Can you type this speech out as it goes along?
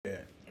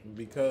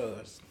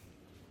because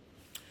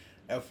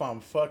if I'm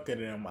fucking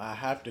them, I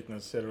have to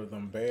consider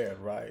them bad,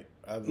 right?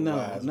 No,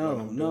 Otherwise, what no,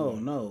 I'm no,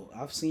 doing. no.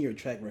 I've seen your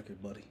track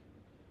record, buddy.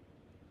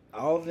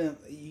 All of them.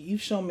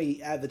 You've shown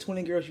me out of the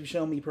 20 girls you've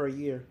shown me per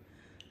year.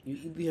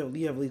 You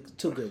have at least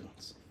two good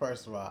ones.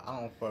 First of all, I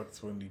don't fuck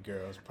 20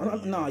 girls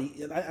per No,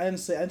 year. I didn't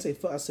say. I didn't say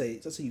fuck. I say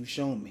you've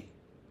shown me.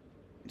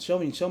 Show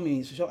me. I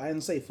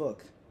didn't say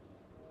fuck.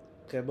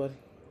 Okay, buddy.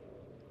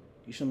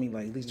 You show me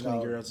like at least 20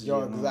 No, girls a year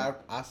your long.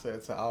 exact. I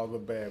said to all the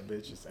bad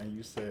bitches, and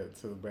you said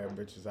to the bad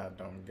bitches I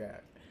don't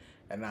got.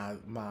 And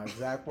my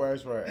exact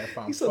words were, if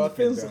I'm You so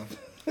fucking them, defensive.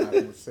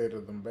 I consider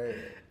them bad.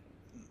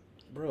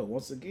 Bro,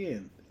 once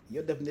again,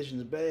 your definition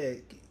is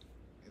bad.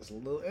 It's a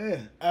little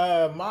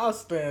My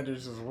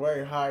standards is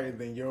way higher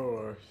than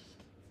yours.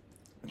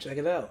 Check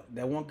it out.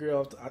 That one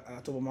girl I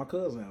talked about my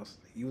cousin's house.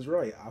 You was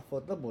right. I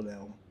fucked up on that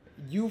one.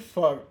 You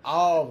fucked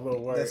all the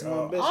way That's one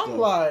up. bitch, I'm though.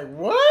 like,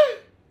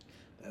 what?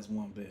 That's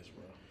one bitch,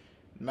 bro.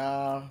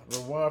 Nah, the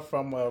one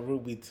from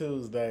Ruby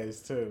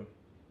Tuesdays too.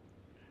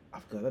 I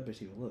forgot that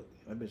bitch even look.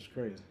 That bitch is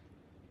crazy.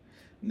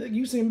 Nigga,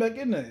 you seen back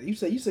in there. You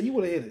said you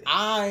would have hit it.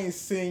 I ain't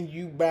seen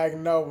you back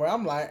nowhere.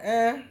 I'm like,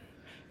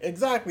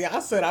 exactly. I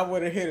said I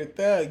would have hit it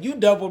there. You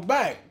doubled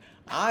back.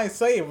 I ain't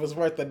say it was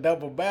worth a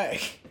double back.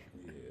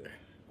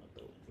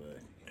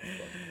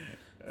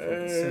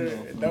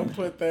 Don't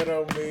put that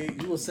on me.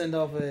 You will send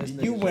off ass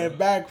nigga. You went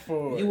back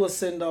for it. You will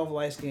send off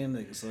light skinned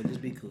niggas, so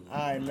just be cool.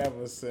 I ain't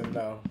never said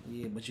no.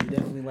 Yeah, but you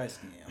definitely light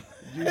skinned.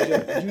 You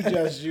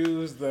just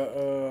used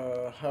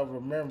the her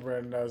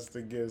remembering us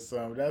to get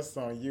some. That's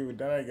on you.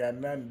 That ain't got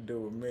nothing to do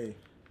with me.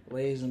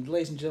 Ladies and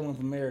gentlemen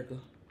from America,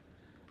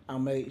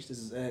 I'm H. This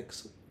is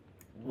X.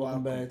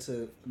 Welcome back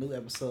to a new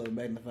episode of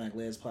Magnifying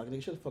Glass Podcast.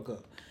 Nigga, shut the fuck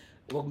up.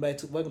 Welcome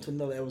to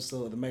another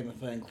episode of the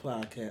Magnifying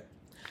Podcast.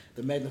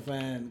 The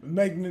Magnifying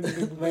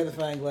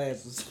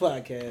Glasses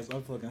Podcast.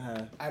 I'm fucking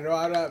high. I know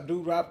I do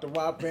rap the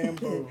wop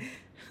bamboo.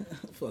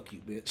 Fuck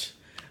you, bitch.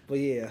 But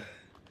yeah,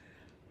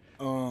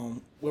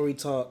 where we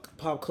talk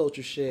pop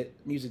culture shit,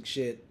 music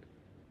shit,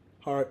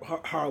 hard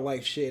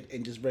life shit,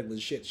 and just regular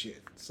shit.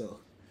 So,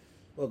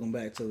 welcome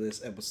back to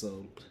this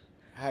episode.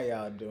 How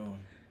y'all doing?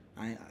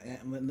 I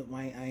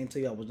ain't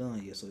tell you I was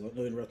done yet, so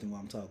don't interrupt me while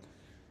I'm talking.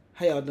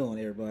 How y'all doing,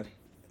 everybody?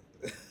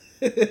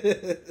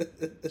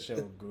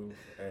 Show goof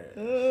ass.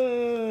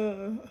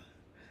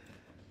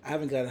 I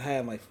haven't got high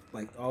in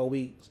like all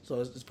week, so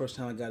it's the first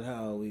time I got high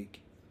all week.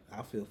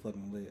 I feel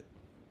fucking lit.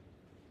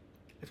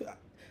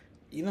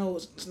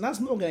 It's not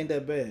smoking ain't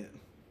that bad.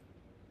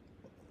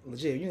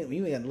 Legit, you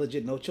ain't got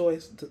legit no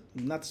choice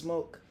not to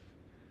smoke.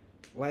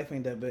 Life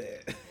ain't that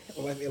bad.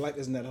 Life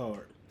isn't that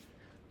hard.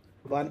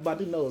 But I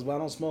do know is, when I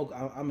don't smoke,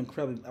 I'm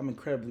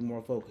incredibly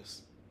more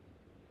focused.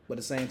 But at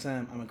the same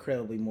time, I'm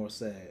incredibly more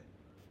sad.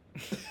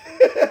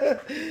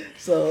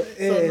 So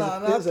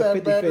Not a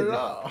that bad 50-50. at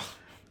all.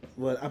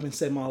 But I've been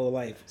sad my whole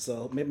life,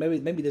 so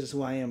maybe this is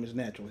who I am just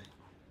naturally.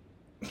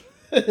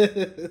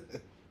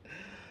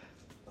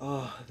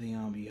 Oh, the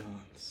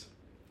ambiance.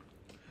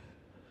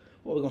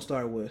 What we gonna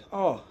start with?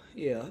 Oh,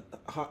 yeah,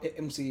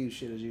 MCU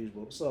shit as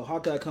usual. So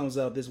Hawkeye comes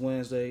out this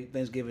Wednesday,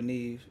 Thanksgiving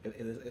Eve.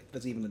 If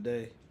that's even the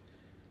day.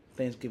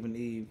 Thanksgiving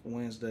Eve,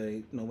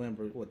 Wednesday,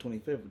 November,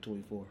 25th or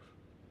 24th?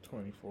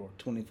 24.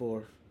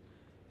 24th.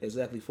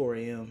 Exactly 4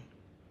 a.m.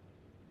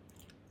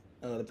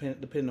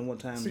 Depending on what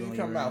time So zone you you're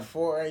come in. out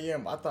 4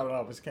 a.m. I thought it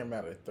always came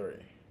out at 3.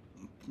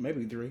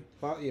 Maybe 3.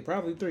 Yeah,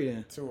 probably 3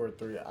 then. 2 or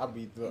 3. I'll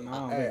be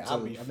I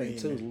be think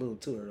 2 is a little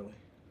too early.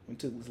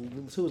 2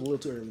 is a little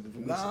too early.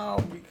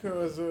 No,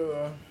 because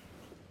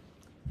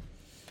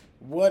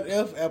What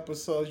If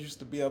episodes used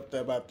to be up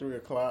there about 3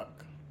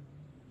 o'clock.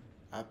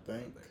 I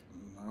think.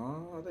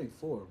 No, I think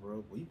 4,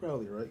 bro. Well, you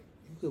probably right.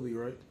 You could be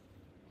right.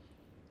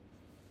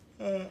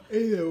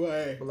 Either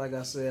way. But like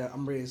I said,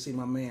 I'm ready to see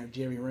my man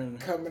Jeremy Renner.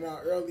 Coming out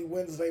early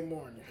Wednesday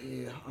morning.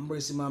 Yeah, I'm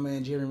ready to see my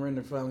man Jeremy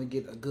Renner finally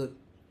get a good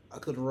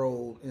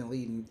role in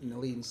the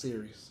leading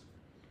series.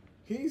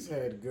 He's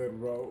had good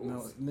roles.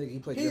 No, nigga, he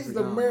played He's Jeffrey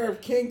the Dahmer. mayor of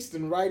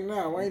Kingston right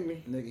now, ain't he?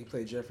 Nigga, he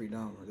played Jeffrey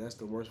Dahmer. That's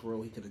the worst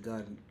role he could have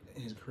gotten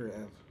in his career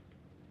ever.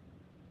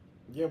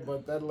 Yeah,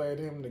 but that led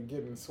him to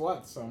getting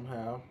SWAT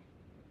somehow.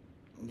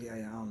 Yeah, I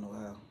don't know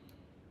how.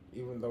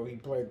 Even though he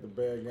played the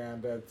bad guy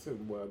in that too.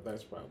 Well,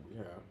 that's probably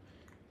how.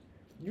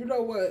 You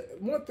know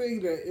what? One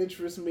thing that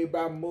interests me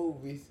about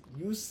movies,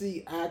 you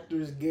see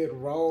actors get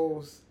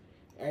roles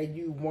and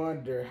you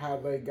wonder how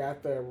they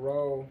got that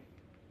role.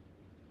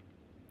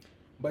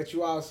 But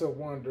you also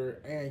wonder,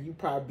 and you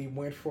probably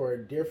went for a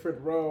different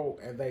role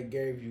and they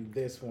gave you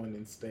this one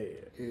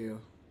instead. Yeah.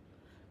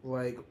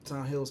 Like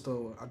Tom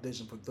Hiddleston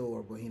auditioned for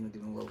Thor, but he ended up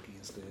getting Loki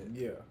instead.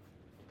 Yeah.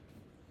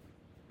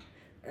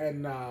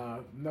 And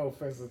no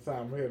offense to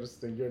Tom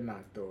Hiddleston, you're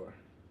not Thor.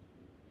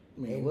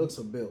 I mean, looks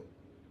are built.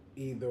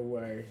 Either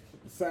way,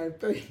 same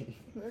thing.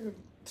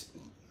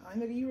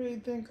 Nigga, you really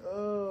think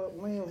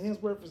Liam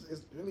Hemsworth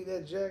is really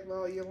that jacked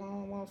all year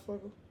long,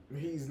 motherfucker?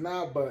 He's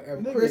not, but if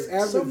Nigga, Chris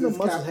Evans some of them is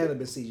muscles had to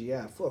be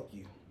CGI. Fuck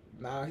you.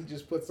 Nah, he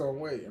just puts on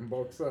weight and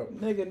bulks up.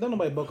 Nigga, don't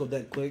nobody bulk up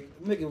that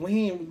quick. Nigga, when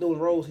he ain't doing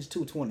roles, he's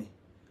 220.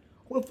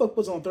 Who the fuck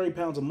puts on 30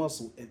 pounds of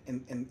muscle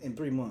in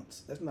 3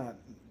 months? That's not.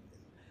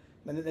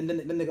 Then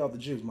nigga off the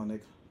juice, my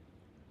nigga.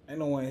 Ain't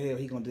no one in hell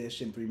he gonna do that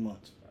shit in 3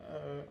 months.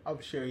 I'm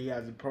sure he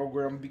has a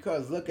program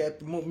because look at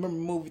the remember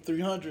movie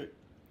 300.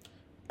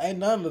 Ain't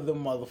none of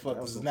them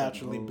motherfuckers so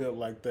naturally fucking old. built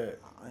like that.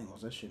 I ain't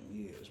watched that shit in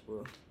years,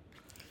 bro.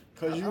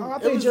 Cause I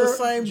it was the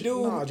same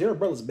dude. Nah, Jared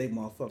Butler's a big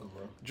motherfucker,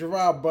 bro.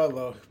 Gerard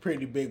Butler,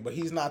 pretty big, but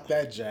he's not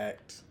that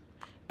jacked.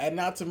 And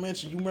not to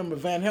mention, you remember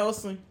Van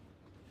Helsing?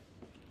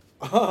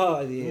 Oh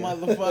yeah.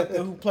 Motherfucker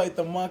who played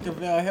the monk of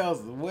Van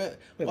Helsing. What?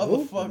 Wait,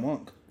 Motherfucker. The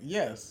monk.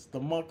 Yes, the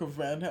monk of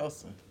Van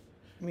Helsing.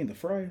 You mean the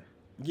friar?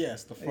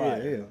 Yes, the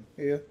friar.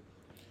 Yeah.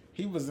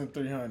 He was in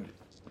 300.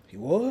 He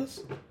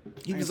was?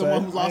 He was the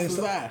one who lost his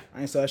eye.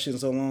 I ain't saw that shit in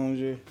so long,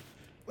 Jay.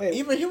 Wait,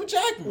 Even Hugh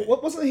Jackman.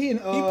 Wasn't he in...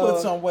 he put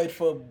some weight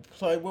for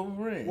play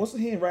Wolverine.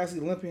 Wasn't he in Rise of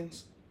the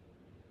Olympians?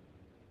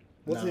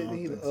 Wasn't No, I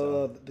he don't think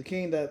so. the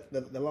king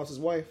that lost his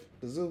wife,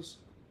 the Zeus?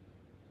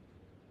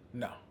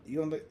 No. You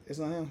don't think it's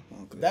not him?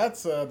 Okay.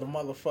 That's the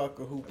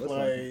motherfucker who Looks like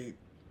played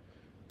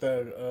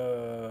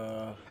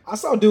the... I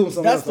saw doing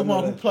something That's else, the I know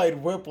one who that.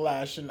 played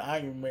Whiplash in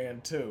Iron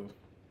Man 2.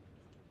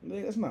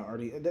 Nigga, that's not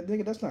Artie.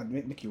 Nigga, that's not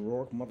Mickey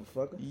Rourke,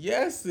 motherfucker.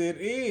 Yes, it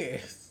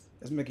is.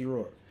 That's Mickey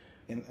Rourke.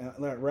 In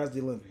Rise of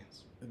the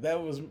Olympians.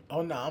 That was...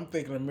 Oh, no, I'm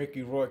thinking of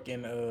Mickey Rourke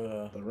in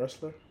The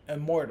wrestler?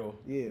 Immortal.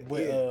 Yeah.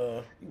 With,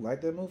 You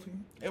like that movie?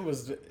 It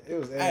was... It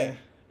was... Hey,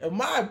 in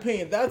my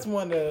opinion, that's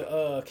one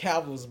of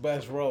Cavill's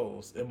best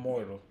roles,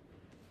 Immortal.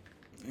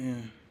 Yeah.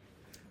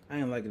 I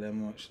didn't like it that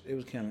much. It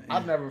was kind of...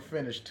 I never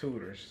finished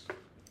Tutors.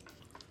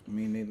 I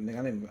mean, nigga,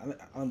 I didn't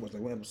watch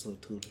like one episode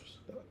of Tutors.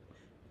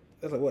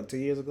 That's like, what, 2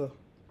 years ago?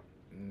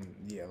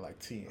 Yeah, like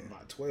 10. I'm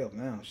like 12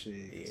 now, shit.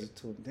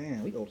 Yeah.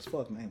 Damn, we old as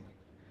fuck, man.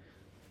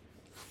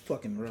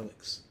 Fucking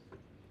relics.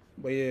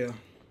 But yeah.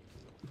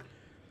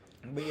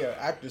 But yeah,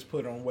 actors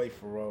put on weight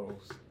for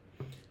roles.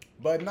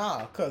 But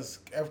nah, because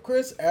if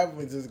Chris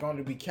Evans is going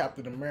to be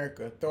Captain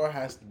America, Thor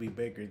has to be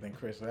bigger than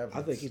Chris Evans.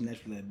 I think he's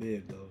naturally that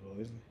big, though, bro,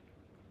 isn't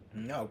he?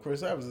 No,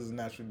 Chris Evans is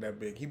naturally that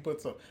big. He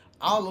puts on...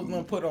 All of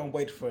them put on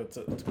weight to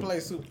play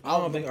super. I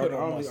don't think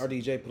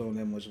RDJ put on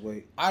that much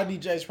weight.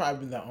 RDJ's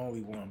probably the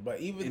only one. But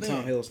even And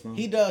then, Tom Hiddleston.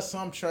 he does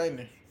some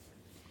training.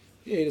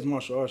 Yeah, he does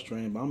martial arts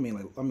training, but I mean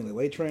like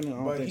weight training. I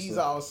don't But think he's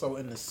so. also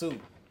in the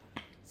suit.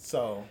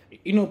 So...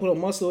 You know, put on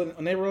muscle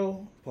on their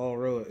role. Paul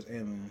Rudd is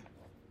Ant-Man.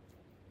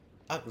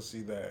 I can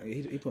see that. Yeah,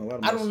 he put a lot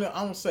of I muscle.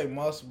 don't say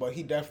muscle, but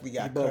he definitely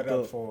got He cut bulked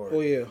up for it.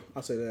 Oh yeah,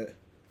 I'll say that.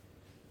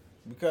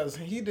 Because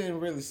he didn't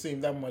really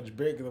seem that much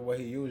bigger than what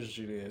he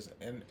usually is.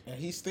 And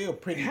he's still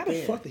pretty How thin.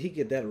 the fuck did he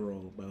get that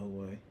role, by the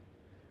way?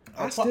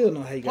 I Paul- still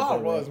know how he got Paul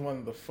that role. was one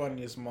of the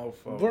funniest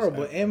mofos. Bro,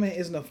 but ever. Ant-Man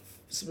isn't a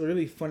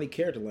really funny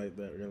character like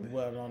that, really.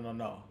 Well,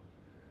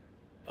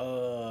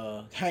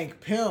 no. Hank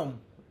Pym,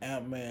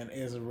 Ant-Man,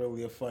 is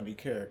really a funny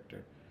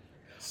character.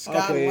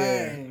 Scott Okay, yeah.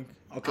 Lang.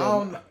 Okay. I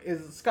don't know.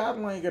 Is Scott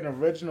Lang an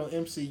original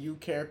MCU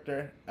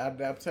character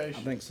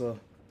adaptation? I think so.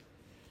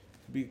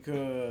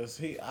 Because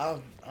I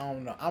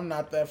don't know. I'm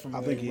not that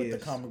familiar think he with the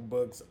is. comic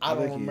books. I I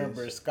don't think he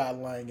remember is. Scott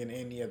Lang in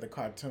any of the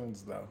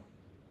cartoons though.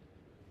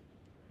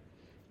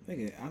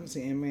 Nigga, I haven't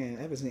seen Ant-Man.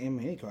 I haven't seen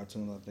Ant-Man in any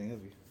cartoons, I think,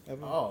 have you?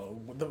 Ever? Oh,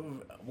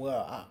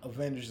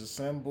 Avengers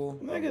Assemble.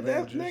 Nigga,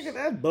 Avengers.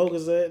 that's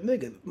bogus.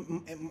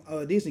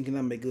 Nigga, Disney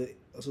cannot make good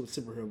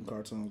superhero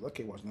cartoons. I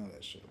can't watch none of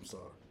that shit. I'm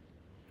sorry.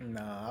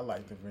 Nah, I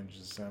liked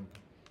Avengers Assemble.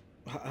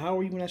 How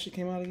were you when that shit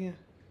came out again?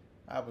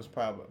 I was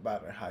probably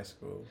about in high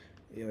school.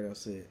 Yeah, like I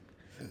said.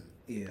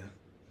 Yeah,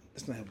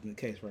 it's not happening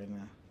the case right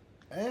now.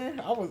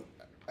 Nigga,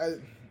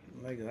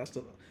 in high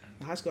school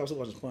I was still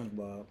watching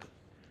SpongeBob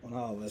on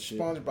all that shit.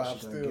 SpongeBob That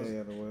shit still- gay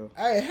out of well.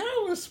 Hey,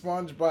 how was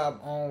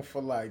SpongeBob on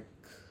for like?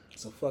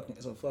 It's a fucking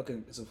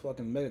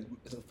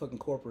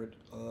corporate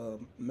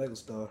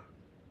megastar.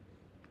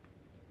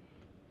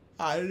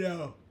 I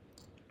know,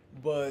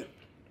 but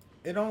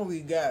it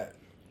only got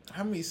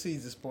how many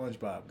seasons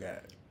SpongeBob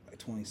got? Like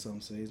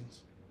 20-something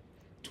seasons.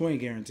 20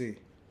 guaranteed.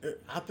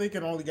 I think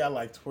it only got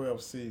like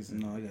 12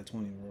 seasons. No, I got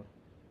 20, bro.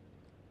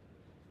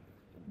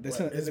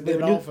 It's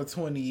been on for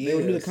 20 years.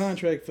 They renewed the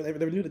contract. They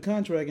renewed the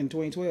contract in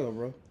 2012,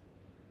 bro,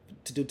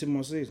 to do 2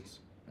 more seasons.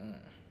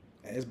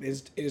 It's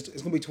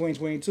gonna be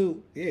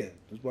 2022. Yeah,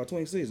 it's about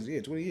 20 seasons. Yeah,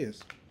 20 years.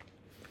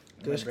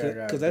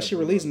 Because that shit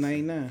released in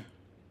 '99.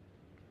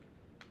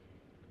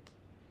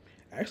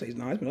 Actually,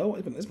 no,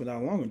 it's been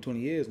out longer than 20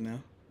 years now.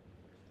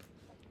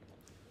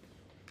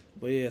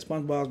 But yeah,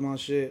 SpongeBob's my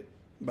shit.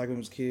 Back when I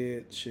was a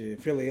kid,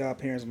 shit. Fairly Odd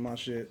Parents is my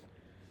shit.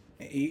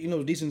 And you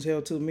know, decent as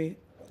hell to me.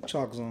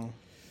 Chalk Zone.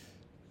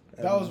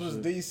 Those was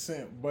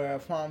decent, but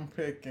if I'm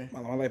picking My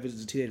Life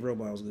is a Teenage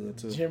Robot was good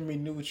too. Jimmy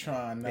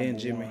Neutron, number And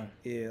Jimmy, one.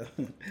 yeah.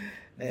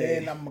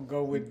 Then I'm gonna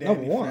go with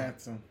Number Danny one.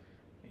 Phantom.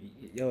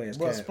 Yo ass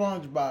But cat.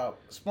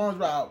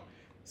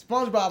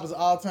 SpongeBob is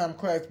all time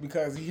classic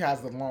because he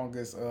has the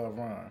longest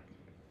run.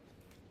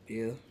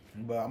 Yeah.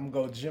 But I'm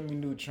gonna go Jimmy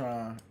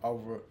Neutron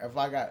over. If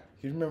I got,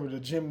 you remember the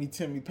Jimmy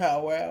Timmy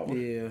Powwow?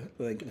 Yeah,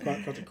 like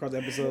across the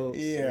episodes.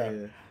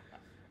 Yeah.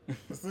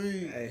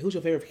 See, Hey, who's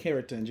your favorite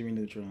character in Jimmy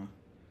Neutron?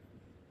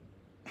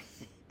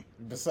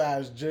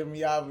 Besides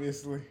Jimmy,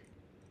 obviously.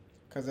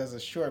 Because as a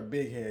short,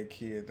 big head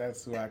kid,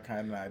 that's who I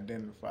kind of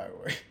identify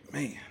with.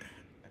 Man.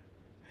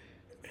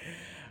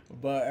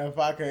 But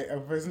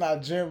if it's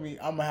not Jimmy,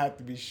 I'm going to have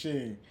to be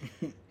Sheen.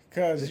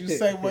 Because you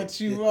say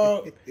what you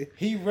want,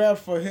 he rep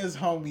for his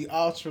homie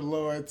Ultra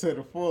Lord to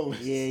the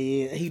fullest.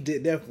 Yeah, he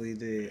definitely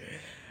did.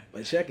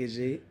 But check it,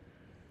 G.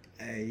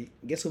 Hey,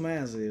 guess who mine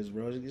is,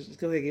 bro? Just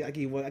go ahead. I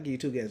give you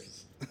two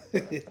guesses.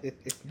 The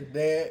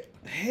dad?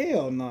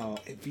 Hell no.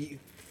 If you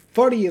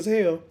 40 as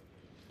hell,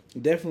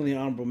 definitely an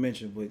honorable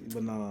mention,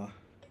 but nah.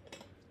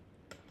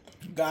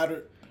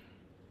 Goddard?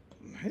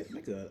 Hey,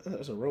 nigga,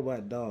 that's a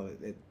robot dog.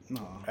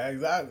 Nah.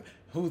 Exactly.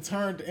 Who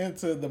turned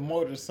into the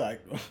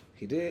motorcycle.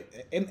 He did,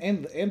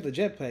 and the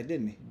jetpack,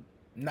 didn't he?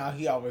 Nah,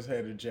 he always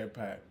had a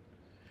jetpack.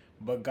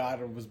 But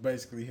Goddard was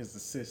basically his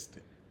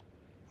assistant.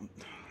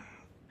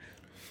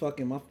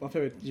 Fucking my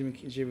favorite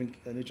Jimmy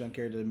Neutron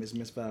character is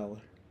Miss Fowler.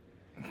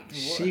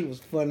 She was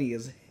funny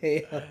as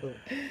hell.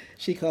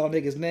 She called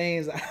niggas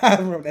names. I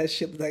remember that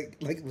shit like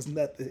it was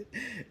nothing.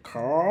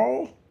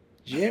 Carl,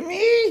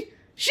 Jimmy,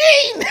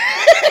 Sheen.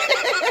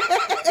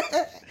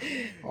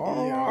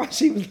 Oh, Yeah.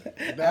 she was.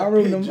 That I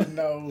remember pigeon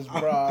nose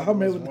broad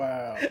was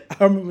wild.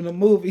 I remember the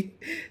movie.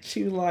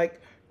 She was like,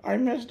 "I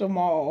missed them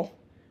all,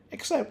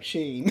 except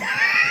Sheen."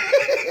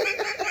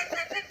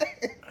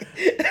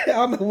 I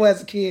don't know why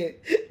as a kid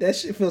that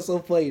shit feels so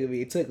funny to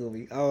me. It tickled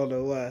me. I don't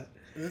know why.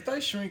 Did they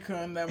shrink her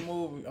in that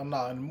movie? Oh,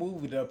 no, in the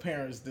movie, the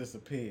parents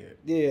disappeared.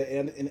 Yeah,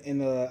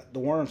 and the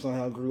worm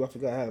somehow grew. I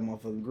forgot how the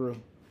motherfucker grew.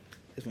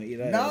 It's gonna eat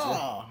that.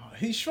 Nah,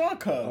 he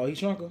shrunk her. Oh, he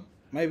shrunk her?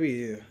 Maybe,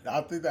 yeah.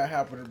 I think that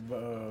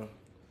happened.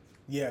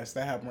 Yes,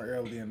 that happened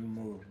early in the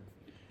movie.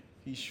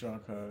 He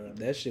shrunk her.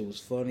 That shit was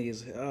funny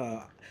as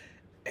hell.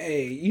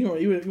 Hey, you know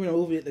a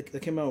movie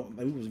that came out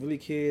like we was really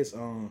kids.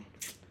 I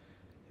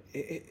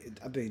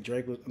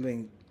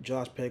think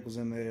Josh Peck was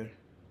in there,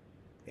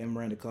 and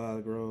Miranda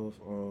Cosgrove.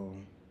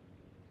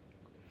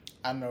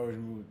 I know his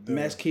movie.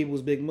 Max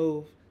Keeble's Big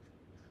Move.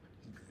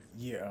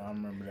 Yeah, I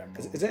remember that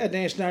movie. Is that a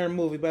Dan Schneider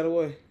movie, by the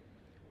way?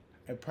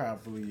 It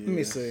probably is. Let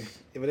me see.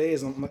 If it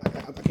is, I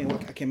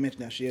can't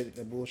mention that shit,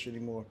 that bullshit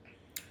anymore.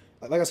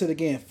 Like I said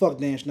again, fuck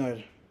Dan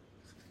Schneider.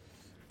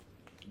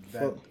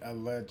 That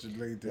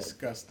allegedly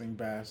disgusting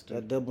bastard.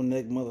 That double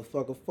neck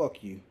motherfucker,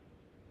 fuck you.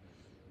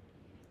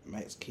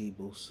 Max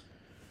Keebles.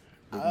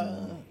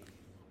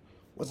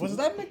 Was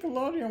that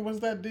Nickelodeon or was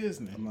that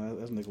Disney? No,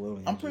 that's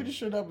Nickelodeon. I'm pretty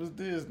sure that was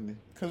Disney.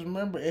 Because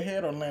remember, it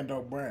had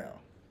Orlando Brown.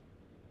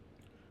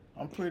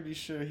 I'm pretty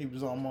sure he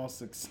was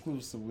almost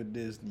exclusive with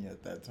Disney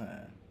at that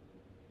time.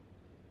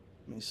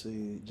 Let me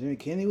see. Jimmy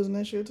Kinney was in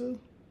that shit too?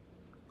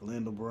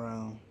 Orlando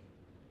Brown.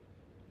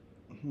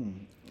 Yeah,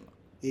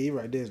 you're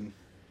right, Disney.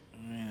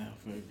 Yeah, I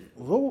figured.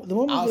 What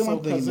movie Also, am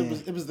I because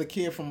thinking, it was the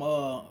kid from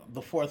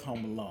the fourth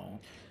Home Alone,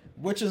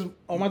 which is am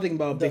I thinking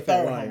about the Big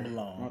Fat third Liar? Home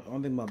Alone.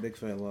 I'm thinking about Big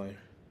Fat Liar.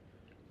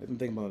 I didn't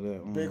think about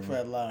that. Big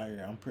Fat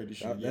Liar. I'm pretty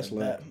sure. That's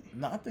that.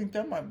 No, I think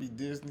that might be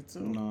Disney too.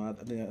 No, I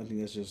think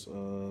that's just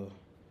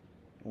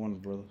Warner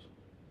Brothers.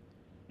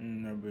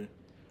 Maybe.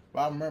 But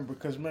I remember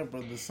because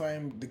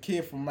the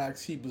kid from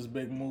Max Heber's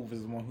Big Move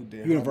is the one who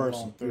did Universal.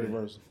 Home Alone 3.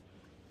 Universal.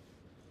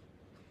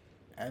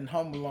 And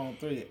Home Alone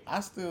 3,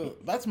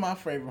 that's my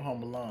favorite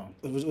Home Alone.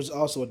 It was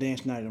also a Dan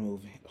Schneider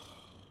movie.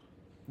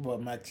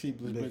 What, Max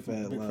Heber's Big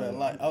Fat Lie.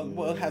 Lie? Oh,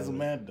 well, it has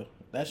Amanda.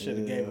 That should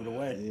have gave it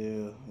away.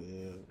 Yeah.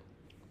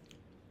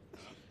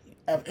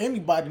 If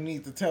anybody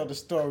needs to tell the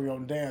story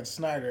on Dan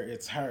Snyder,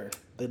 it's her.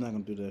 They're not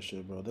gonna do that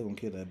shit, bro. They're gonna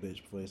kill that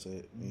bitch before they say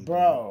it.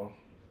 Bro,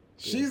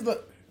 she's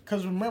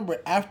because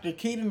remember, after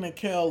Keaton and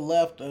Kel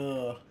left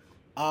all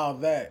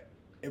that,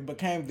 it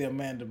became the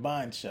Amanda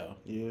Bynes show.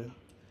 Yeah.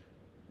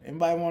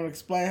 Anybody want to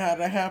explain how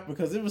that happened?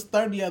 Because it was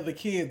 30 other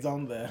kids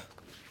on there.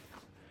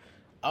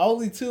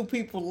 Only 2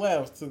 people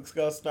left to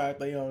go start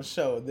their own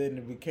show. Then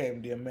it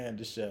became the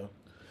Amanda show.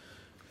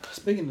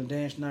 Speaking of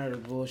Dan Schneider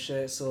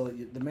bullshit, so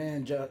the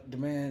man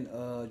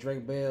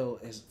Drake Bell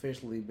has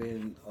officially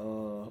been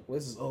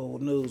this is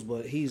old news,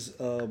 but he's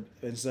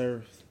been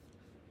served.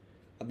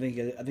 I think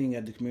he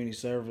got the community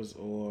service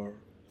or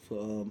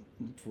for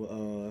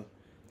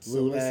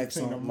lewd acts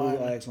on a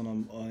minor.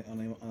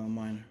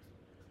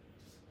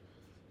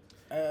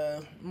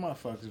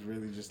 Motherfuckers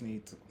really just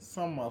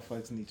some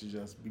motherfuckers need to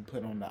just be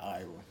put on the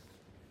island.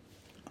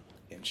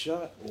 And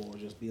shot or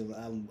just be on the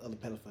island with other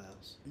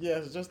pedophiles.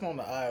 Yes, just on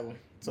the island.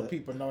 So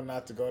people know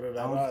not to go to that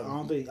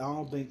island. I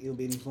don't think it'll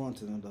be any fun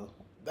to them though.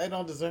 They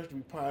don't deserve to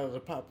be part of the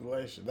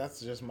population.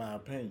 That's just my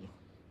opinion.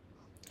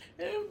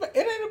 It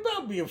ain't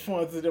about being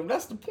fun to them.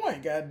 That's the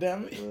point,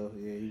 goddammit. Well,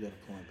 yeah, you got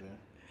a point there.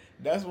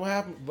 That's what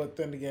happened. But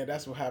then again,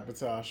 that's what happened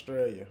to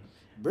Australia.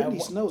 Brittany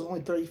Snow's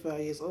only 35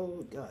 years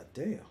old. God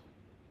damn.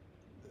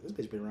 This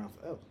bitch been around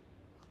forever.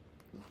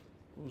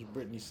 Who's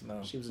Brittany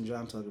Snow? She was in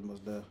John Tucker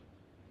Must Die.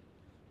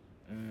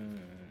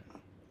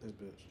 This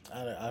bitch.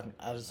 I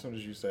as soon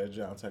as you said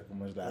John Tucker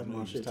Must Die, I That's knew my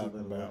what you shit was too,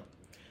 talking by the way. about.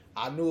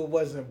 I knew it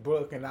wasn't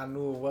Brooke, and I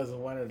knew it wasn't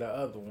one of the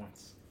other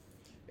ones.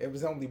 It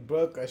was only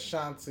Brooke,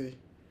 Ashanti.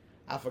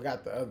 I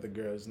forgot the other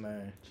girl's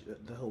name.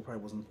 The whole part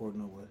wasn't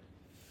important no way.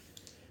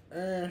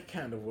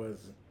 Kind of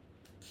wasn't.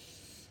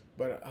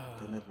 But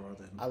They never brought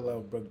that. I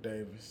love Brooke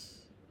Davis.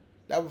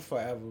 That was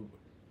forever.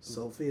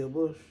 Sophia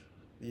Bush.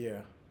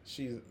 Yeah,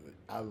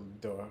 I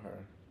adore her,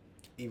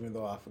 even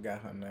though I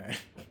forgot her name.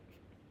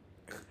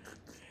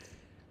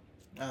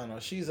 I don't know.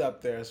 She's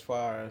up there as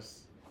far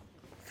as,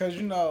 cause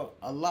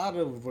a lot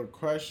of the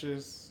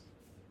crushes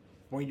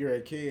when you're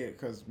a kid.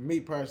 Cause me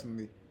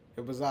personally,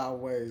 it was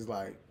always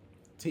like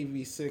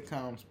TV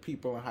sitcoms,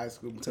 people in high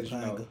school because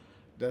Topanga.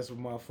 that's what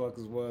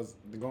motherfuckers was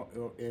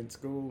in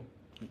school.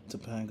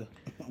 Topanga.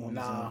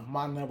 Nah,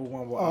 my number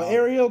one will.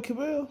 Ariel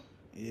Cabell.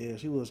 Yeah,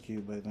 she was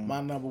cute back then.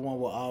 My number one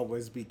will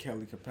always be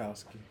Kelly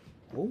Kapowski.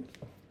 Who?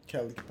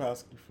 Kelly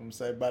Kapowski from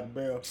Saved by the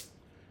Bell.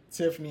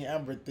 Tiffany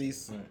Amber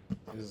Thiessen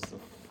is a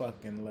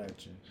fucking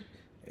legend.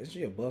 Is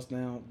she a bust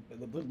now?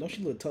 Don't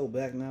she look toe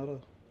back now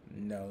though?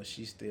 No,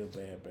 she's still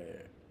bad.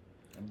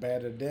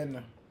 Better than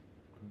her.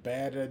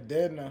 Better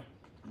than her.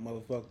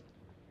 Motherfucker.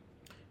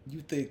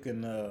 You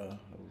thinking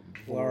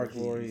Laura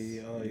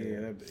Voorhees. Glory. Oh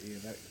yeah,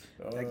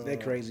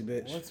 that crazy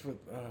bitch. What's with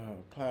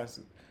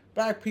plastic?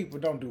 Black people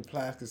don't do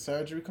plastic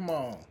surgery. Come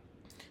on.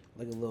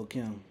 Like a little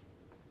Kim.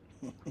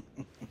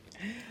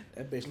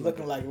 That bitch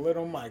Looking like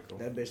little Michael.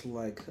 That bitch she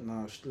look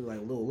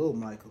like little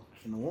Michael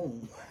in the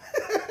womb.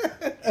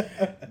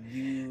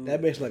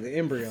 That bitch like an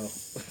embryo.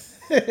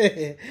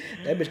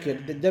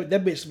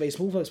 that bitch made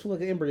smooth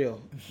like an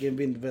embryo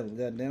being developed.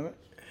 God damn it.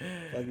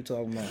 Fuck you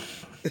talking about?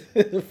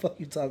 Fuck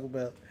you talking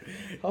about?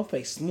 Her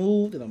face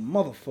smooth and a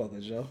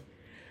motherfucker, Joe.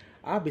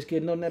 I be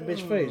scared on that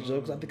bitch face, Joe,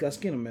 because I think I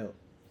skin him melt.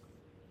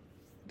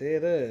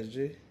 Dead ass,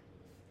 G.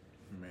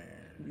 Man.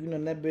 You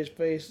know that bitch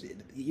face.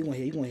 You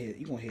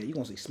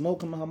gonna see smoke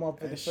coming out her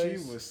motherfucking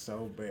face. She was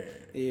so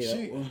bad.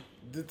 Yeah.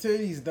 The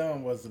titties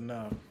done was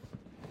enough.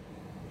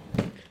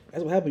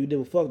 That's what happened. You did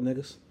with fuck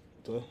niggas.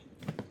 So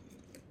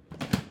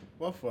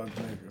What fuck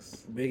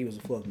niggas? Biggie was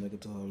a fuck nigga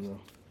to her, bro.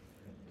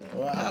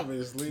 Well,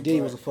 obviously. Diddy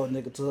was a fuck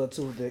nigga to her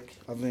too, Dick.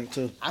 I think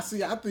too. I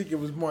think it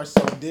was more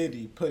so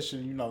Diddy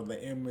pushing,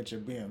 the image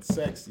of being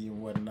sexy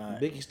and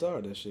whatnot. Biggie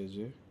started that shit,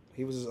 G.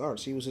 He was his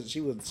artist. They was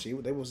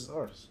his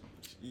artist.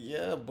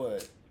 Yeah,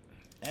 but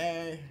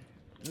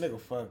nigga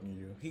fucking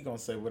you. He gonna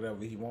say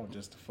whatever he want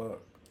just to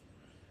fuck.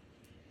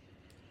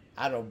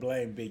 I don't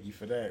blame Biggie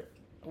for that.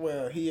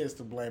 Well, he is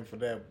to blame for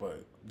that,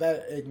 but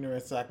that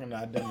ignorance I can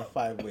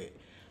identify with.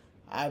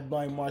 I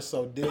blame more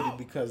so Diddy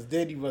because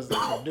Diddy was the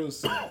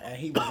producer and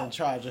he was in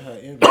charge of her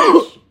image.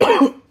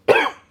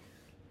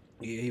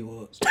 Yeah, he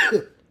was.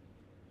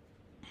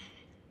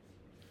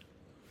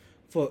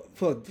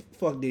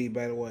 fuck Diddy,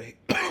 by the way.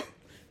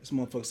 This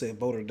motherfucker said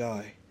vote or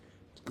die.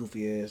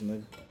 Goofy ass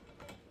nigga.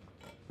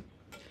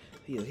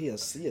 He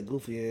a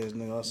goofy ass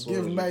nigga, I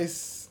swear. Give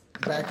Mace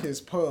back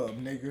his pub,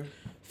 nigga.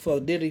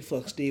 Fuck Diddy,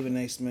 fuck Stephen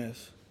A.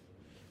 Smith.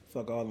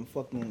 Fuck all them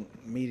fucking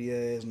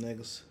media ass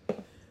niggas.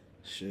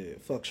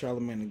 Shit, fuck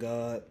Charlamagne the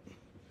God.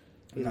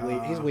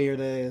 He's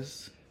weird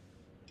ass.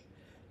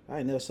 I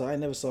ain't never saw a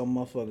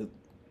motherfucker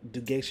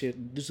do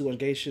so much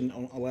gay shit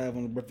live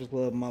on the Breakfast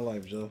Club in my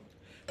life, Joe.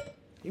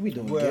 He be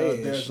doing gay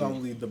ass there's shit.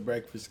 only the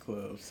Breakfast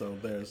Club, so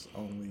there's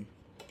only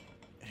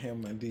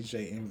him and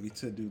DJ Envy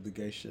to do the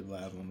gay shit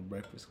live on the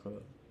Breakfast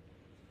Club.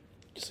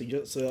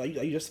 So are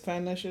you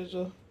justifying that shit,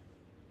 Joe?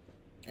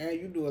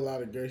 And you do a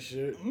lot of gay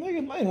shit.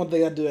 Nigga, ain't one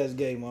thing I do as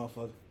gay,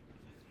 motherfucker.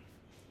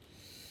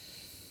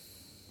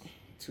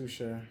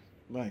 Touche.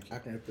 Thank you. I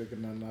can't think of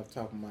nothing off the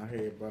top of my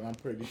head, but I'm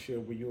pretty sure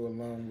when you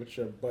alone with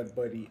your butt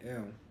buddy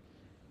M,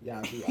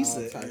 y'all do all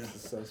types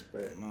of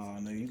suspects. No,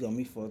 nigga, you got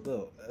me fucked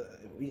up.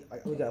 We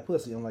got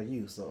pussy unlike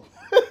you, so.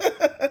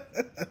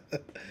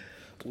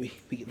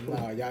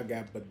 Nah, y'all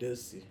got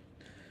Badussy.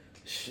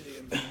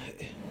 Shit.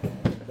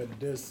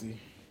 Badussy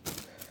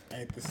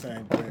ain't the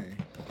same thing.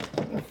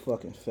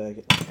 Fucking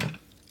faggot.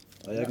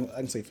 Oh, yeah, I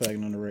can say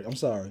faggot on the radio. I'm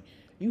sorry.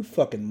 You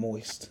fucking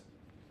moist.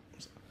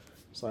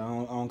 Sorry,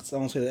 I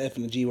don't say the F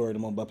and the G word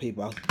anymore by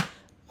people.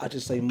 I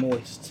just say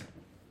moist.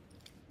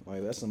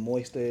 Like, that's some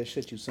moist ass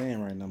shit you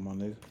saying right now, my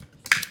nigga.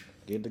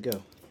 Good to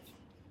go.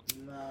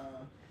 Nah.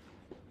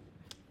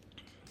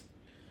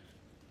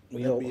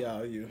 We That'd be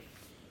all you.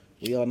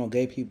 We all know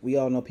gay people. We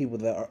all know people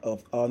that are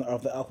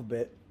of the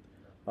alphabet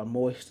are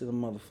moist to the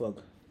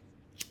motherfucker.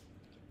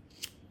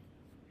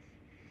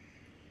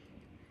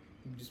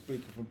 You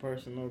speaking from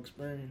personal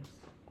experience?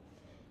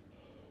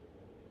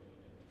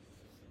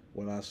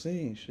 What I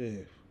seen,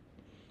 shit.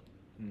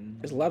 Mm-hmm.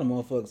 There's a lot of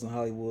motherfuckers in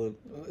Hollywood.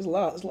 There's a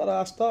lot of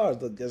our stars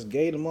that's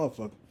gay to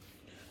motherfucker.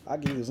 I'll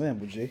give you an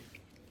example, G.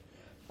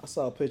 I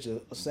saw a picture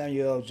of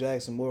Samuel L.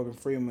 Jackson, Morgan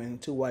Freeman,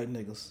 and two white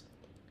niggas,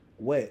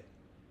 wet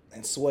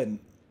and sweating,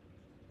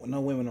 with no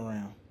women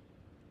around.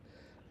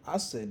 I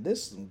said,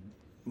 this some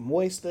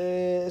moist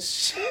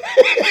ass shit.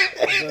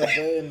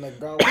 They in the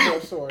golf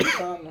course or a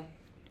sauna?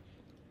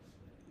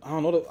 I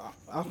don't know.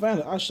 I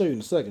found it. I'll show you in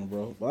a second,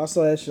 bro. But I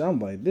saw that shit. I'm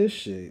like, this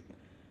shit.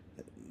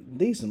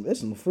 Decent. That's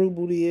some fruit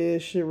booty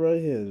ass shit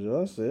right here,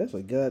 Joe. I said, that's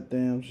a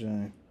goddamn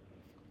shame.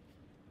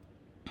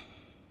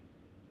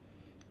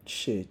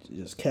 Shit,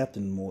 just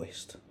Captain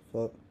Moist.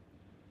 Fuck.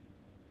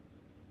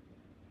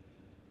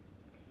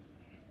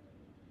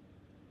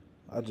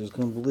 I just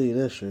couldn't believe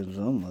that shit.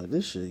 I'm like,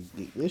 this shit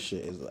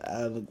is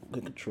out of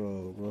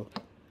control, bro.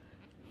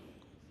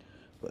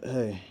 But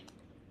hey,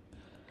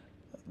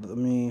 I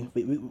mean,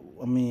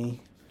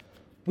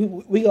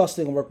 we all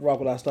still gonna rock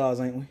with our stars,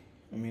 ain't we?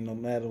 I mean, no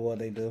matter what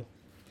they do,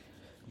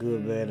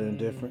 good, bad, or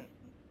indifferent.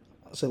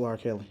 I say R.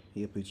 Kelly,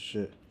 he a piece of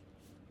shit.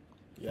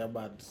 Yeah, I'm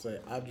about to say,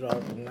 I draw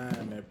the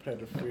line at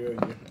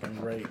pedophilia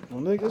and rape.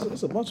 Well, nigga,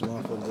 it's a bunch of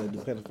motherfuckers that do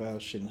pedophile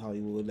shit in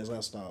Hollywood. That's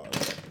our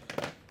stars.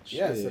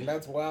 Yes, Shit. and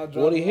that's why I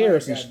draw Woody the line.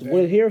 Harrison. goddamn.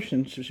 Woody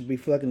Harrison should be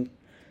fucking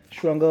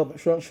shrunk up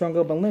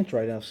and lynched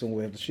right now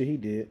somewhere. The shit he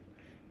did,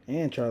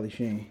 and Charlie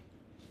Sheen.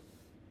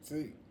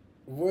 See,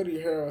 Woody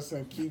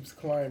Harrelson keeps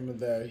claiming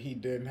that he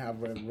didn't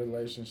have a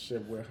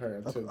relationship with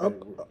her until they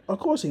were. Of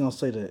course he gonna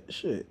say that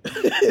shit.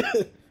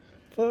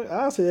 Fuck,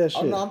 I'll say that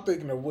shit. Oh no, I'm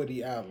thinking of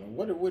Woody Allen.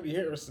 What did Woody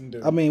Harrelson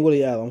do? I mean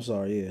Woody Allen. I'm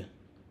sorry, yeah.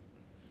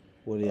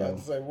 Woody I Allen.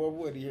 was to say, what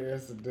Woody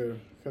Harrelson do?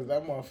 Because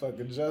that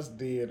motherfucker just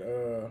did,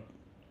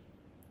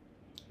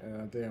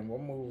 damn,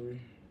 what movie?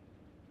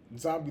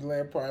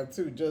 Zombieland Part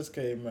 2 just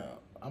came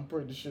out. I'm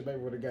pretty sure they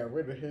would have got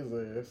rid of his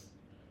ass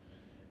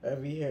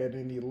if he had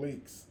any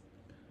leaks.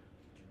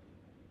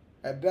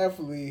 I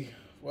definitely,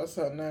 what's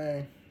her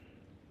name?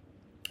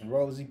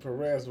 Rosie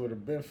Perez would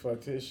have been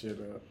fucked his shit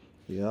up.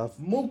 Yeah.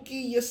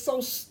 Mookie, you're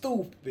so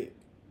stupid.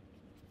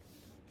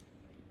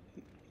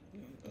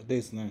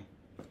 This name.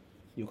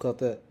 You caught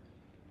that?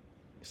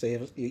 Say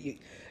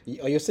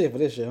you're safe for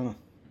this shit, huh?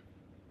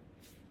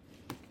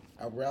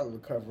 I'd rather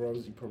cover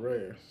Rosie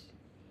Perez.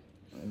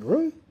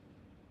 Really?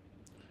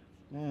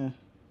 Yeah.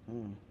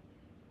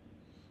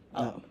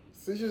 No.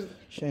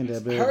 She ain't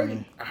that bad.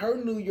 Man. Her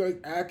New York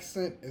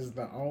accent is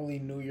the only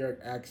New York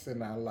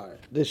accent I like.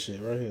 This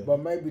shit right here. But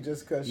maybe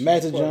just because she's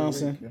Magic Puerto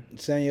Johnson, Rican.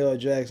 Samuel L.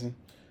 Jackson.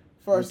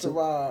 First of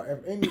all,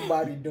 if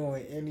anybody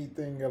doing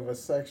anything of a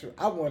sexual,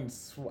 I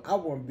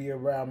wouldn't be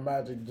around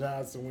Magic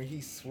Johnson when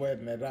he's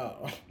sweating at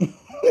all.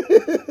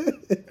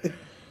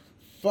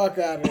 Fuck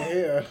out of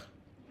here.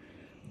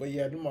 But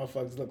yeah, them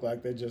motherfuckers look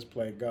like they just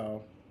play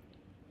golf.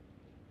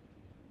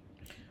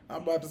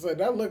 I'm about to say,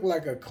 that looked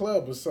like a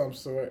club of some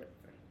sort.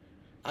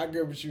 I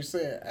get what you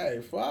saying.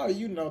 Hey, for all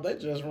you know, they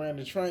just ran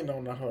the train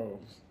on the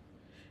hoes.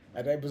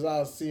 And they was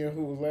all seeing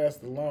who would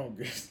last the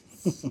longest.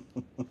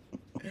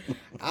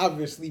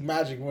 Obviously,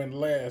 Magic went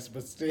last,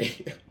 but still.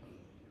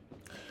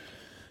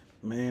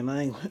 Man,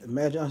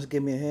 Magic Johnson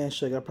give me a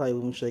handshake, I probably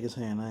wouldn't shake his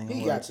hand. I ain't gonna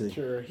He lie got to the you.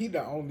 cure. He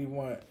the only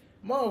one.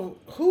 Mom,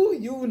 who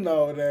you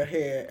know that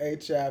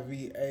had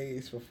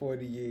HIV/AIDS for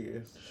 40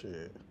 years?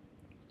 Shit.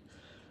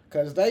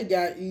 Because they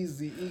got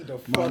Easy-E the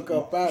fuck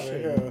up out of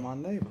here. My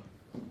neighbor.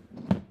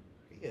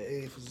 He had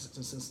AIDS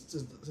since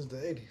the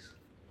 80s.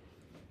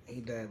 He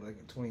died like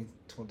in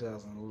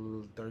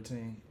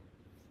 2013.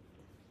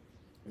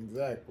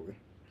 Exactly.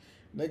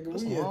 Nigga,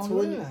 That's we a in long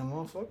 20. time,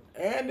 motherfucker.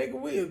 And nigga,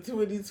 we in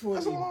 2022.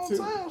 That's a long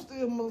time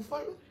still,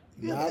 motherfucker.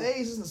 You had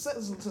AIDS since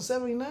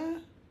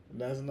 79?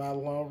 That's not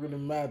longer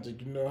than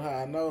Magic. You know how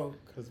I know?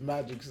 Because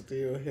Magic's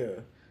still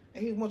here.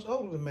 And he's much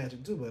older than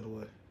Magic, too, by the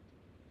way.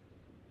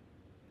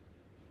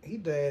 He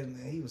died and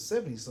he was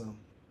 70-something.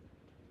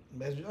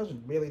 Magic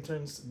Johnson barely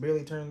turned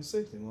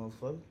 60,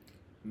 motherfucker.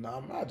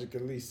 Nah, Magic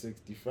at least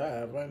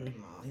 65, ain't he?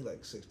 Nah, he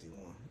like 61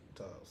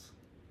 tops.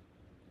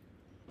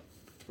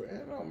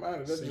 It don't matter.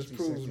 That 60, just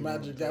proves 61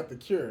 Magic got the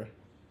cure.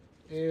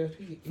 Yeah,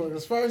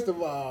 Because first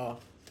of all,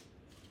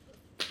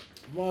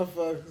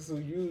 motherfuckers who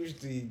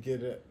usually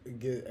get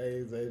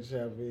AIDS,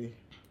 HIV,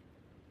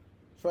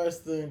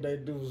 first thing they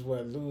do is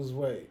what? Lose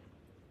weight.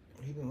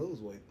 he didn't lose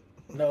weight.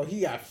 No,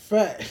 he got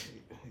fat.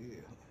 Yeah.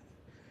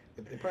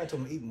 They probably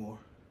told him to eat more.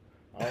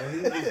 Oh,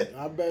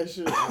 I bet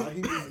you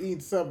he was eating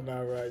something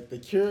all right. The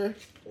cure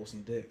Or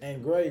some dick.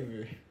 and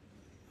gravy.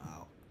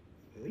 Oh.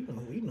 You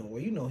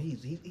know he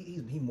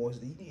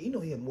moist. You know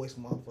he a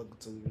moist motherfucker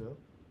too, you know.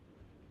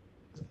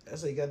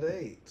 That's how he got the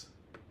AIDS.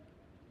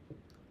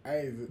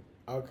 AIDS,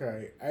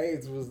 okay.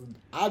 AIDS was,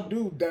 I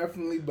do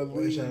definitely Or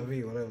believe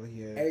HIV, whatever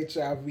he had.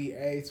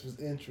 HIV/AIDS was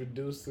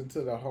introduced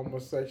into the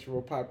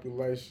homosexual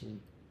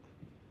population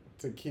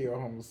to kill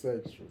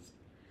homosexuals.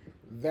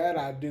 That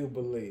I do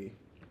believe.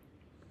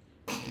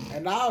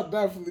 And I'll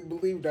definitely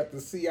believe that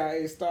the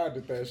CIA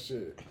started that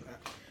shit.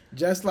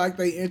 Just like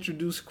they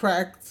introduced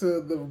crack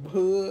to the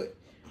hood.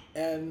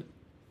 And,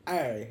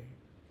 hey,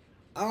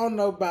 I don't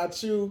know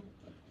about you,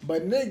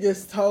 but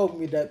niggas told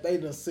me that they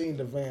done seen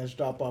the vans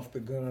drop off the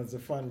guns in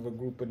front of a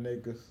group of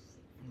niggas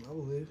I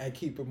believe. and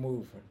keep it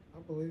moving. I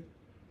believe.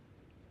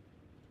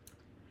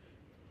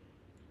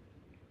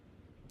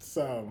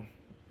 So,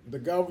 the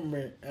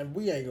government, and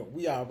we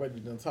already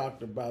done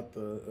talked about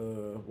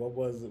the, what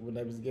was it, when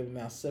they was giving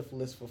out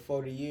syphilis for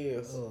 40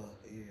 years.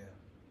 Yeah.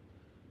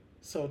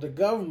 So the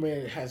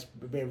government has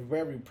been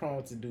very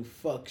prone to do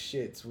fuck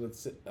shits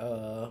with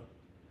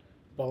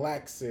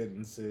black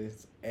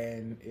citizens,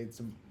 and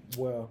it's,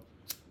 well,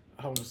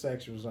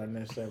 homosexuals aren't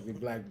necessarily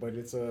black, but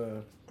it's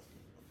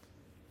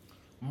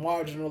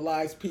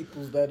marginalized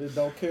peoples that it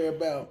don't care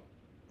about.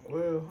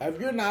 Well, If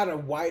you're not a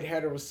white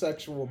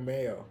heterosexual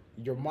male,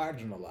 you're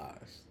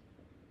marginalized.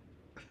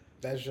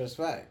 That's just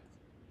fact.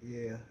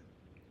 yeah.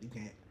 You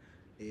can't.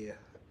 Yeah.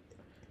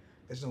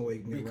 There's no way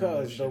you can get around that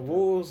because shit, the bro.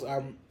 rules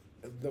are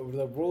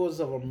the rules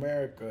of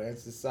America and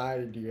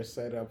society are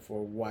set up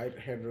for white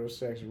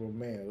heterosexual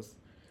males.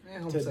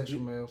 And to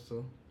homosexual do- males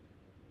too.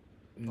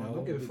 No,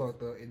 Don't get it be-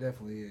 fucked up. It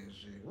definitely is.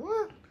 Shit.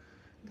 What?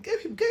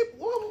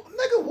 Well,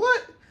 nigga,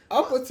 what?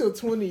 Up until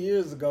 20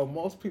 years ago,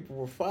 most people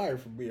were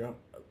fired for being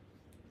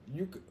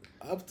you could-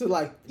 up to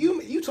like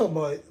You talking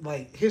about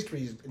like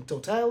history in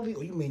totality,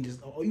 or you mean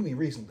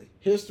recently?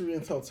 history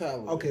in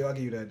totality. Okay, I'll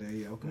give you that day.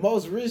 Yeah, okay.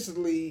 Most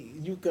recently,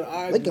 you could They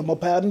argue. got more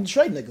power than the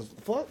straight niggas.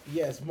 Fuck.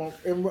 Yes,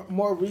 in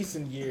more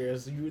recent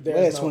years,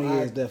 there's Last no 20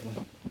 years, arg-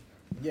 definitely.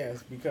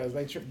 Yes, because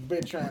they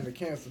been trying to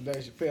cancel Dave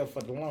Chappelle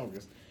for the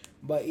longest.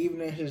 But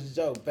even in his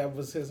joke, that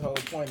was his whole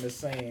point of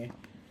saying,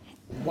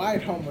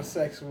 white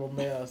homosexual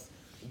males,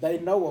 they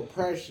know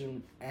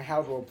oppression and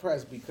how to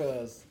oppress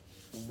because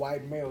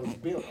white males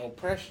built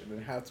oppression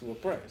and how to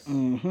oppress.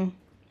 Mm-hmm.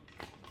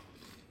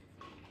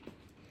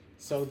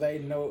 So they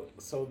know.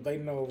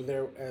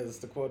 Their, as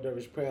the quote Dave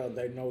Chappelle,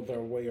 they know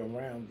their way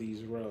around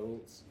these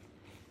roads.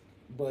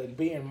 But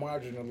being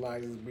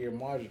marginalized is being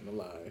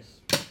marginalized.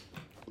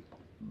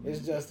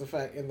 It's just the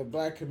fact in the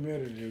black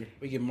community.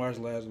 We get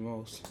marginalized the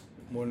most,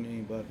 more than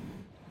anybody.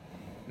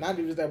 Not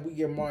even that we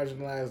get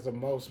marginalized the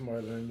most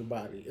more than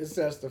anybody. It's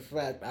just the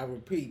fact, I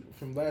repeat,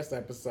 from last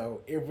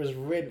episode, it was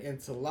written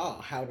into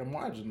law how to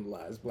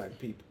marginalize black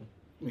people.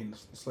 I mean,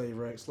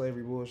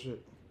 slavery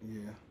bullshit.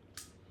 Yeah.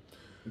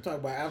 I'm talking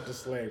about after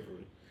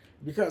slavery.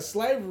 Because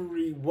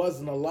slavery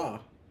wasn't a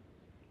law.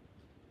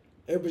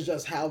 It was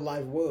just how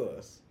life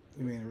was.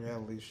 You mean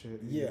reality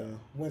shit? Yeah.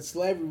 When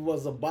slavery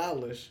was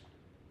abolished,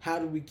 how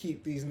do we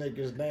keep these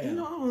niggas down? You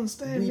know, I don't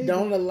understand. We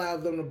don't allow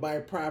them to buy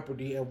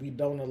property and we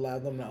don't allow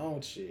them to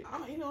own shit.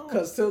 You know.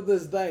 Because till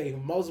this day,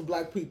 most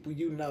black people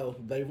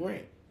they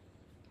rent.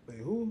 Wait,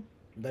 who?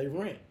 They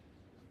rent.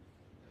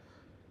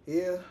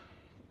 Yeah.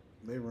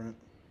 They rent.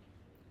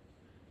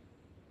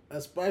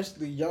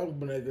 Especially young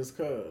niggas,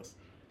 cuz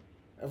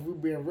if we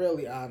being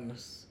really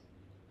honest,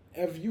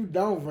 if you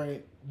don't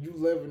rent, you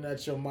living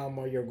at your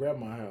mama or your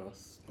grandma's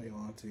house. Or your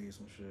auntie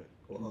some shit.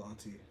 Or her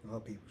auntie, her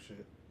people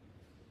shit.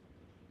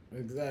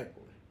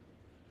 Exactly.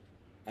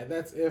 And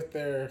that's if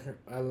they're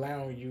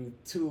allowing you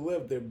to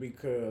live there,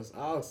 because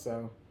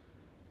also,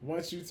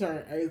 once you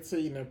turn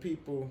 18 and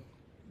people,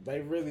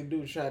 they really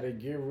do try to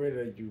get rid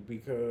of you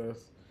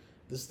because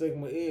the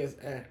stigma is,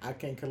 I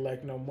can't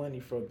collect no money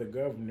from the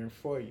governor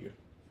for you.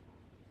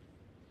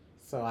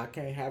 So I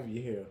can't have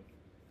you here.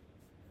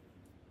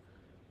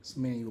 It's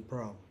meaning you a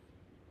problem.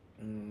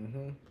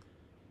 Mm-hmm.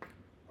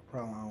 A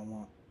problem I don't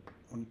want.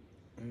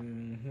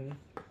 Mm-hmm.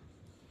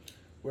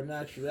 When in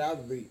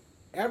actuality,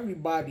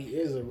 everybody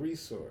is a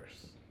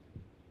resource.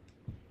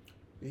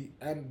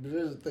 And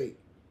there's the thing,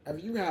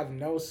 if you have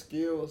no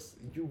skills,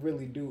 you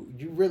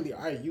really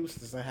are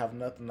useless and have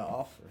nothing to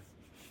offer.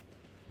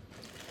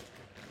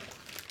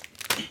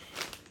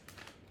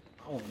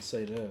 I wouldn't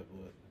say that,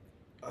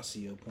 but I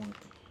see your point.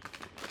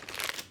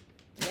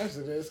 Yes,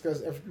 it is,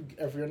 because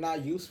if you're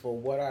not useful,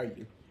 what are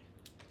you?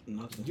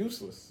 Nothing.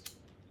 Useless.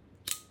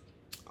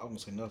 I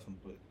wouldn't say nothing,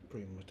 but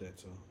pretty much that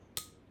too.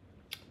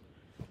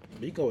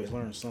 But you can always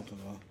learn something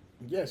though.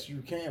 Yes,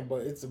 you can,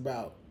 but it's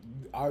about,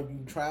 are you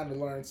trying to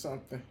learn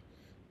something?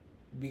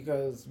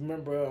 Because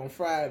remember on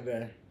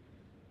Friday,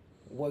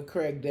 what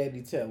Craig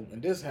Daddy tell him,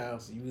 in this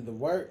house, you either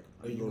work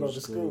or you go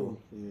to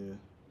school. Yeah.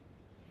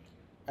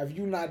 If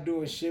you not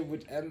doing shit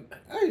with, and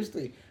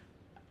honestly,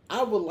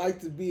 I would like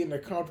to be in a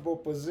comfortable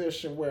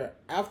position where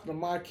after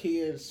my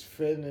kids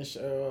finish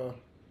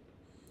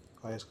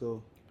High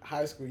school.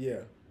 high school,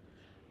 yeah.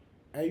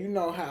 And you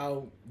know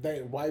how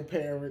white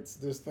parents,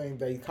 this thing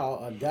they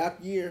call a gap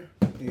year.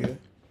 Yeah.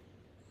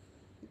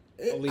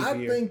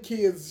 I think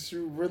kids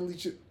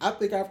should. I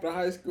think after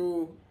high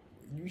school,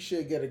 you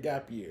should get a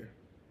gap year,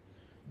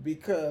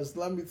 because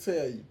let me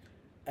tell you,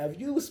 if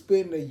you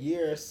spend a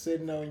year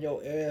sitting on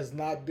your ass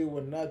not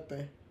doing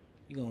nothing,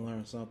 You gonna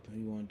learn something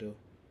you wanna do.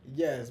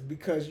 yes,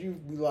 because you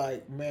be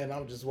like, man,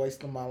 I'm just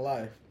wasting my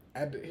life.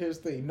 And here's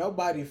the thing,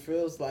 nobody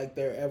feels like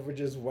they're ever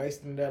just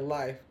wasting their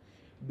life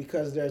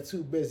because they're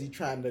too busy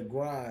trying to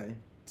grind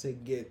to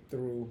get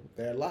through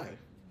their life.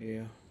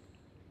 Yeah.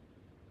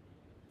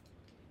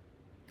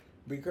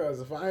 Because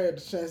if I had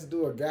the chance to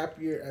do a gap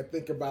year and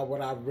think about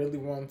what I really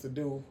wanted to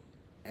do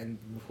and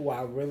who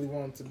I really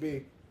wanted to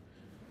be,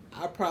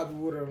 I probably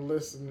would have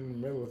listened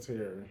in the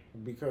military,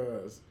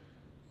 because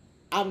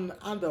I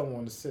don't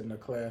want to sit in a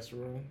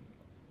classroom.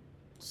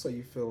 So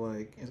you feel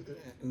like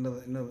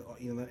another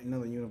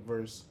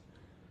universe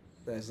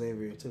that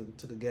Xavier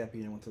took a gap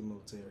year and went to the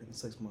military in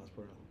 6 months,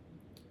 probably.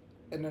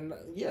 And then,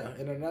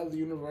 in another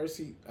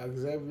universe,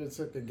 Xavier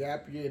took a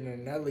gap year. In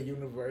another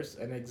universe,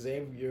 and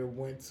Xavier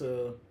went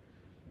to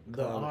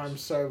the College. armed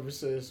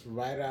services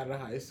right out of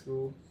high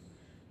school.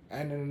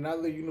 And in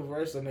another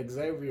universe, and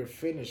Xavier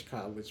finished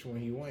college when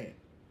he went.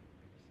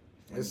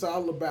 It's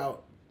all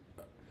about,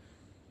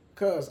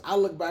 because I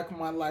look back on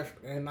my life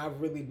and I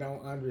really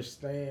don't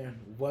understand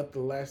what the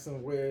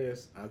lesson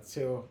was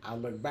until I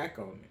look back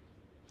on it.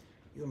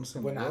 You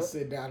understand when I what?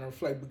 sit down and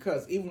reflect.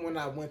 Because even when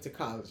I went to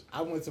college,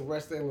 I went to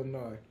West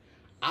Illinois.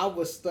 I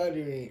was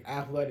studying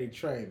athletic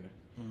training.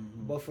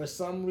 Mm-hmm. But for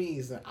some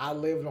reason, I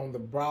lived on the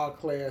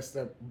broadcast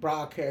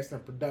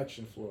and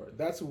production floor.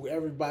 That's who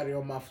everybody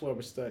on my floor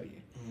was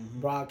studying,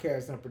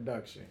 broadcast and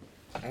production.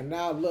 And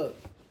now look,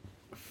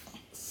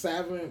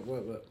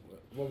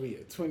 what we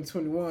at,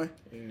 2021?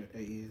 Yeah,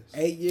 8 years.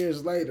 8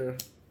 years later,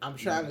 I'm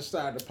trying to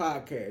start a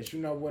podcast. You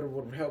know what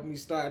would have helped me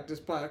start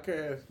this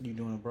podcast? You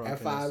doing a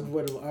broadcast? If I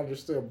would have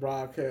understood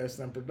broadcast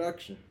and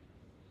production.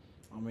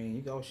 I mean,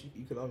 you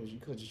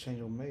could just change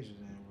your major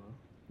then, bro.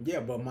 Yeah,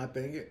 but my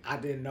thing is, I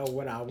didn't know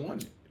what I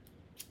wanted.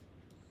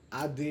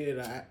 I did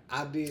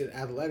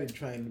athletic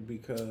training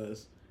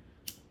because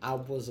I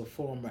was a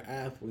former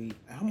athlete.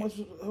 How much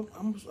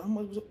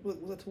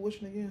was that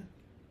tuition again?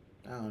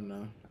 I don't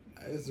know.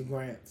 It's the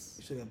grants.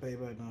 You still got paid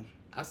back, don't you?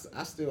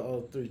 I still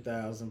owe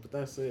 $3,000, but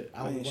that's it.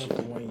 I only ain't went shit.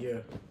 for 1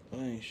 year. That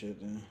ain't shit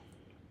then.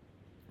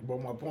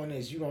 But my point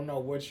is, you don't know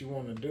what you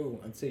want to do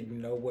until you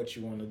know what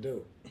you want to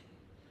do.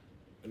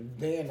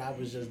 Then I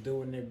was just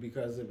doing it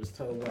because it was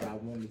told what I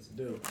wanted to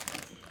do.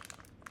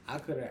 I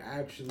could have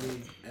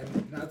actually,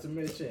 and not to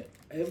mention,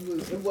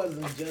 it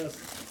wasn't just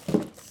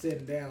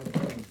sitting down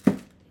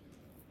and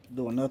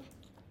Doing nothing.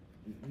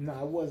 no,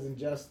 it wasn't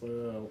just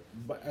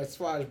but as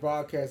far as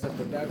broadcast and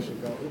production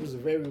go, it was a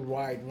very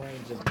wide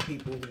range of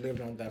people who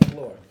lived on that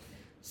floor.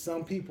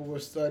 Some people were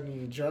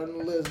studying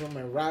journalism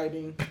and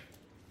writing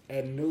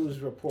and news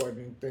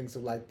reporting, things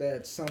like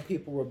that. Some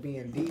people were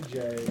being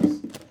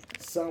DJs.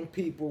 Some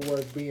people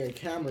were being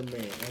cameramen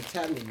and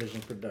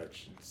television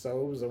production.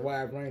 So it was a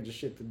wide range of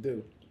shit to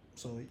do.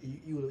 So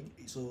you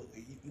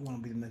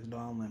want to be the next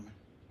Don Lemon?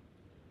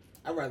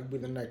 I'd rather be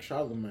the next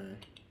Charlemagne.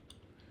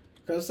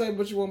 Cause say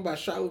what you want about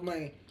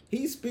Charlemagne,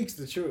 he speaks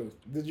the truth.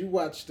 Did you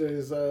watch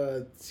his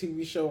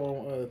TV show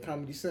on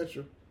Comedy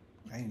Central?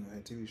 I ain't know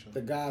that TV show.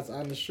 The Guys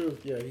on the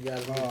Truth. Yeah, he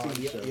got a new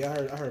TV show. Yeah,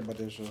 I heard about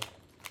that show.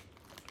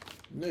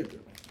 Nigga.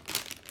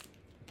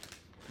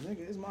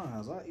 Nigga, it's my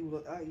house. I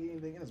eat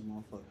anything else,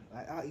 motherfucker.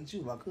 I eat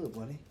you if I could,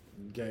 buddy.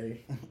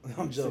 Gay.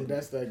 I'm joking. See,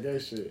 that's that gay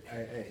shit.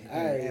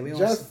 Hey, we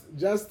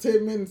just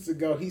 10 minutes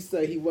ago, he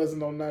said he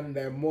wasn't on none of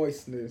that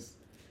moistness.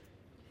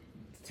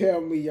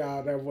 Tell me,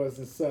 y'all, that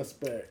wasn't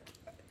suspect.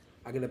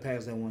 I get a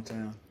pass that one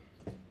time.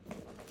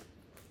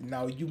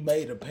 No, you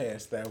made it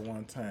past that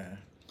one time.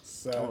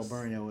 So I'll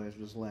burn your ass.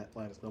 Just let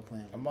us go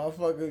playing. a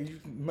motherfucker, you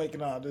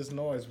making all this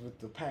noise with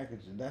the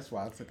packaging. That's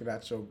why I took it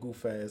out your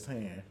goof ass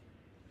hand.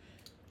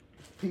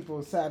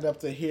 People signed up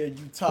to hear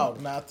you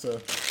talk, not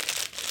to.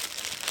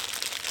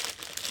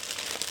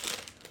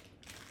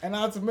 And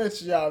not to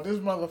mention, y'all, this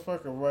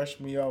motherfucker rushed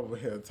me over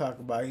here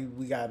talking about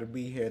we got to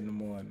be here in the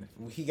morning.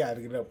 He got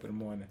to get up in the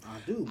morning. I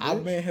do, bitch.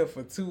 I've been here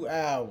for 2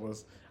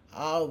 hours.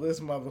 All this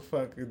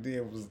motherfucker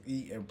did was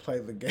eat and play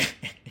the game.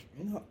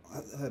 You know, I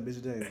had a busy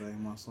day, like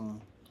my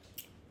son.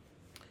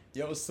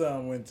 Your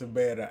son went to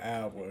bed an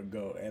hour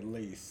ago, at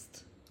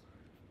least.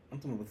 I'm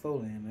talking about before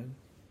then,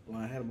 nigga.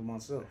 When I had him by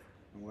myself.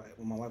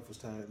 When my wife was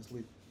tired and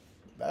asleep.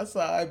 That's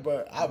all right,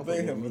 but I've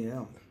been here.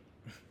 Yeah.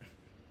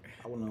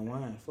 I wouldn't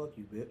unwind. Fuck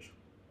you, bitch.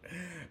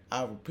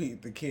 I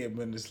repeat, the kid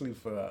been asleep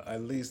for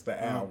at least an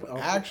hour.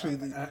 Actually,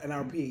 and I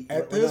repeat,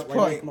 at this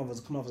point, come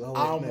off as a whole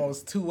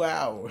almost 2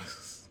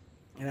 hours.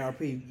 And I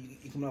repeat,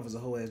 you come off as a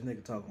whole ass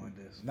nigga talking like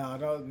this.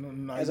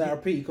 No. As I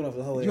repeat, you come off as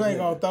a whole ass nigga. You ain't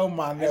gonna throw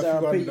my nephew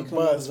under the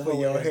bus for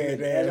your head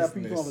ass. As I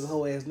repeat, you come off as a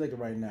whole ass nigga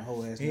right now,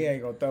 whole ass nigga. He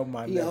ain't gonna throw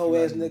my nephew He a whole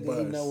ass under the nigga. bus.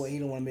 He know what he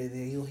don't want to be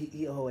there.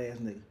 He a whole ass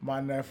nigga. My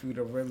nephew,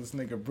 the realest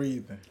nigga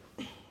breathing.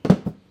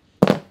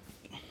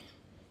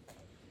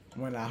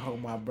 When I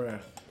hold my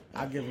breath,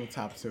 I give him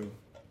top 2.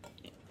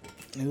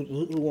 And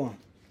who won?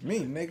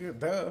 Me, nigga,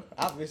 duh.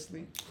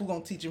 Obviously, who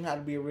gonna teach him how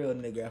to be a real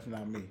nigga if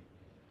not me?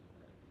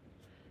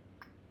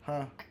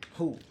 Huh?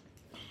 Who?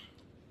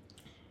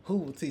 Who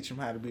will teach him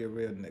how to be a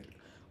real nigga?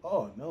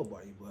 Oh,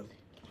 nobody,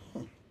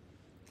 buddy.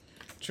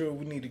 True,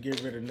 we need to get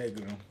rid of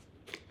nigga them.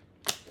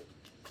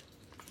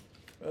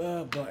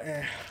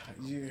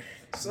 Yeah.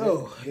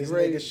 So, this you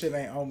ready? nigga shit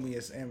ain't on me,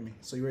 it's in me.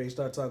 So you ready to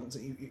start talking?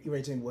 You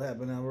ready to tell me what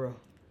happened now, bro?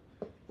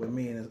 With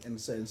me and a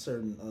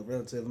certain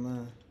relative of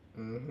mine.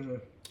 Mm-hmm.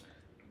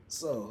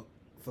 So,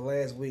 for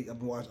last week, I've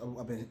been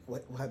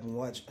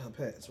watching her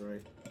pets,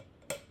 right?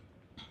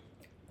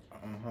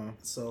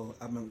 So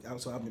I've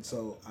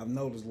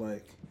noticed,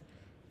 like,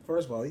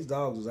 first of all, these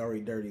dogs is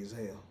already dirty as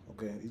hell.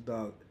 Okay,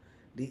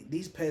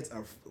 these pets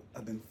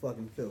have been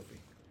fucking filthy.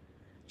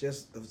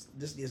 Just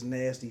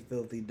nasty,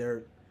 filthy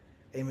dirt.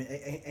 Ain't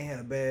had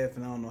a bath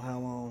in I don't know how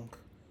long.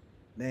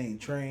 They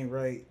ain't trained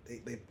right.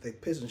 They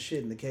pissing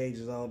shit in the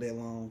cages all day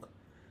long.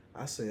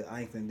 I said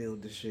I ain't finna deal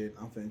with this shit.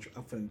 I'm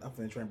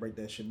finna try and break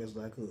that shit best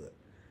as I could,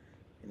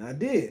 and I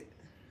did.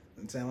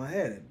 And the time I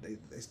had it,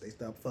 they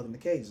stopped fucking the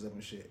cages up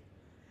and shit.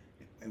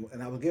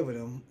 And I was giving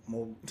them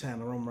more time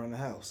to roam around the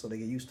house so they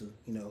get used to,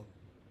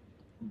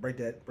 break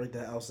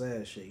that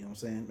outside shit. You know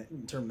what I'm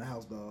saying? Turn them to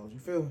house dogs. You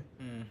feel me?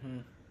 Mm-hmm.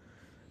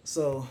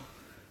 So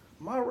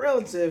my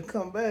relative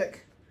come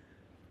back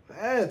with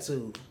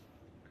attitude.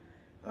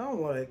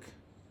 I'm like,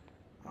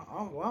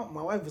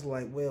 My wife was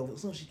like, well,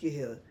 as soon as she get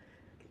here,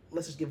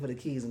 let's just give her the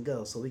keys and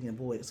go, so we can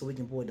avoid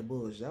the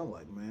bullshit. I'm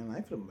like, man, I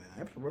ain't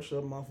finna rush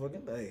up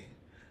motherfucking day.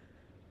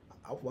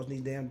 I was watching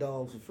these damn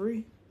dogs for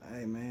free.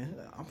 Hey man,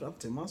 I'm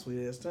taking my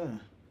sweet ass time.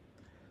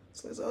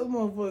 So this other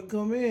motherfucker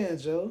come in,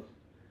 Joe,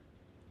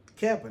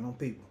 capping on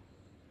people.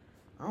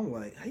 I'm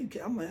like, how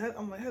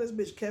this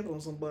bitch capping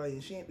on somebody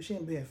and she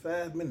ain't been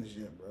 5 minutes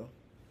yet, bro.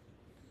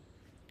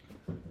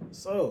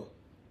 So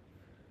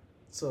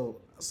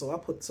I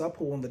put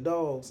one of the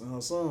dogs in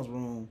her son's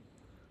room,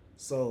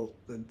 so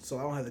I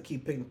don't have to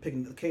keep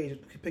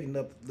picking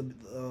up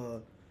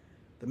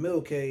the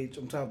middle cage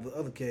on top of the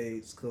other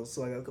cage, cause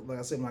like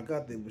I said, when I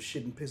got there, it was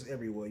shit and piss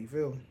everywhere. You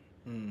feel me?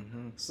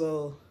 Mm-hmm.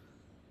 So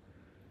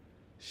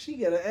she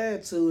got an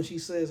attitude, and she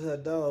says her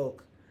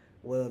dog.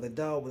 Well,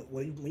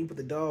 when you put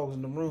the dogs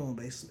in the room,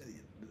 they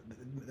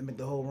make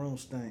the whole room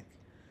stink.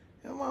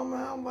 And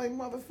I'm like,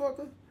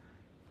 motherfucker,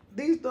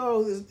 these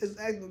dogs is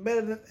acting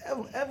better than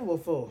ever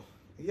before.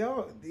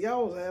 Y'all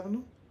was having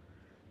them,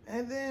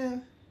 and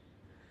then,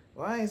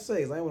 well, I ain't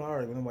say, 'cause I ain't want to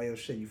argue with nobody else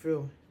shit. You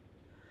feel me?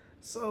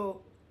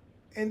 So,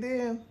 and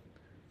then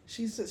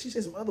she said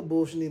some other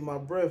bullshit in my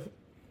breath,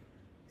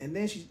 and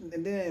then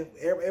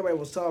everybody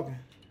was talking.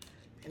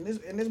 And this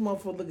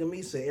motherfucker look at me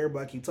and say,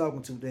 everybody keep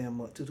talking too damn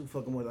much, too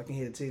fucking much. I can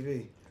hear the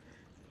TV.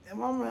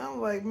 And I'm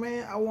like,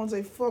 man, I want to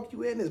say, fuck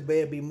you in this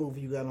bad B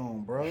movie you got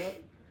on, bro.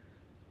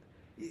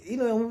 You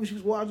know that movie she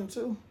was watching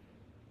too?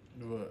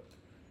 What?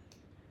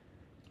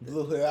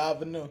 Blue Hill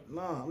Avenue?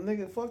 Nah,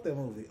 nigga, fuck that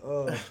movie.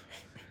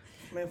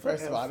 Man,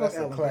 First of all, that's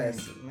a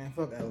classic. Payne. Man,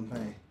 fuck Alan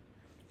Payne.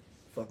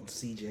 Fucking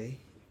CJ.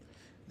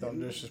 Don't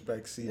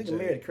disrespect CJ. Nigga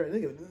married a crack.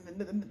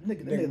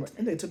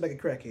 Nigga took back a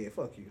crackhead.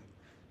 Fuck you.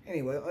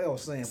 Anyway, like I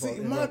was saying. See,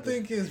 my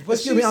thing is, but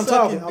excuse me, I'm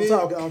talking. Can I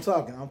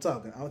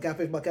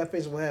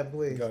finish what happened,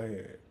 please? Go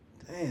ahead.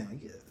 Damn.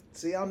 Yeah.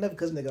 See, I'll never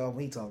cuss nigga off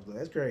when he talks, though.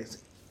 That's crazy.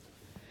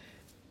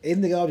 This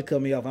nigga always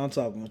cut me off. I'm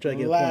talking. I'm trying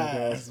to get a point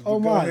across. Oh,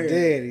 my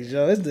daddy,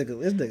 Joe. This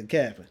nigga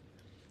capping.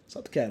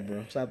 Stop the cap,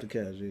 bro. Stop the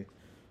cap, G.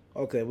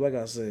 Okay, like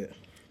I said.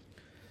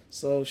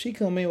 So she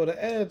come in with an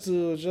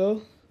attitude,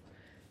 Joe.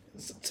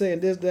 Saying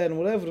this, that, and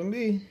whatever to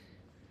me.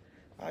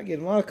 I get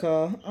in my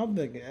car. I'm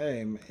thinking,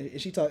 hey, man.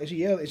 And she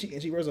yells, and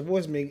she raises her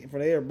voice at me in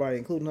front of everybody,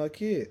 including her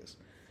kids.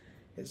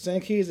 The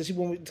same kids that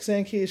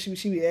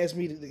she be asking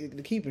me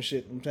to keep and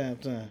shit from time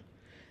to time.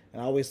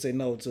 And I always say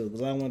no to,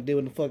 because I don't want to deal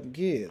with the fucking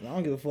kids. I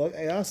don't give a fuck.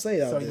 Hey, I say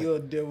so you'll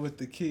deal with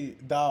the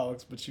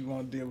dogs, but you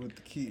won't deal with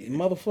the kids. You're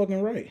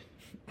motherfucking right.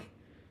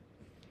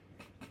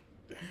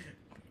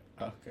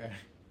 Okay.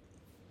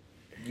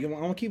 I'm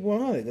gonna keep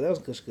 100,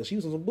 because she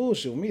was on some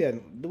bullshit with me,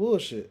 the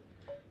bullshit.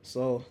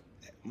 So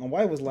my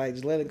wife was like,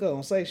 just let it go,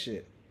 don't say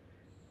shit.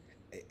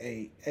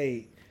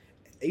 Hey,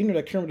 you know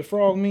that Kermit the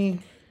Frog meme?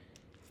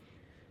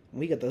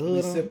 When he got the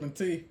hood on? Sipping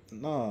tea?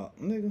 Nah,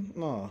 nigga,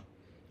 nah.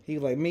 He's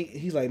like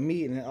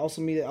me, and then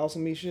also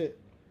me shit.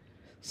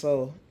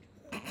 So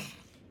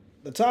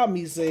the top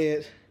me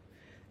said,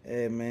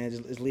 hey man,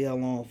 just leave her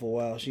alone for a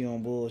while. She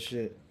on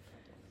bullshit.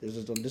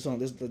 Just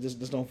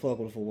don't fuck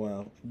with her for a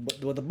while.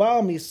 But the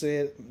bottom me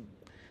said,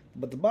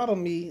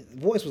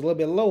 voice was a little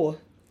bit lower.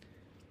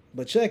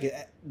 But check it.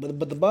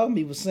 But the bottom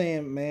me was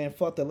saying, man,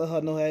 fuck that. Let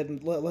her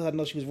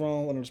know she was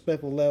wrong on a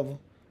respectful level.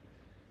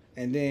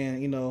 And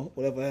then,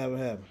 whatever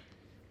happened.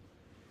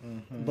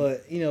 Mm-hmm.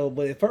 But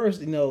at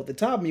first, the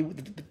top me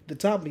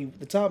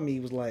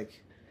was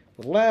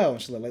loud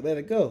and shit, like let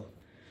it go.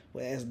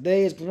 But as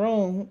days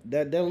grown,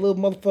 that little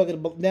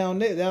motherfucker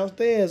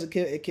downstairs,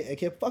 it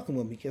kept fucking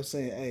with me. Kept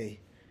saying, hey,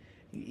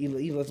 you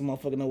let the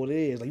motherfucker know what it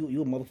is. Like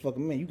you a motherfucking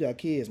man. You got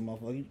kids,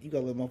 motherfucker. You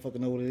gotta let the motherfucker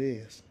know what it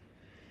is.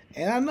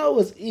 And I know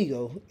it's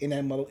ego in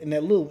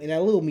that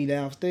little me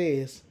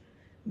downstairs.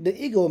 The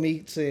ego of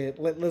me said,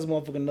 let this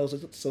motherfucker know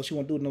so she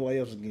won't do it nobody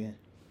else again.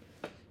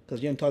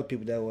 Cause you don't talk to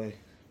people that way.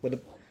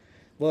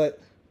 But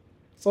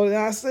so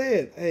then I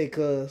said, hey,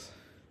 cuz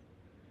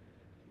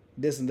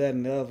this and that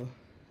and the other.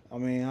 I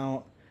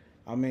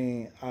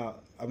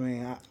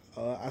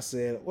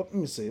said, let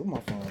me see, where my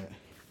phone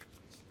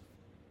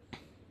at?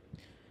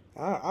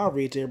 I'll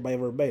read to everybody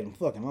verbatim.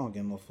 Fucking, I don't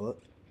give no fuck.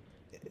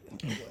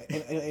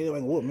 Ain't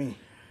gonna whoop me.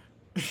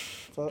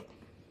 Fuck.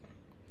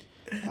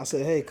 I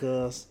said, hey,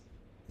 cuz,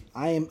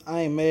 I ain't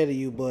mad at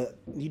you, but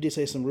you did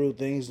say some rude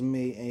things to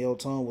me, and your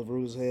tone was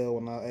rude as hell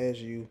when I asked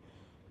you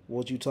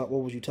what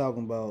was you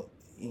talking about.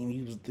 And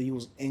he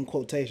was in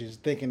quotations,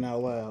 thinking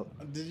out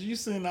loud. Did you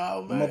sing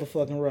all that?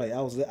 Motherfucking right.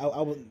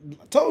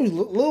 I told you,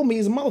 little me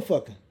is a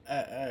motherfucker.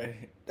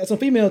 Hey. That's some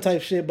female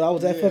type shit, but I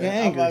was that fucking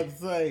angry. I'm about to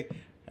say,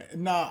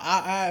 no,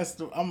 I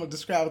asked, I'm going to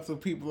describe it to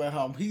people at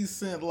home. He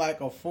sent like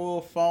a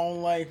full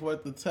phone length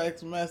with the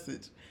text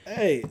message.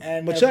 Hey,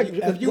 and but check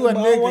if you a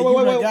nigga, you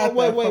done got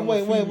that from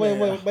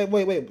a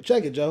female. Wait.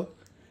 Check it, Joe.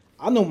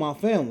 I know my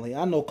family.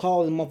 I know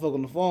calling the motherfucker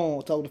on the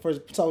phone,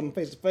 talking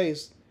face to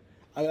face.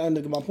 I didn't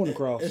get my point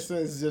across. It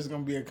says it's just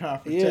gonna be a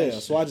confrontation. Yeah,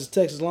 so I just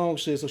text long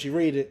shit so she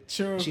read it.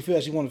 True. She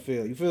feels she want to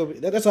feel. You feel me?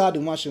 That's how I do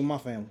my shit with my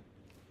family.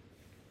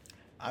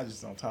 I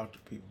just don't talk to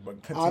people,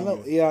 but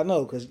continue. I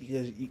know, because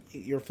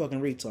you're a fucking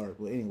retard.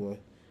 But anyway,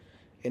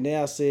 And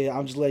then I said,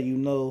 I'm just letting you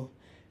know,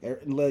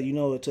 let you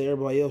know to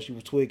everybody else you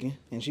was tweaking,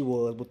 and she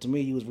was. But to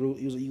me, you was rude.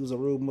 You was a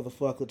rude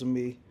motherfucker to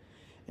me.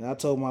 And I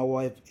told my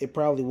wife it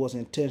probably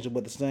wasn't intentional, but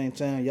at the same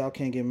time, y'all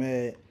can't get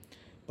mad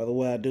by the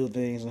way I do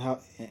things and how.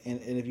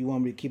 And if you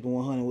want me to keep it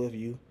 100 with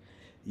you,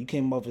 you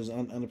came off as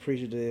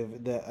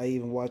unappreciative that I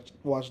even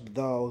watched the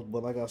dogs.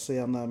 But like I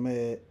said, I'm not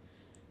mad,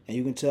 and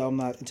you can tell I'm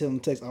not until the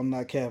text I'm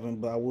not capping.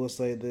 But I will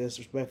say this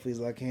respectfully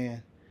as I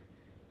can.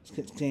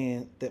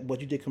 Saying that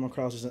what you did come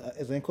across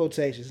as in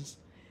quotations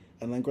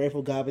an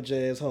ungrateful garbage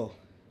ass hoe.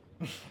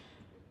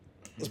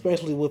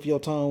 Especially with your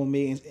tone with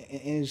me and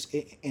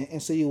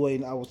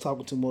insinuating I was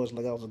talking too much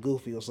like I was a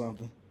goofy or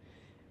something.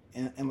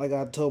 And like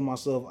I told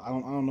myself, I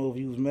don't know if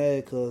you was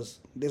mad because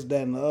this,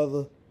 that, and the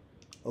other,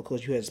 or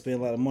because you had to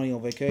spend a lot of money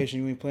on vacation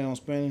you ain't planning on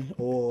spending,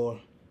 or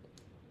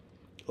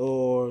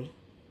because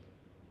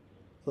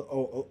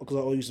I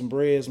owe you some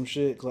bread, some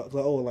shit, because I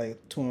owe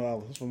like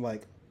 $200 from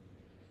like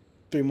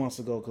 3 months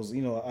ago because,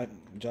 you know, I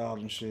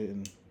jobbed and shit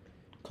and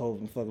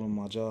COVID and fucking with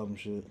my job and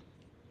shit.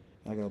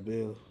 I got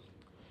bills.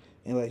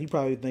 And like, he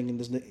probably thinking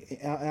this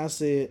nigga, I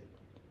said,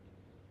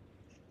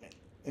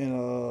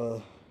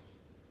 and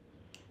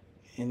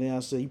then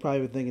I said, you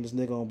probably thinking this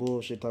nigga on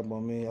bullshit talking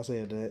about me. I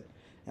said that.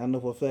 And I know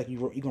for a fact you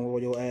gonna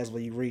roll your ass while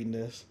you reading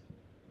this.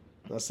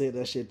 I said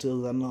that shit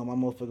too. I know how my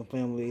motherfucking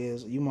family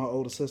is. You my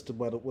older sister,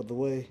 but with the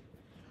way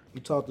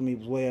you talk to me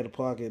was way out of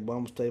pocket, but I'm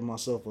gonna stay to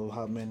myself of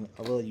how, man,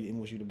 I love you and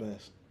wish you the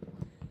best.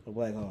 A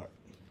black heart.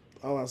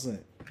 All I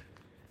said.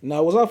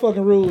 Now, was I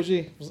fucking rude,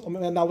 G?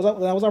 Now,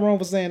 was I wrong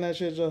for saying that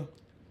shit, Joe?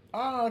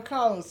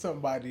 Calling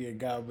somebody a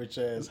garbage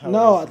ass hoe.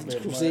 No,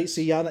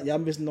 see, y'all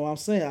missing what I'm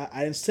saying.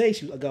 I didn't say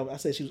she was a garbage. I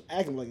said she was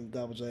acting like a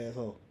garbage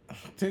asshole.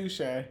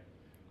 Touche.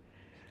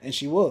 And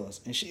she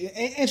was, and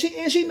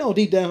she know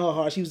deep down her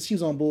heart she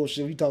was on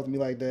bullshit. You talk to me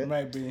like that,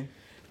 maybe.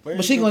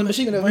 But she gonna admit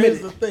here's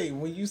it. the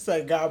thing: when you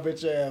say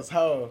garbage ass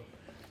hoe,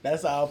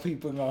 that's all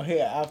people gonna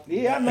hear after.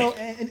 Yeah, that. I know,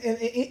 and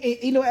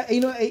you know.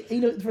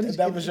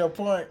 That was your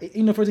point.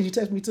 You know, first thing you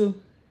text me too.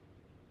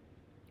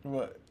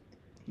 What?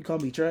 You call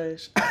me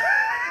trash.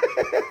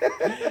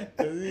 I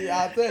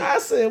think I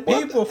said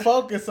people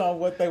focus on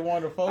what they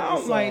want to focus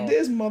on. I'm like,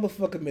 this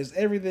motherfucker missed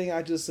everything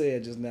I just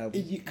said just now.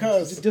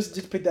 Because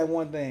just pick that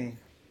one thing.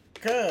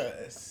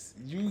 Cause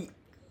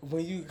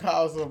when you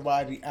call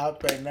somebody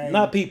out their name,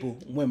 not people,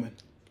 women.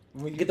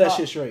 When you get that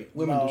shit straight.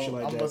 Women do shit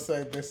like that. I'm gonna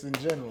say this in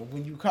general.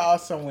 When you call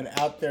someone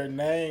out their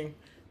name,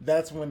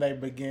 that's when they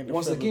begin to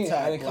once feel again,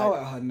 attacked. I didn't call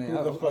out her name.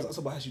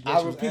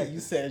 I repeat, you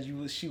said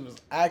she was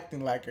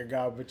acting like a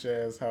garbage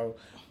asshole,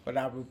 but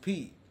I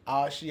repeat,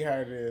 all she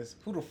heard is,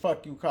 "Who the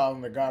fuck you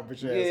calling a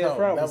garbage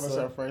asshole?" That was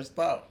her first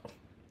thought.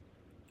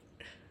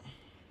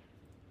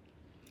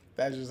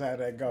 That's just how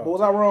that goes. But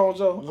was I wrong,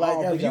 Joe?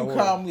 Like if you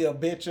call me a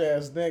bitch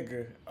ass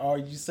nigga, or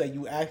you say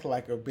you act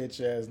like a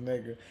bitch ass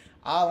nigga,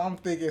 all I'm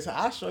thinking is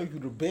I'll show you who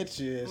the bitch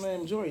is.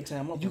 Man, majority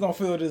time you gonna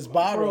feel this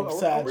bottle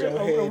upside your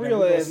head. A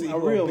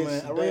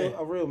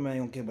real man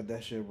don't care about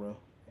that shit, bro.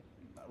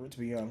 To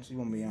be honest, you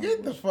want me honest.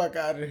 Get the fuck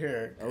out of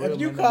here.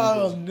 If you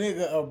call a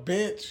nigga a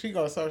bitch, he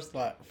gonna search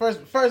like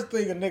first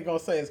thing a nigga gonna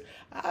say is,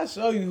 "I'll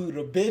show you who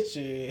the bitch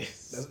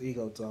is." That's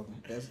ego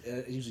talking. That's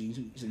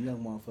usually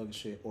young motherfucker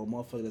shit or a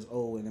motherfucker that's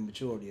old and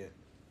immature yet.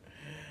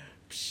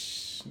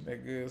 Psh,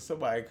 nigga,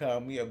 somebody call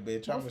me a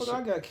bitch.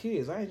 I got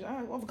kids. I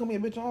want to call me a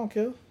bitch. I don't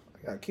care.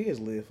 I got kids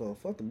to live for.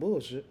 Fuck the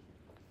bullshit.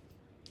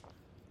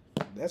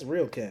 That's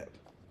real cap.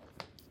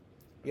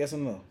 Yes or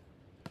no?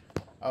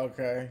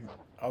 Okay.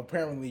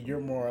 Apparently, you're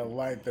more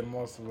alike than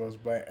most of us,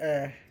 but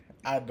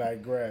I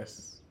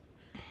digress.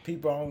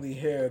 People only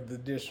hear the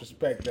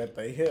disrespect that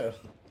they hear.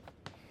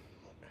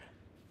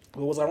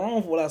 Well, was I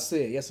wrong for what I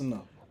said? Yes or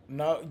no?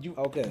 No, you.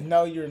 Okay.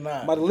 No, you're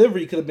not. My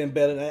delivery could have been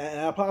better. And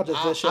I apologize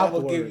for that shit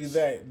afterwards. I will give you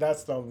that.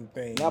 That's the only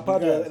thing. And I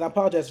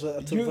apologize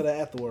for that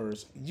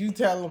afterwards. You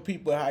telling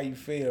people how you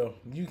feel.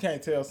 You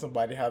can't tell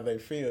somebody how they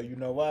feel. You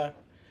know why?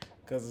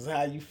 Because it's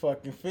how you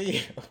fucking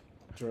feel.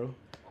 True.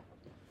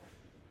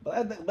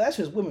 But that's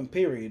just women,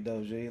 period,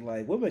 though, G.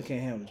 Like, women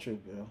can't handle the truth,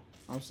 yo.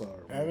 I'm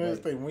sorry. And this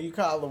thing, when you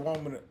call a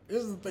woman,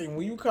 this is the thing,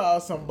 when you call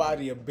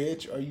somebody a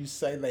bitch or you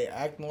say they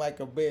acting like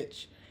a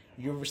bitch,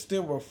 you're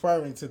still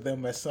referring to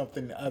them as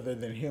something other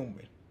than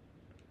human.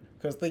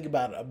 Because think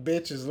about it, a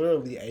bitch is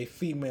literally a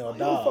female dog.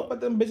 You don't fuck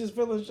about them bitches'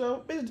 feelings,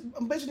 Joe.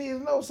 Bitch need to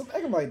know something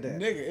acting like that.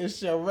 Nigga,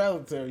 it's your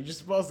relative. You're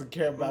supposed to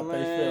care about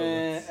their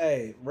feelings.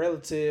 Hey,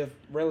 relative,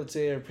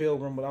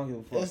 pilgrim, but I don't give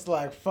a fuck.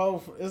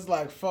 It's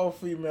like four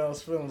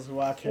females' feelings who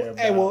I care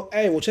about.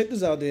 Well, check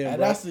this out there, and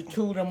bro. that's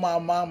including my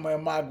mama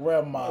and my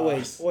grandma.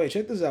 Wait,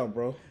 check this out,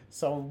 bro.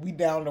 So we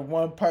down to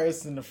one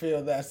person to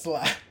feel that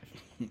slide.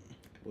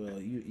 Well,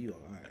 you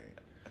all right.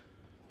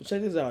 But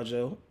check this out,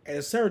 Joe. At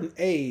a certain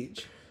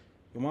age,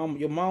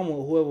 your mama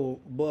or whoever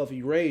above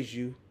you raised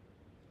you,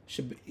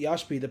 y'all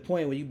should be at the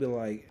point where you be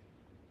like,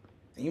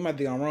 and you might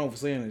think I'm wrong for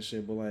saying this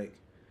shit, but like,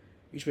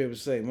 you should be able to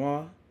say,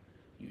 Ma,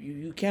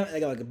 you can't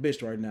act like a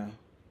bitch right now.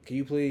 Can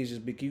you please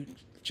can you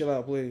chill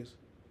out, please?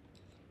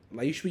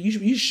 Like you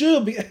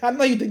should be. I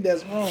know you think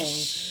that's wrong,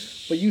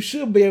 But you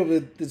should be able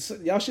to.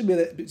 Y'all should be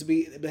able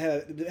to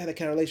have that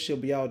kind of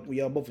relationship where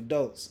y'all both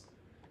adults.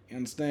 You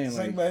understand?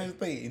 Same Like,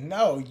 thing.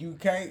 No, you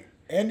can't.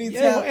 Anytime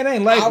Yeah, it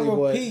ain't likely, I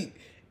but- repeat,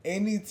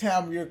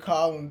 anytime you're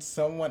calling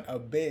someone a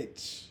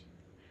bitch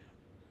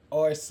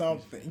or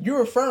something, you're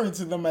referring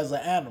to them as an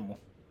animal.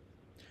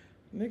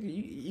 nigga,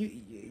 you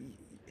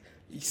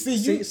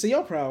See,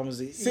 your problem is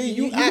you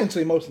you act-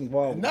 into emotionally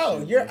involved. with no,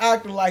 shit, you're bro.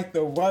 acting like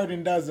the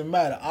wording doesn't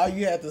matter. All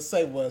you had to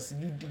say was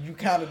you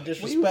kind of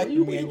disrespected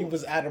you- me and you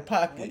was out of When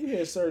pocket. you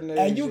hit a certain age,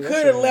 And you that could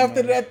shit have don't left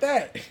it matter. at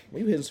that.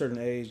 When you hit a certain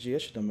age,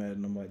 that shit don't matter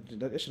no more.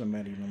 That shit don't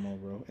matter to you no more,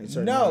 bro. In a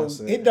certain No,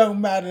 mindset. it don't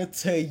matter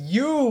to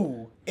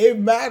you. It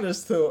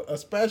matters to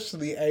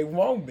especially a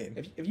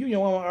woman. If you and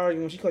your woman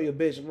arguing when she call you a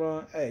bitch,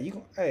 bro,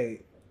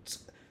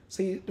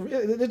 see, this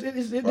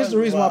is the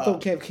reason why I thought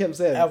Kevin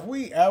said. If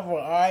we ever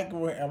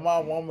argue and my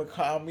woman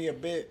call me a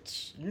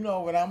bitch, you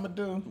know what I'm gonna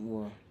do?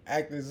 Well,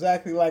 Act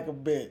exactly like a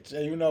bitch.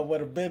 And you know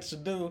what a bitch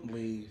will do?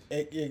 leave.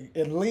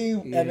 And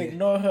leave Yeah. and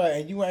ignore her,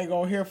 and you ain't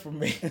gonna hear from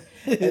me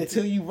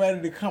until you ready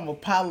to come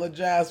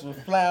apologize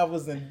with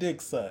flowers and dick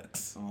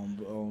sucks.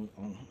 On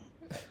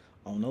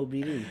no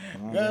BD.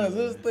 Cause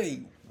this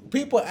thing,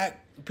 people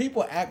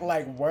act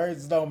like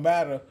words don't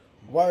matter.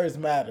 Words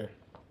matter,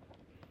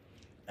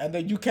 and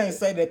then you can't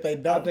say that they I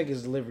don't. think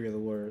it's delivery of the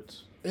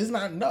words. It's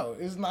not. No,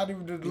 it's not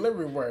even the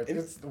delivery word.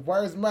 It's the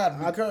words matter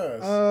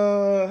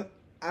because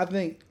I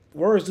think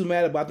words do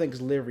matter, but I think it's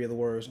delivery of the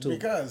words too.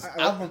 because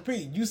I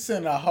repeat, you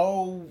send a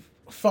whole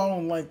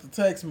phone length of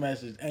text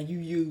message and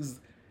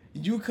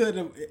you could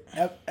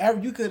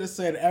have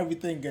said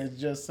everything as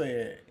just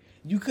said.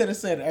 You could have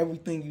said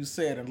everything you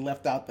said and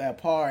left out that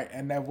part,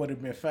 and that would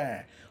have been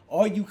fine.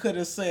 Or you could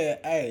have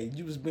said, "Hey,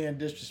 you was being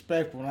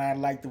disrespectful, and I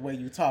like the way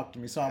you talked to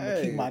me, so I'm gonna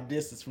keep my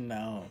distance from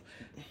now on."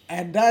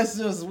 And that's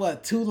just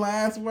what 2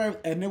 lines worth,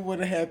 and it would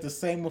have had the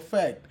same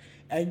effect,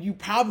 and you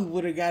probably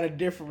would have got a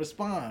different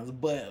response.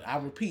 But I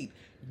repeat,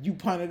 you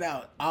pointed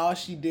out all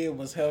she did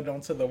was held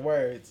on to the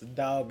words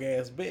 "dog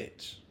ass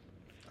bitch,"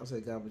 I'll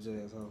say garbage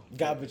asshole.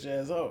 garbage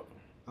ass hoe.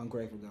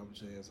 Ungrateful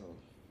garbage asshole.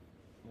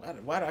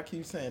 Why do I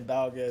keep saying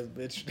dog ass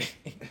bitch?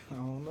 I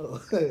don't know.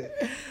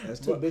 That's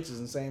two bitches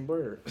in the same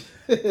bird.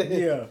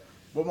 Yeah,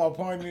 but my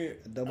point is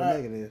Double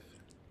negative.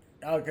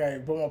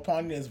 Okay, but my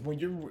point is when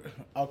you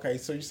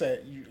so you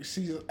said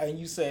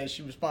you said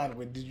she responded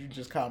with, "Did you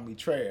just call me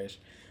trash?"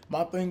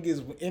 My thing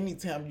is,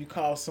 anytime you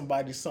call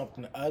somebody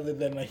something other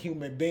than a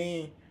human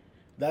being,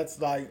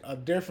 that's like a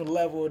different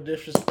level of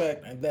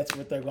disrespect, and that's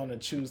what they're gonna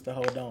choose to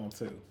hold on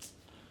to.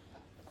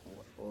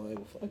 Boy,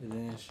 fuck it,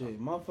 man. Shit,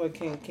 motherfucker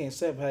can't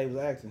accept how he was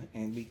acting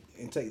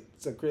and take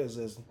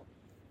criticism.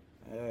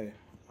 Hey,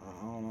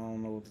 I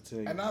don't know what to tell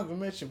you. And not to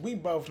mention, we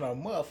both know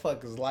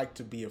motherfuckers like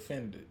to be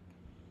offended.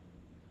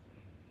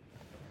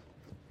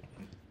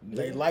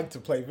 They Yeah. like to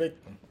play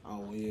victim.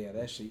 Oh yeah,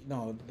 that shit.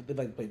 No, they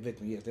like to play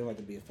victim. Yes, they like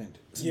to be offended.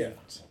 It's a Yeah.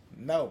 difference.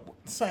 No,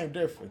 same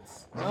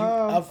difference. You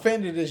Um,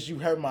 offended is you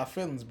hurt my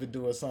feelings by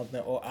doing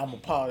something, or I'm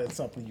appalled at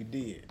something you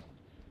did.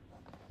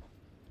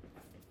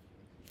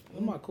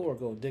 Where my cord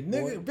go, dick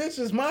Nigga, boy? bitch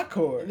is my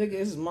cord. Nigga,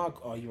 this is my.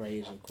 Oh, you right.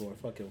 It's your cord.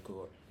 Fuck your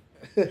cord.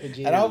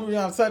 And I'm be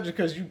on subject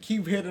because you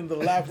keep hitting the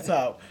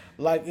laptop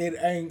like it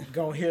ain't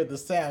gonna hear the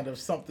sound of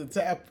something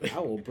tapping. I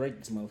will break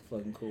this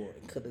motherfucking cord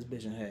and cut this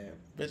bitch in half.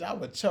 Bitch, I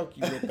would choke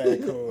you with that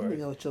I'm cord.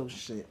 gonna choke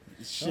shit.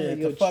 Shit,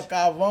 Yo, the fuck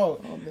I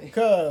won't. Oh, man.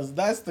 Cause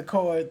that's the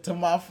cord to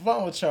my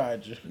phone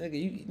charger.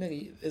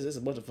 Nigga, it's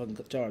a bunch of fucking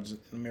charges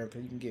in America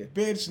you can get.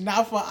 Bitch,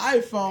 not for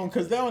iPhone,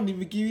 cause they don't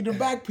even give you the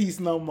back piece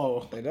no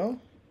more. They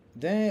don't?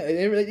 Damn,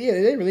 they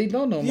really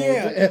don't know more.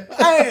 Yeah,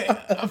 hey,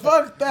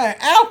 fuck that,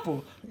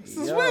 Apple.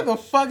 Since Yeah. where the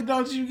fuck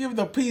don't you give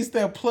the piece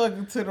that plug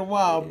into the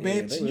wall, Yeah,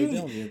 bitch? they really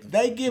don't give the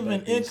They giving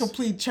back piece.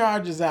 incomplete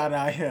charges out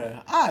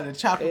here. I'd have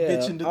chopped a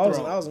bitch in the I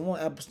throat. was in one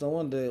Apple store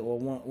one day, or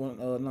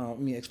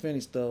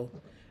Xfinity store,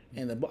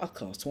 and the box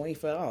cost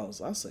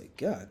 $25. I say,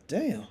 God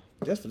damn,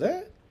 just for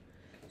that?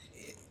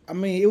 I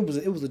mean, it was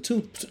a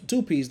two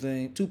piece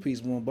thing,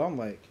 2-piece one, but I'm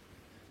like,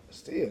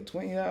 still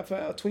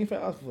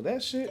 $25 for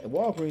that shit. At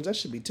Walgreens, that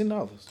should be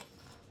 $10.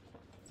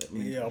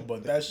 Yeah,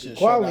 but that shit.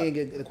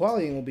 The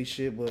quality ain't gonna be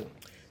shit, but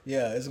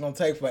Yeah, it's gonna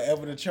take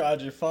forever to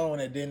charge your phone,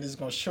 and then it's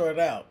gonna short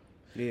out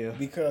yeah.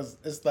 because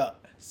it's the.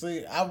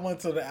 See, I went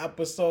to the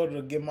Apple store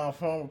to get my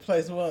phone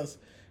replaced once.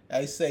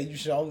 They say you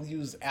should only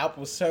use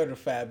Apple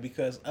Certified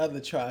because other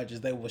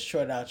charges they will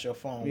short out your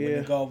phone when Yeah.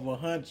 you go over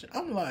 100.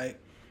 I'm like,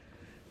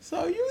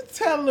 so you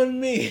telling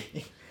me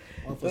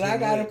that I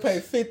gotta pay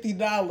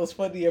 $50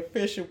 for the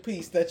official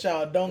piece that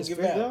y'all don't It's give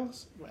 $50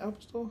 out? Apple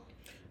store?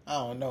 I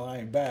don't know. I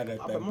ain't bad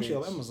at I that. bet my shit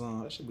on Bitch.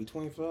 Amazon. That should be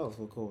 $25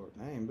 for a cord.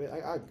 I ain't bad.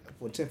 I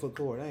for a 10-foot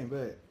cord. That ain't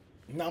bad.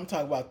 No, I'm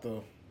talking about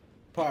the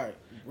part.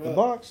 The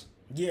box?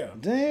 Yeah.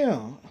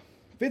 Damn.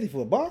 50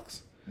 for a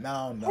box? No,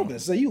 I'm no. gonna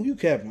say you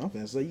capping. I'm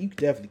gonna say you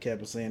definitely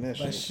capping saying that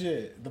But shit.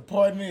 shit, the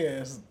point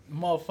is,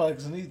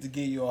 motherfuckers need to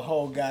give you a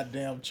whole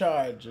goddamn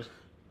charger.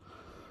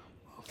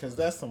 Cause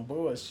that's some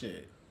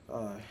bullshit.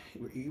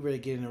 You ready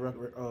to get in the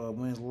record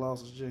wins and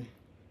losses, G?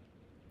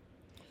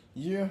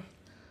 Yeah.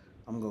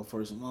 I'm gonna go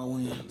first with my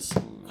wins.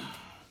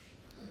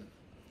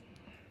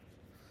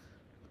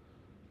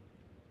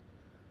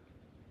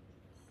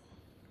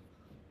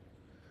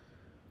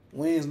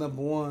 wins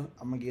number one,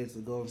 I'm gonna give it to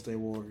the Golden State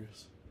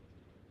Warriors.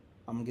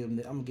 I'm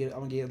gonna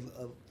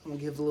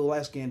give the little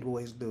light skinned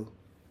boys do.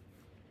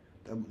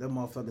 That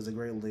motherfucker's a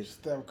great leader.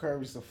 Steph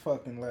Curry's a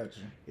fucking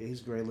legend. Yeah,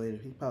 he's a great leader.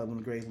 He's probably one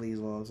of the greatest leaders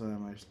of all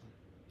time, actually.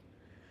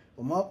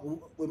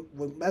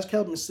 When Max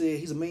Kellerman said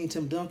he's a mean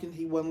Tim Duncan,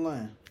 he wasn't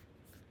lying.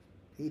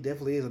 He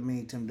definitely is a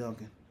mean Tim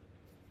Duncan.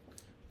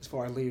 As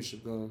far as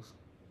leadership goes.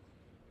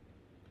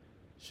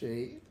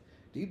 Shit.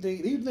 Do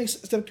you think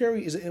Steph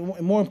Curry is a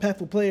more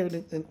impactful player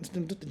than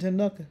Tim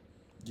Duncan?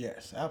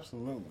 Yes,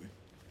 absolutely.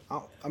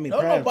 I mean,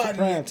 Don't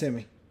prime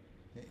Timmy.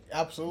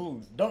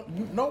 Absolutely.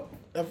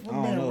 If we're I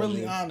don't being know,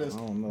 really Jay. honest,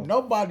 I don't know.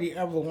 nobody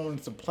ever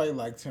wanted to play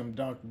like Tim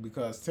Duncan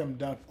because Tim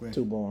Duncan,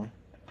 Too boring.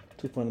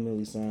 Too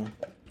fundamentally sound.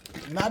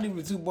 not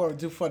even too boring,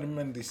 too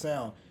fundamentally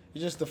sound.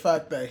 It's just the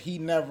fact that he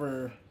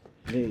never,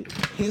 Yeah.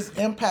 his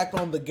impact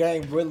on the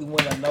game really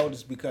went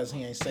unnoticed because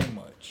he ain't say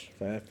much.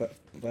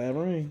 Five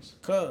rings.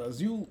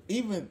 Cause we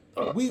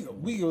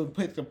would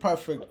pick the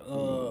perfect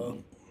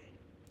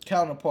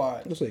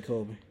counterpart. Let's say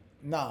Kobe.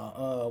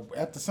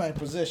 At the same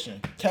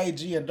position,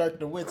 KG and Dirk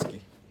Nowitzki.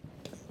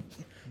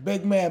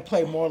 Big man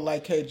play more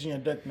like KG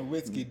and Dirk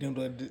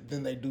Nowitzki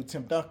than they do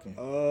Tim Duncan.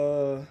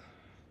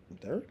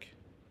 Dirk.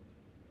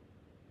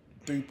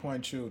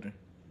 3-point shooting,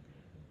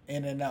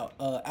 in and out,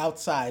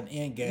 outside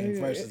in game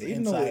versus you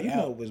inside know,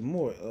 out. it was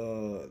more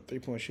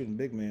 3-point shooting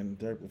big man than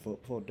Dirk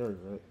before Dirk,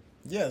 right?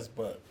 Yes,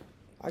 but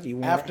I give you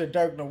one. after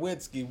Dirk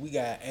Nowitzki, we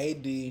got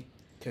AD,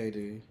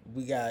 KD.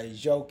 we got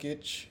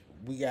Jokic,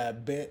 we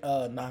got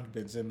not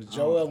Ben Simmons,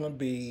 Joel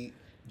Embiid.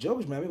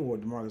 Jokic might be more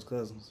DeMarcus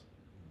Cousins.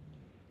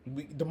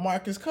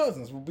 DeMarcus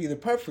Cousins would be the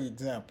perfect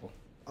example.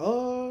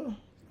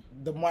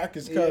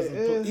 DeMarcus Yeah,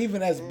 Cousins,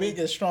 even as big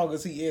as strong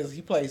as he is,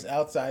 he plays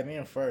outside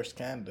in first,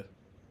 kinda.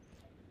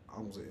 I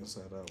was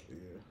inside out,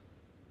 yeah.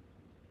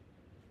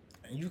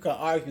 And you can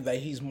argue that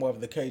he's more of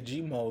the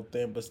KG mode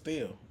thing, but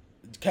still,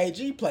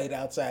 KG played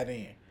outside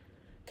in.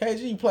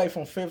 KG played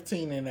from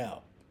 15 and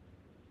out,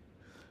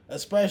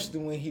 especially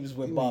when he was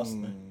with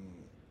Boston.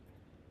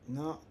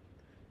 No,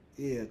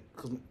 yeah,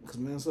 cause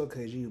Minnesota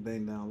KG was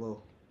banged down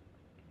low.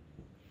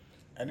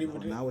 And he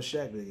would. Now with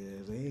Shaq big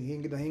ass, he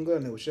ain't go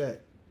in there with Shaq.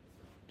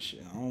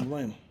 Shit, I don't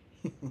blame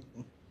him.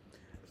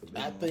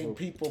 I think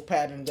people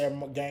pattern their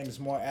games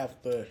more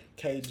after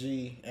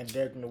KG and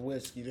Dirk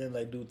Nowitzki than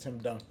they do Tim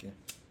Duncan.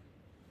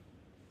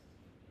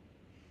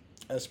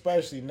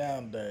 Especially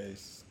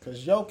nowadays.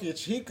 Because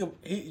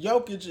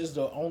Jokic is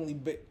the only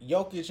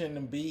Jokic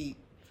and Embiid,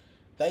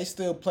 they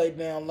still play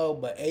down low,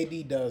 but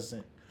AD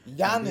doesn't.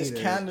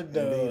 Giannis kind of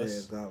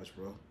does. Garbage,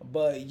 bro.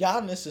 But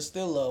Giannis is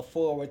still a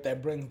forward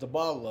that brings the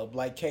ball up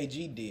like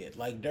KG did,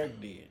 like Dirk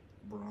did.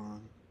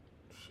 Bron.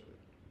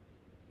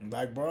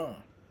 Like Bron.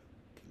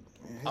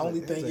 Man,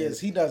 Only thing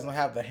is, he doesn't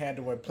have the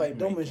handle and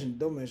playmaking.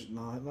 Don't mention.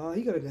 No,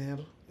 he got a good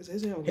handle.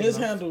 His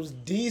handle's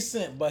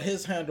decent, but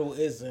his handle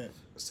isn't.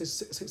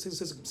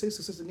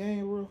 6 a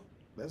game, bro.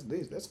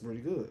 That's pretty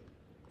good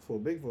for a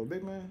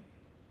big man.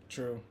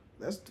 True.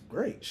 That's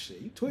great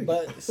shit. You tweaking.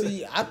 But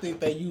see, I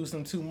think they use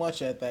him too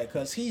much at that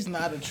because he's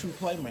not a true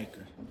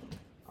playmaker.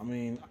 I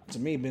mean, to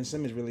me, Ben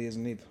Simmons really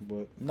isn't either.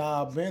 But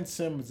Nah, Ben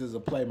Simmons is a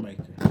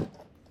playmaker.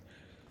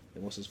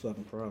 what's his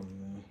fucking problem,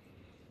 man?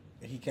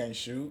 He can't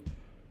shoot.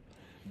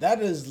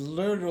 That is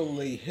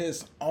literally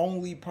his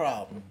only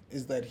problem,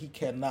 is that he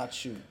cannot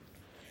shoot.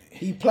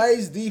 He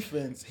plays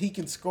defense. He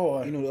can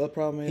score. You know what the other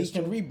problem is? He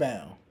can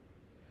rebound.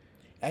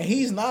 And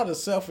he's not a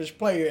selfish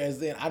player as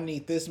in, I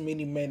need this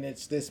many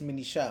minutes, this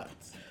many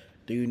shots.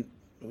 Dude,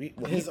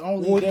 His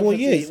only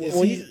difference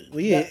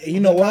is you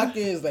know the why? knock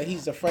is that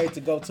he's afraid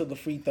to go to the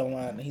free throw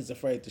line and he's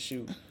afraid to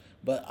shoot.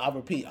 But I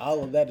repeat,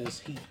 all of that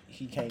is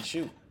he can't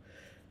shoot.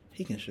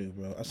 He can shoot,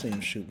 bro. I seen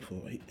him shoot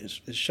before.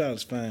 His shot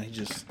is fine. He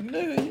just.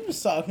 Nigga, you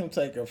saw him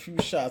take a few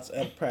shots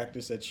at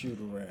practice at shoot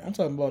around. I'm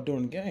talking about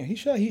during the game. He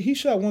shot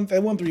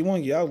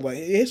 1-3-1 year. I was like,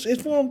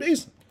 his form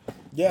decent.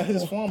 Yeah,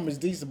 his form is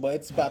decent, but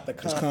it's about the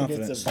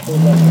confidence confidence. of pull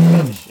up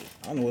and finish it.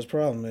 I don't know what his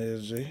problem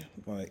is, G.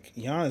 Like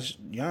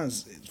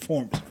Giannis'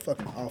 form is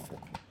fucking awful.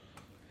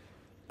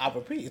 I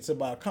repeat, it's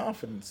about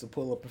confidence to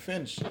pull up and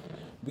finish it.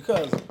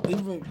 Because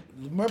even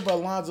remember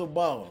Alonzo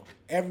Ball,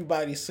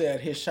 everybody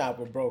said his shot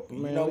was broken.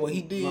 You know what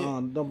he did?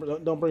 Nah,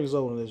 don't bring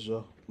Zoe in this,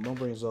 Joe. Don't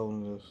bring Zoe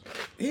in this.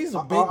 He's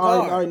a big I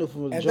guard. already knew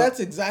from the and jump. that's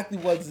exactly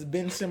what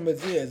Ben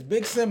Simmons is.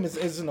 Big Simmons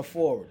isn't a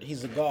forward.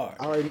 He's a guard.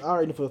 I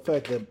already knew for the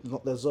fact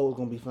that Zoe was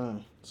gonna be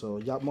fine. So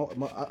y'all,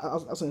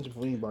 I sent it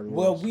for anybody.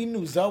 Well, we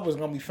knew Zoe was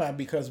going to be fine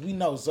because we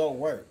know Zoe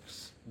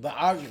works. The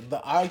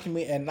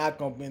argument and knock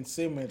on Ben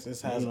Simmons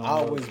has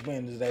always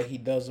been is that he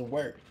doesn't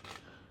work.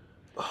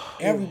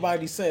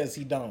 Everybody says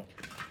he don't.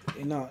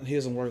 He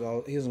doesn't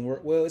work. He doesn't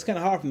work. Well, it's kind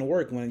of hard for him to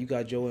work when you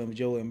got Joe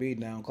Embiid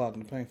down clocking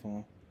the paint for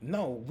him.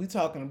 No, we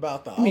talking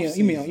about the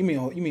You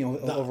mean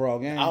overall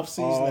game?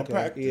 Off-season and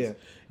practice.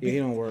 Yeah, he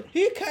don't work.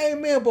 He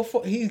came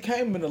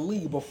in the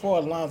league before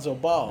Alonzo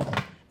Ball,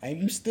 and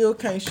you still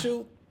can't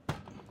shoot.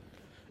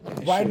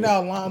 Right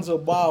now, Alonzo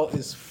Ball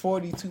is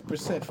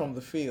 42% from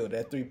the field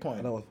at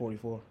 3-point. That was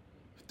 44.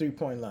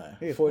 3-point line.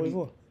 Yeah,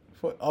 44.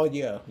 Oh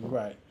yeah,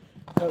 right.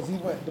 Because he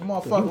went, the He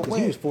motherfucker was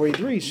went.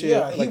 43 shit.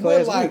 Yeah, he like went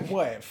last like, week.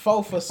 what,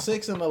 4 for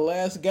 6 in the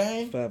last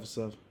game? 5 or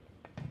 7.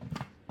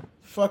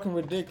 Fucking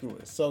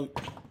ridiculous. So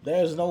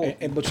there's no.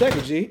 But check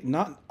it, G.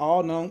 Not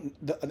all known.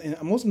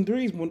 And most of them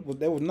threes,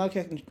 they was not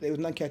catching. They was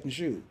not catching the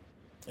shoot.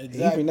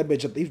 Exactly. He bring that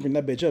bitch up. He bring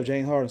that bitch up,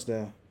 James Harden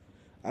style.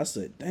 I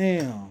said,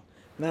 damn.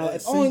 Now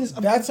it's See, only this,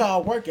 that's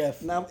our work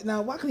ethic.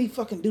 Now why couldn't he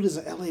fucking do this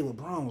in LA with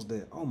Braun was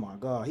there? Oh my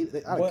god.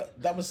 But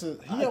that was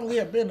he only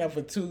had been there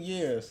for 2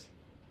 years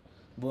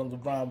when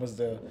LeBron was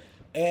there,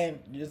 and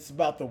it's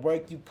about the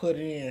work you put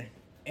in,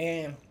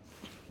 and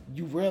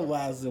you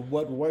realize that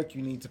what work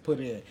you need to put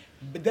in.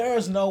 But there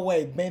is no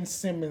way Ben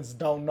Simmons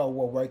don't know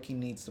what work he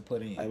needs to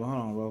put in. Hey, well,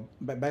 hold on, bro.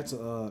 Back to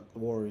the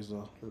Warriors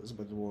though. Let's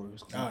back to the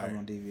Warriors. All I right. don't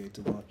want to deviate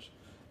too much.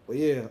 But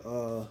yeah,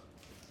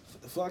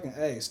 fucking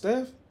hey,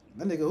 Steph,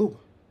 that nigga hoop.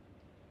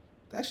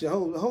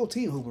 Actually, the whole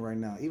team hooping right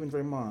now. Even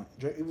Draymond.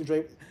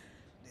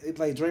 It's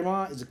like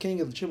Draymond is the king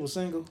of the triple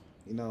single.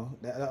 You know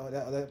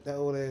that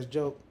old ass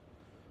joke.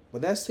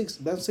 But that's 6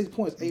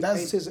 points, 8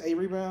 assists, and 8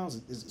 rebounds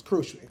is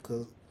crucial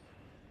because.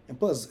 And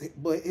plus,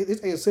 but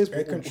it's 8 assists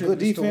with good contributes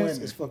to defense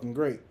winning. is fucking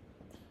great.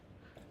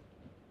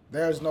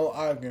 There's no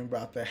arguing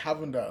about that.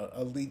 Having the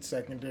elite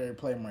secondary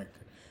playmaker.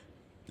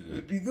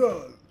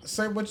 Because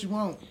say what you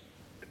want.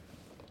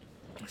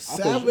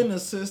 7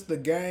 assists a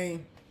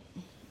game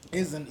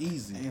isn't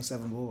easy. And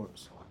 7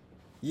 boards.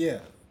 Yeah.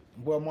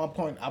 Well, my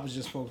point, I was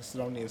just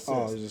focusing on the assists.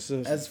 Oh, it's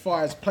assists. As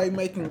far as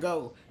playmaking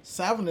go,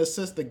 7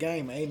 assists a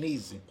game ain't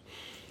easy.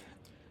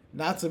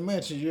 Not to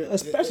mention,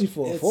 Especially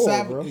for a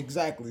forward, bro.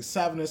 Exactly.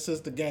 7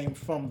 assists a game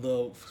from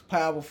the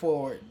power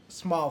forward,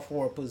 small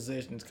forward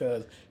positions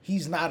because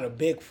he's not a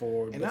big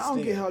forward. And but I don't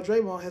still. get how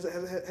Draymond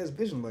has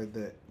vision like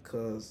that.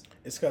 Cause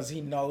It's because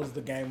he knows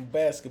the game of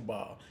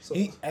basketball. So-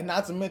 And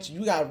not to mention,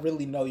 you got to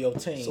really know your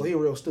team. so he a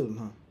real student,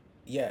 huh?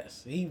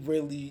 Yes,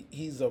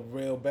 he's a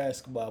real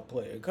basketball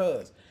player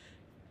because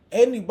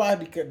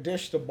anybody could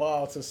dish the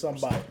ball to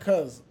somebody.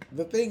 Because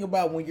the thing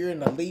about when you're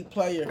an elite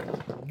player,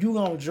 you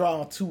going to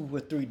draw 2 or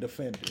 3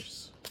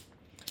 defenders.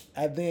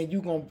 And then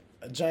you going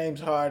to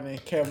James Harden,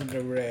 Kevin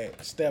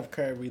Durant, Steph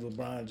Curry,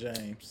 LeBron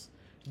James.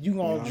 You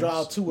going to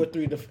draw 2 or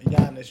 3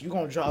 Giannis, you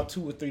going to draw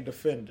 2 or 3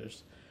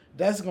 defenders.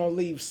 That's going to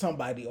leave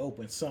somebody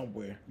open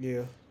somewhere.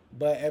 Yeah.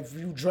 But if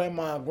you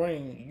Draymond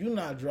Green, you're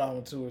not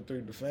drawing 2 or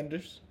 3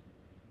 defenders.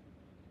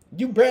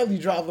 You barely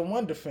draw the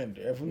 1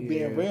 defender, if we're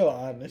being real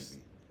honest.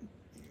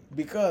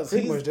 Because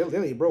Pretty much, they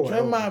let bro.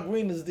 Draymond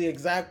Green is the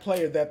exact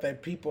player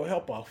that people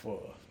help off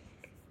of.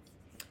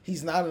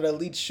 He's not an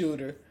elite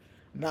shooter,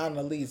 not an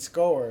elite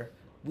scorer.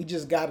 We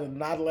just got to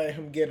not let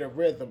him get a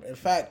rhythm. In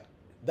fact,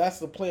 that's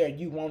the player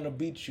you want to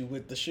beat you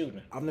with the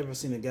shooting. I've never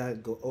seen a guy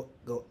go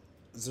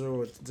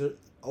 0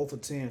 for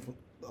 10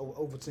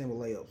 over 10 with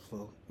layups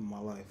for in my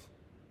life.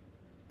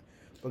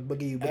 But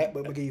give you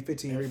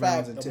 15 In rebounds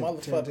fact, and the 10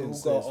 motherfucker who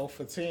assists go 0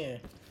 for 10,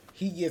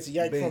 he gets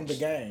yanked from the Benched.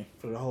 game.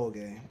 for the whole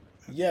game,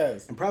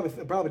 Yes. and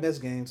probably next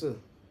game too.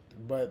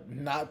 But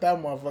not that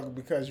motherfucker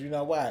because you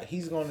know why?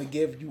 He's going to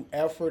give you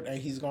effort and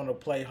he's going to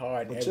play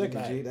hard But every check it,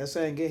 night. G. That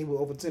same game he went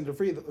over 10 to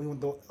free. He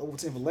went over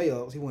 10 for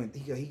layups.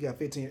 He got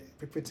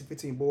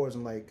 15 boards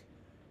and like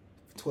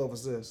 12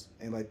 assists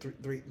and like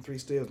three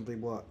steals and 3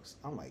 blocks.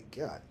 I'm like,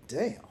 God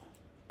damn.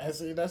 And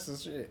see, that's the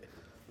shit.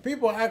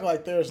 People act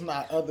like there's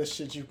not other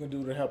shit you can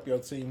do to help your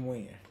team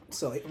win.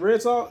 So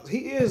Red Sox, he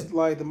is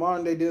like the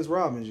modern day Dennis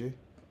Rodman, G.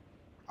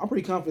 I'm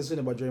pretty confident saying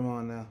about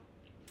Draymond now.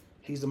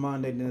 He's the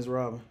modern day Dennis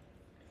Rodman.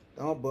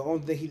 But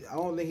only thing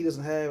he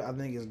doesn't have, I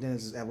think, is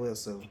Dennis's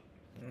athleticism.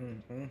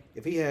 Mm-hmm.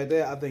 If he had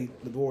that, I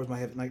think the Warriors might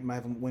have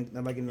win.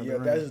 They might get another Yeah,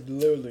 ring. that's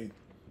literally.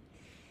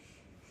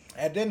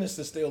 And Dennis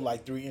is still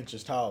like 3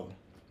 inches taller.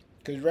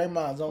 Because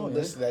Raymond's only yeah.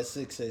 listed at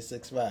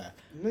 6'8", 6'5".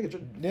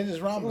 Nigga, Dennis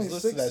Rodman's only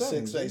listed at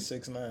 6'7",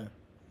 6'8", 6'9".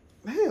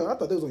 hell, I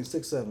thought they was only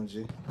 6'7",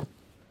 G.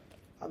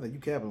 I think you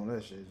capping on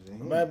that shit, G.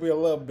 Maybe a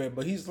little bit,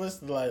 but he's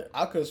listed like,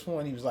 I could have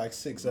sworn he was like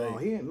 6'8".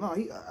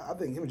 I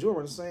think him and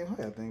Jordan are the same height,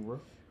 I think, bro.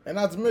 And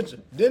not to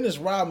mention, Dennis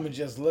Rodman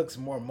just looks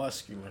more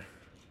muscular.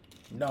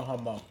 No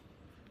homo.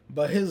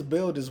 But his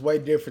build is way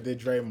different than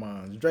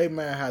Draymond's.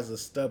 Draymond has a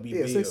stubby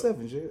Yeah, build.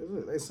 6'7", G.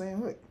 They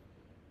same height.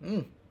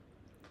 Mm.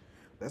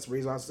 That's the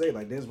reason I say,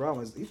 like, Dennis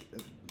Rodman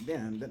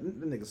damn, that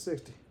nigga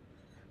 60.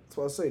 That's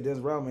why I say Dennis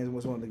Rodman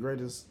was one of the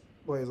greatest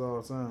players of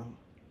all time.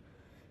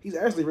 He's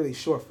actually really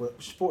short for a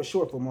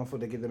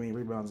motherfucker to get that many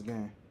rebounds a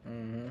game.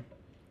 Mm-hmm.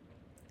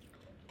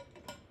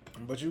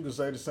 But you could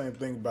say the same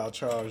thing about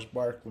Charles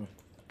Barkley.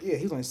 Yeah,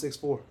 he's only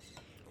 6'4".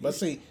 But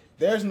see,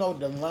 there's no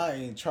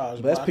denying Charles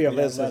But that's Barkley pure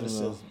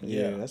athleticism. athleticism.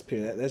 Yeah, that's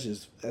pure.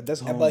 That's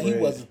home. But he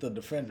wasn't the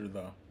defender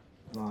though.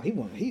 No, he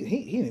wasn't. He didn't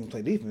even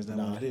play defense that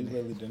No, much, he did he?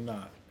 really did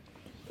not.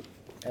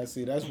 And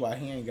see, that's why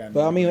he ain't got.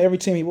 But I mean, every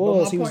team he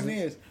was, but he my was. point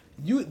is,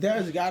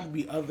 there's got to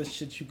be other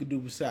shit you could do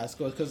besides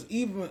score. Because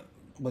even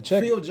But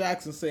check Phil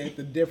Jackson said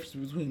the difference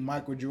between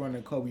Michael Jordan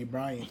and Kobe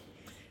Bryant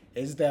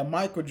is that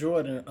Michael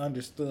Jordan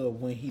understood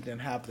when he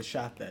didn't have the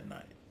shot that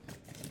night.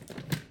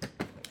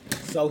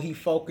 So he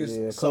focused.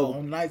 Yeah, so Kobe-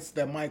 on nights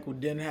that Michael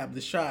didn't have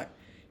the shot,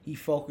 he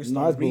focused No,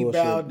 on that's bullshit.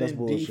 rebounding, That's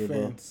bullshit, bro.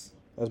 defense.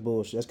 That's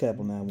bullshit. That's cap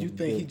on that one. You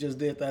think he just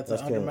did that to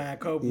That's cap. undermine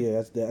Kobe? Yeah,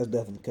 that's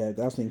definitely cap.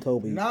 I've seen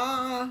Kobe.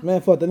 Nah. Man,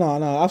 fuck that.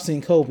 No. I've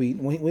seen Kobe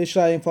when his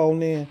shot ain't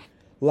falling in,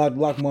 lock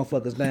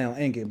motherfuckers down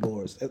and get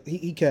boards.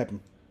 He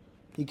capping.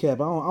 He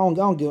capping. I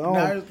don't give. Hold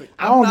on,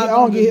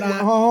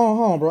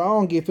 bro. I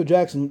don't give Phil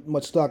Jackson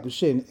much stock of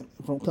shit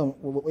from coming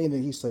with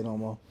anything he say no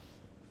more.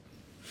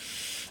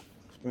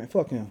 Man,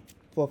 fuck him.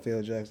 Fuck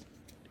Phil Jackson.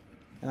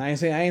 And I ain't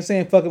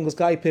saying fuck him because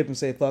Scottie Pippen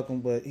said fuck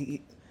him, but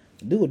he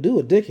do a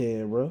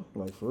dickhead, bro.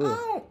 Like for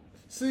real.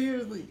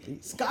 Seriously,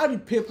 Scottie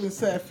Pippen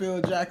said Phil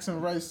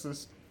Jackson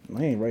racist.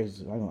 I ain't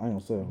racist. I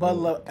ain't say.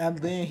 But and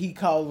then he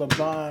called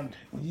LeBron.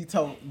 He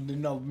told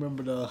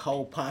remember the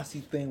whole posse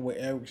thing with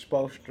Eric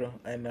Spoelstra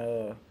and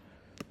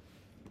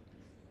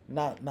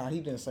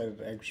he didn't say that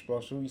to Eric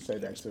Spoelstra. Who he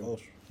said that to?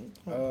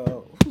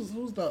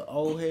 Who's the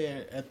old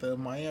head at the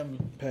Miami?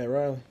 Pat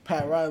Riley.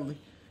 Pat Riley.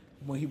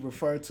 When he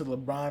referred to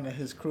LeBron and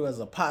his crew as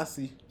a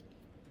posse.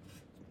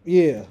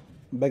 Yeah.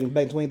 Back in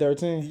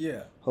 2013?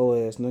 Yeah.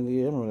 Whole ass nigga.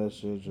 Yeah, I remember that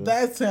shit, Joe.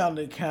 That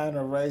sounded kind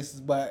of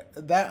racist, but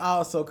that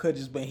also could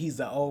just been he's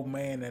an old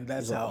man and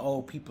that's how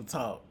old people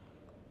talk.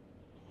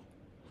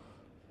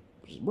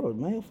 Bro,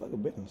 mind your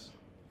fucking business.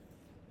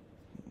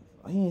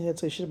 I ain't had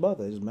to say shit about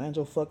that. Just mind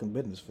your fucking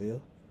business,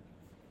 Phil.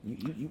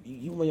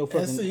 You run your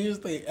fucking... And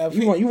seriously,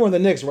 you run the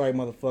next right,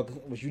 motherfucker,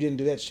 but you didn't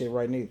do that shit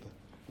right neither.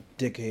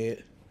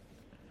 Dickhead.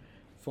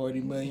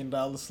 $40 million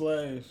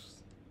slaves.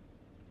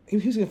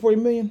 He's getting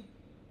 $40 million?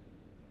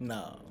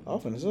 No. I'm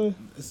finna say.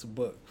 It's a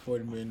book,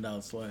 $40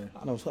 million slave.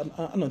 I know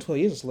 12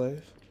 years a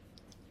slave.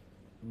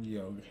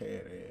 Yo,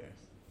 head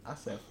ass. I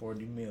said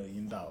 $40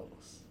 million. $1.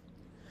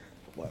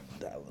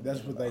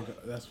 That's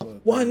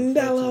what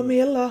 $1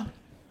 Miller.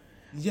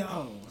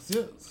 Yo,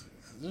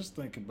 just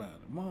think about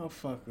it.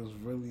 Motherfuckers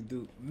really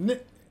do.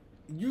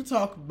 You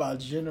talk about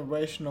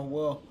generational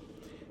wealth.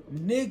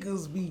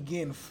 Niggas be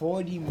getting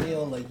 $40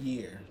 mil a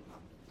year.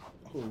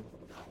 Who?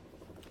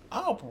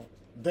 Oh,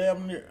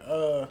 damn near.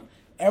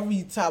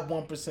 Every top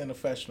 1%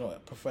 of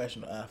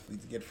professional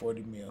athletes get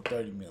 40 mil,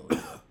 30 mil.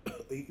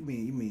 You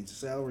mean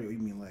salary, or you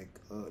mean like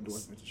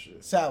endorsements and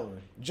shit?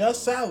 Salary,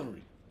 just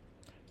salary.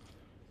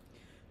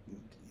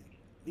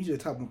 Usually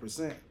the top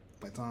 1%,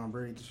 like Tom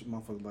Brady, just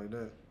motherfuckers like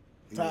that.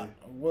 Yeah.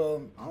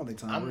 Well, I don't think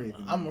Tom Brady.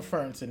 I'm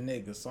referring to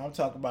niggas, so I'm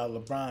talking about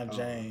LeBron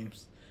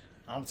James.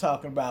 I'm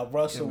talking about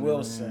Russell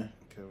Wilson,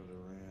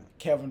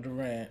 Kevin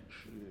Durant.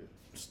 Shit.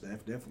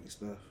 Steph. Definitely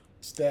stuff.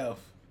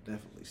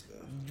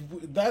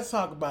 Let's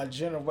talk about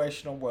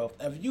generational wealth.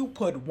 If you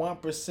put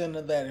 1%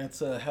 of that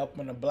into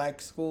helping a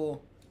black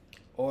school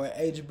or a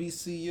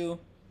HBCU,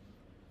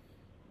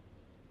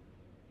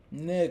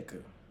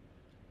 nigga.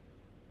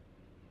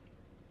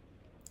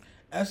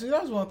 Actually,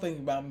 that's one thing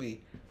about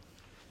me.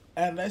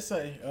 And they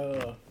say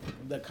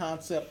the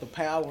concept of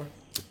power,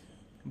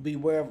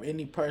 beware of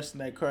any person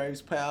that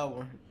craves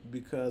power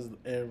because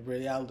in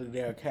reality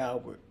they're a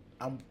coward.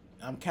 I'm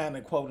kind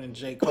of quoting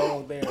J.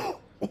 Cole there.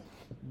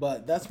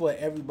 But that's what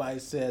everybody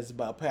says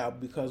about power,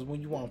 because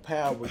when you want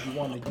power, you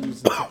want to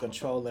use it to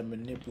control and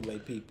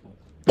manipulate people.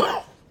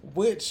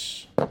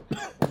 Which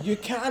you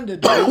kind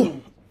of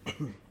do.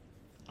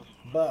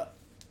 But,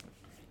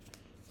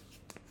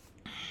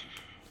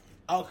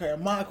 okay,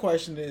 my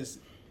question is,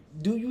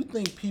 do you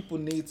think people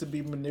need to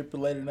be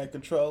manipulated and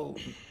controlled?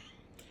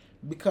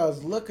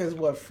 Because look at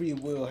what free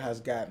will has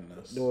gotten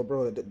us. No,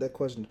 bro, that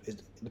question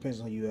depends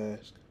on who you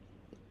ask.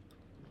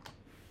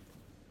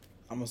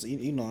 I'm gonna say, I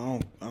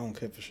don't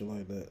care for shit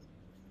like that.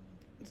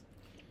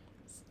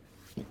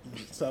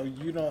 So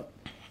you don't,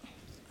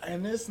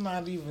 and it's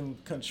not even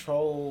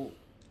control.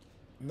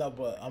 No,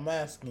 but I'm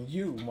asking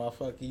you,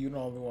 motherfucker. You the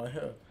only one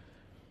here.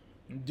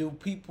 Do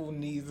people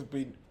need to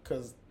be?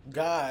 Because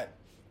God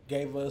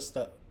gave us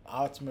the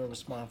ultimate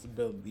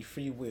responsibility,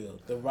 free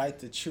will, the right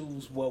to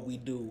choose what we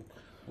do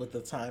with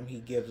the time He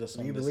gives us.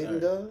 Do you believe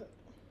in God?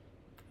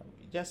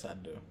 Yes, I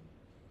do.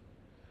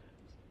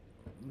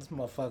 This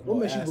motherfucker what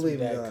makes you believe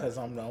in God? Because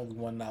I'm the only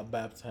one not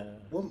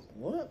baptized. What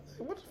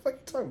the fuck you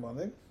talking about,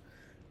 nigga?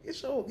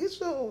 Get your.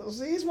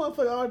 See, this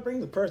motherfucker always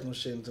bring the personal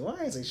shit into.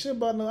 I ain't say shit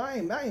about no. I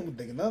ain't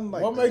thinking nothing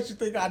like. What that. makes you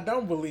think I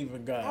don't believe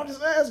in God? I'm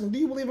just asking. Do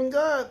you believe in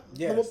God?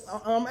 Yes.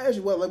 I'm asking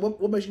you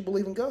what makes you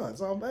believe in God? That's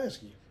all I'm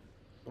asking you.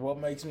 What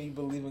makes me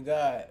believe in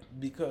God?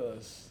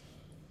 Because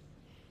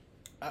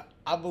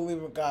I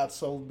believe in God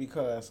solely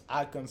because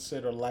I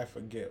consider life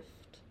a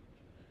gift.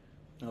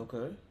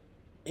 Okay.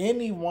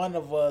 Any one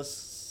of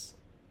us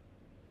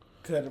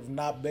could have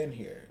not been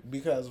here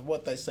because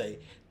what they say,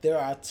 there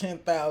are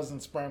 10,000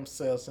 sperm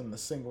cells in a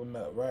single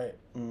nut, right?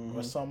 Mm-hmm.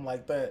 Or something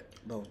like that.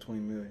 No,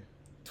 20 million.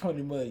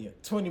 20 million.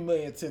 20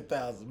 million,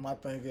 10,000. My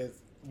thing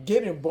is,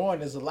 getting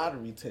born is a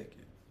lottery ticket.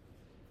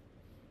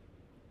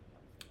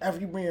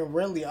 If you're being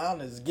really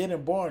honest,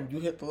 getting born, you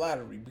hit the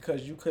lottery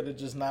because you could have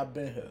just not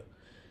been here.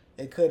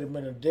 It could have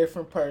been a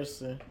different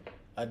person,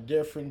 a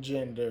different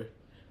gender,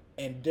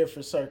 and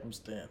different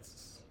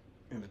circumstances.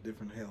 In a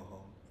different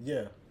hellhole.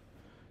 Yeah.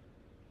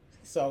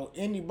 So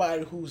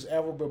anybody who's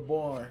ever been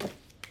born,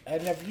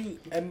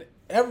 and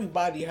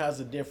everybody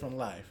has a different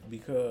life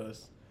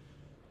because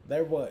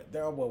they're what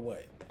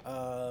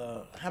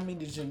How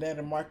many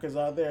genetic markers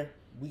are there?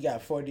 We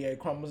got 48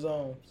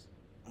 chromosomes.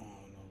 I don't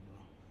know, bro.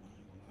 I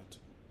ain't gonna lie to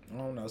you. I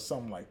don't know,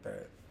 something like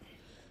that.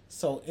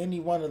 So any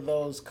one of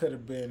those could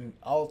have been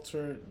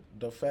altered,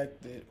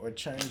 defected, or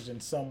changed in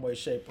some way,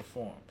 shape, or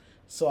form.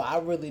 So I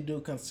really do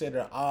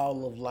consider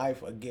all of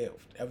life a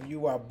gift. If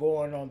you are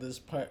born on this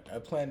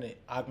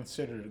planet, I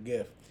consider it a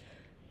gift.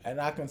 And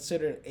I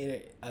consider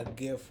it a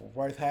gift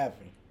worth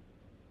having.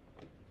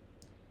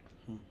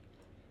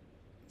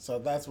 So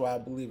that's why I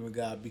believe in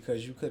God,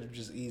 because you could have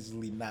just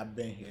easily not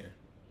been here.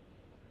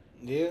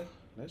 Yeah,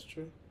 that's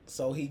true.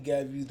 So he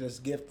gave you this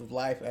gift of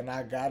life, and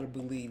I gotta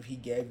believe he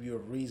gave you a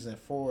reason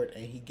for it,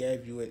 and he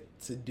gave you it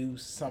to do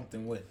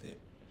something with it.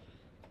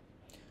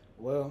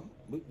 Well,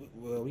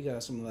 we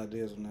got similar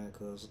ideas on that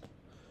because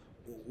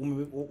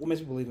what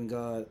makes me believe in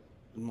God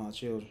is my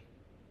children.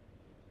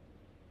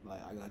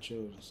 Like, I got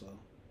children, so,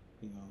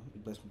 you know, he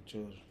blessed me with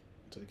children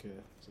to take care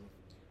of. So,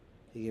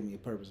 he gave me a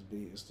purpose to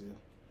be here still.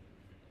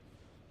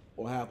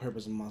 Or have a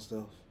purpose in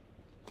myself.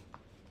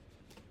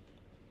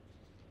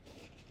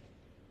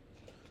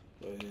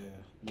 But, yeah.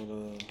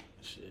 But,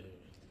 shit.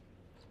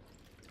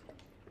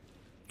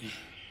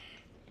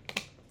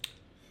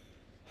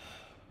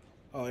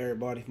 Oh,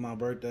 everybody, for my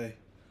birthday,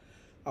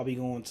 I'll be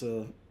going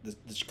to the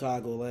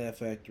Chicago Laugh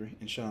Factory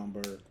in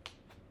Schaumburg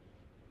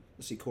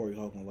to see Corey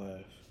Holcomb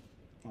live.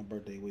 My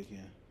birthday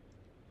weekend.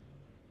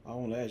 I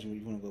want to ask you if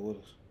you want to go with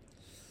us.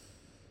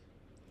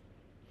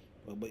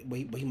 But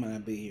he might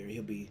not be here.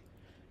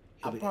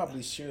 I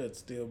probably should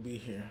still be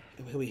here.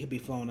 He'll be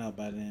flown out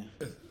by then.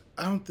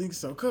 I don't think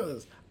so,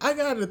 cause I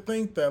gotta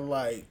think that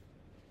like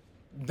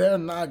they're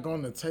not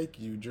gonna take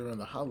you during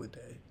the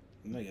holiday.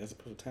 Nigga, that's a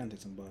perfect time to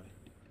take somebody.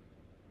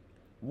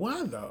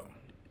 Why though?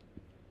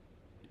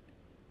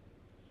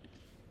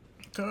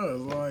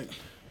 Cause like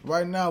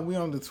right now we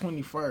on the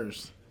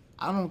 21st.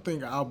 I don't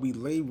think I'll be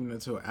leaving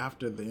until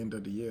after the end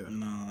of the year.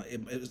 No,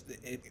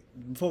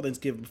 before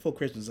Thanksgiving, before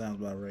Christmas sounds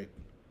about right.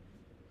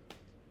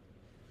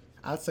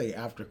 I'd say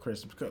after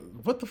Christmas. Cause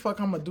what the fuck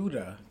I'm gonna do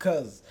there?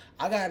 Cause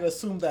I gotta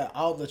assume that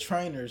all the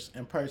trainers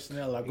and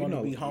personnel are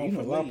gonna be home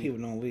for a lot of leave. people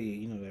don't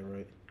leave. You know that,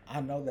 right?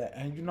 I know that,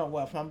 and you know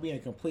what? If I'm being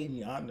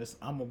completely honest,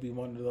 I'm gonna be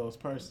one of those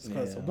persons.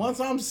 Because Yeah.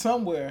 once I'm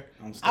somewhere,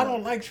 I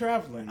don't like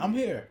traveling. I'm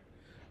here.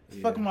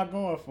 The fuck am I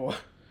going for?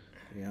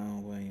 Yeah, I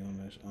don't blame you on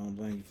that. I don't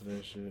blame you for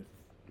that shit.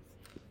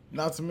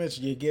 Not to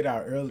mention you get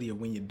out earlier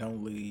when you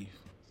don't leave.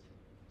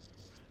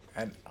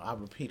 And I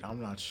repeat, I'm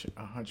not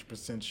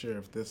 100% sure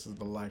if this is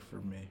the life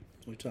for me.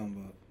 What you talking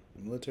about?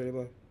 Military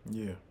life?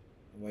 Yeah.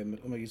 What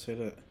make you say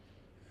that?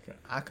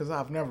 Because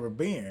I've never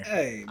been.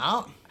 Hey.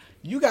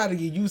 You got to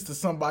get used to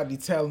somebody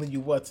telling you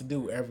what to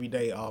do every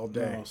day, all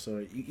day. No,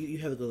 sir. You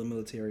have to go to the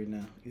military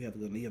now. You have to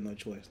go. You have no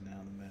choice now,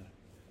 no matter.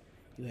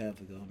 You have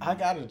to go now. I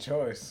got a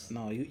choice.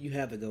 No, you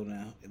have to go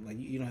now. Like,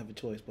 you don't have a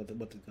choice but to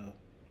go.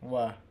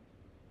 Why?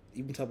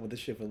 You've been talking about this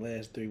shit for the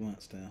last 3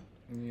 months now.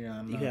 Yeah,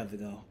 I know. You have to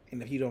go.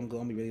 And if you don't go,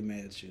 I'm going to be really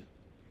mad at you.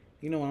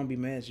 You know why I'm going to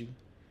be mad at you?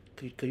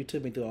 Because you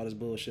took me through all this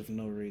bullshit for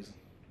no reason.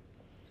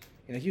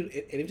 And if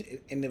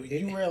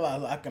you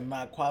realize I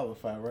cannot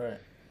qualify, right?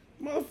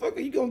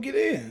 Motherfucker, you going to get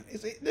in.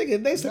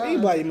 Nigga, they send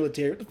anybody in the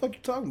military. What the fuck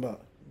you talking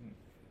about?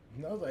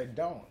 No, they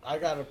don't. I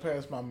got to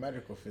pass my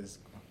medical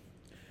physical.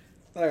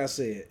 Like I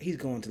said, he's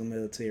going to the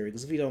military.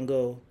 Because if he don't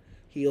go,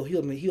 he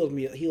owes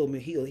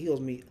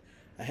me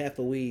a half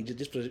a weed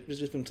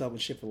just from talking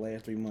shit for the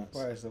last 3 months.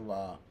 First of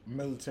all,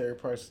 military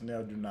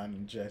personnel do not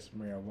ingest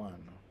marijuana.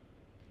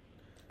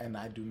 And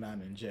I do not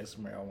ingest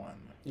marijuana.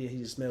 Yeah, he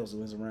just smells it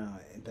when he's around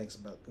and thinks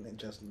about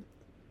ingesting it.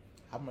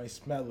 I may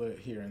smell it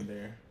here and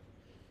there.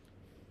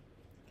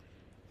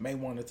 May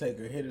want to take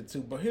a hit or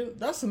two. But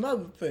that's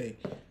another thing.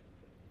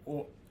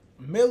 Well,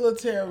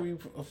 military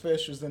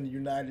officials in the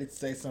United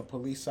States and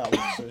police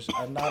officers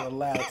are not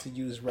allowed to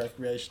use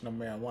recreational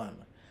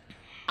marijuana.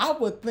 I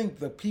would think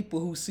the people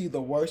who see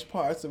the worst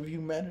parts of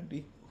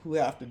humanity, who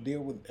have to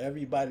deal with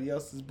everybody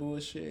else's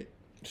bullshit,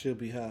 should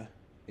be high.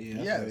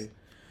 Yeah. Yes. Right.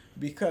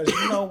 Because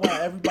you know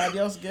why everybody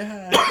else get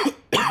high?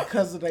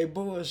 Because of their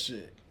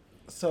bullshit.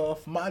 So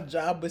if my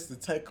job is to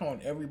take on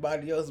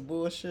everybody else's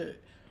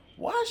bullshit,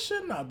 why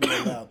shouldn't I be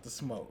allowed to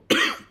smoke?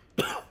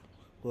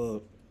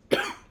 Well,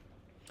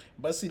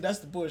 but see, that's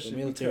the bullshit. The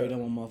military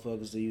don't want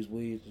motherfuckers to use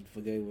weed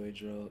for gateway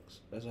drugs.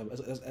 That's what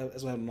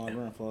happened to my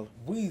grandfather.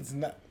 Weed's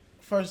not.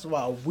 First of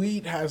all,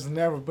 weed has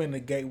never been a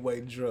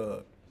gateway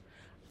drug.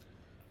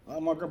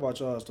 My grandpa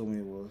Charles told me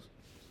it was.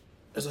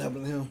 That's what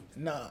happened to him.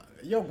 Nah,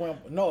 your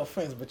grandpa. No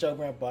offense, but your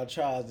grandpa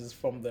Charles is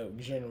from the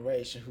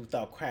generation who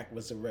thought crack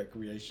was a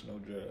recreational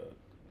drug.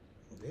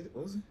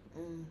 Was he?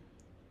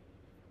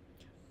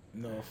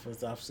 No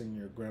offense, I've seen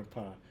your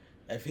grandpa.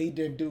 If he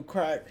didn't do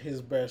crack,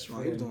 his best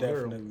friend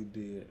definitely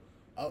did.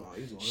 Oh,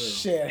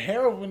 shit,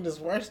 heroin is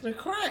worse than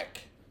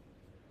crack.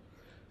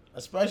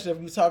 Especially if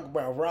you talk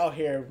about raw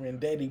heroin,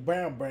 Daddy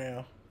Brown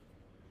Brown.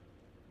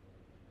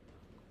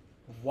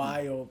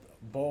 Wild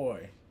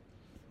boy.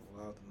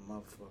 Wild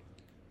motherfucker.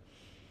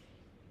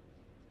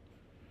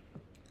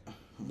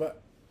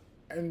 But,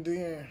 and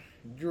then,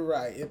 you're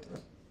right.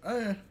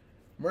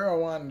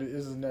 marijuana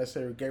isn't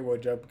necessarily a gateway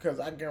drug because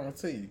I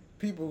guarantee you,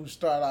 people who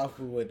start off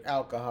with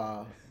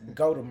alcohol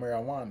go to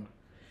marijuana.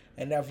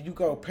 And if you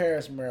go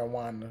past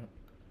marijuana,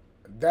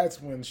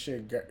 that's when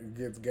shit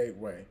gets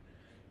gateway.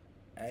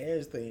 And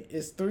here's the thing: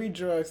 it's 3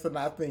 drugs that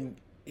I think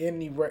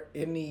any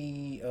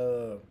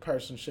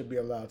person should be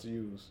allowed to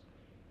use.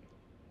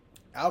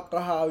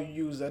 Alcohol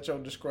you use at your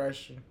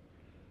discretion.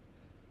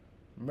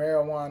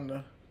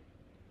 Marijuana,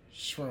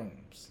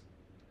 shrooms,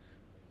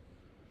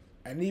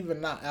 and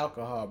even not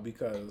alcohol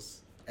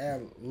because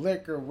and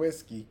liquor,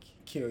 whiskey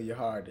kill you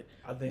harder.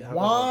 I think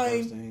alcohol is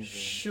worse than Wine, anything,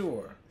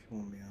 sure. if you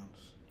want to be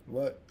honest.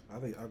 What? I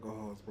think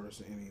alcohol is worse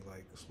than any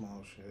like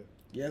small shit.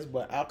 Yes,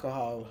 but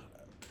alcohol,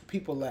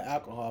 people let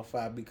alcohol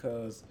fly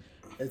because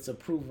it's a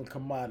proven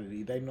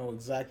commodity. They know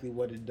exactly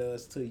what it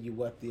does to you,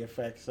 what the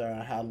effects are,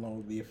 and how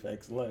long the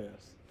effects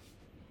last.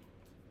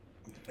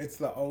 It's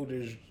the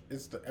oldest.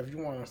 It's the if you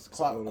want to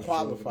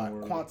quantify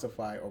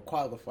or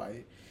qualify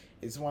it,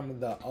 it's one of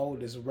the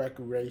oldest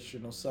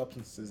recreational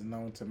substances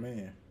known to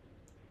man.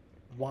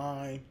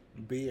 Wine,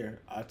 beer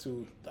are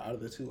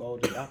the 2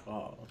 oldest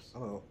alcohols.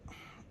 Oh,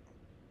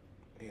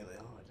 yeah, they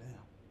are.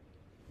 Damn,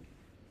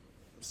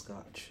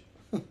 Scotch.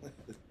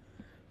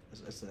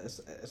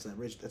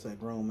 That's a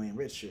grown man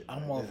rich shit. I'm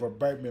right more of there. a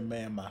bourbon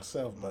man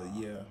myself, but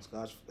yeah,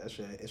 Scotch. That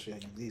shit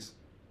ain't decent.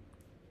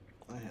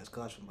 I ain't had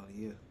Scotch for about a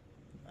year.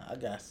 I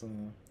got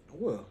some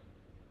Well,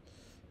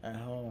 at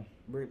home.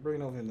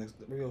 bring over here next.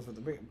 Bring over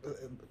here.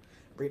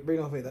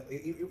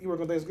 You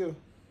work on Thanksgiving?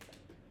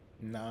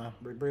 Nah.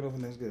 Bring over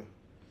Thanksgiving.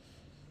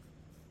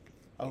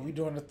 Are we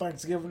doing the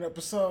Thanksgiving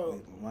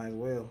episode? Might as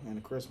well. And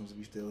the Christmas if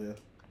you still here.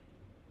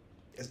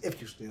 As if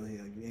you're still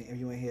here. If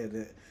you ain't here,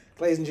 that.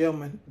 Ladies and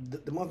gentlemen,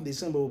 the month of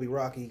December will be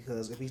rocky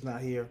because if he's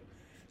not here,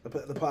 the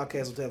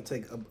podcast will have to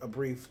take a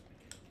brief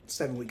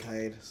 7-week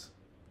hiatus.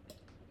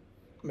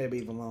 Maybe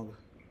even longer.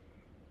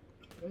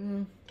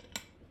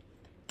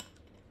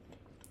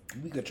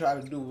 We could try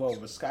to do it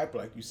over Skype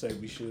like you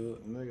said we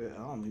should. Nigga, I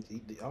don't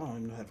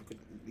even know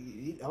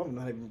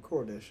how to even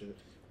record that shit.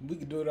 We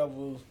could do it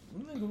over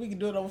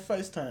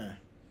FaceTime.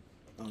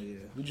 Oh yeah.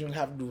 We just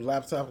have to do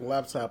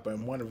laptop,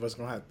 and one of us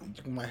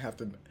might have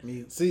to.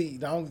 Me. See,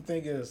 the only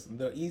thing is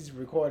the Easy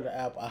Recorder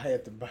app I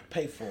had to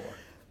pay for.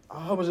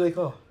 How much do they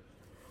cost?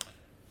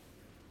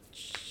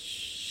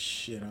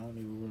 Shit, I don't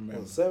even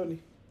remember.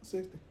 70,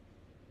 60.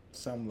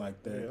 Something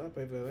like that. Yeah, I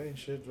pay for that. Ain't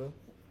shit, bro.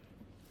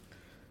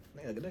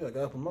 Nigga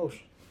got a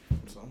promotion,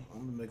 so I'm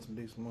gonna make some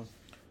decent money.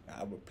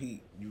 I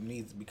repeat, you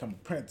need to become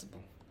a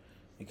principal.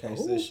 In case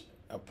Who?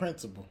 a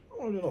principal. I don't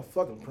want to do no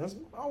fucking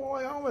principal. I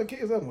don't like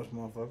kids that much,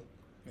 motherfucker.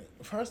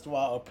 First of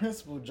all, a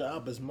principal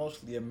job is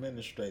mostly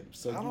administrative,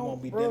 so you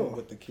won't be bro. dealing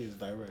with the kids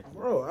directly.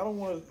 Bro, I don't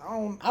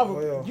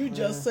want. You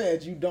just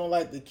said you don't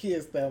like the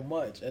kids that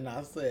much, and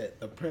I said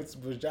the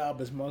principal's job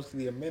is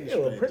mostly Yeah,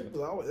 administrative.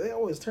 principals they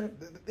always turn.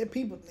 They're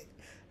people.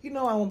 You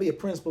know, I won't be a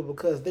principal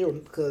because they're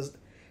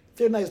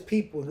nice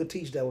people and good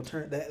teachers that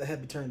have to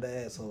be turned to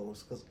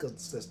assholes because the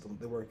system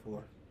they work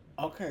for.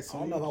 Okay, so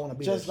I don't know if I wanna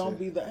be just that don't shit.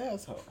 be the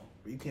asshole.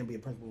 You can't be a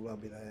principal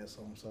without being an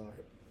asshole. I'm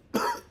sorry.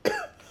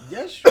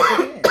 Yes, you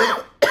can.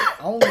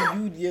 Only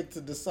you get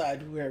to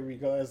decide who Harry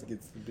Glass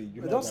gets to be.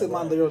 You know Don't that, say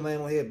my right? real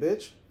name on here,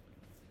 bitch.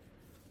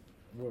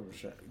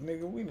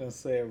 Nigga, we done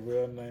said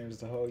real names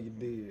the whole you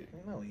did.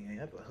 No, you ain't.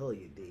 That's the hell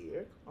you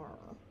did.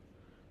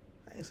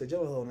 I ain't said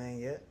your whole name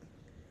yet.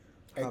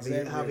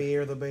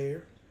 Javier the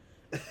Bear.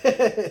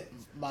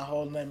 My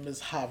whole name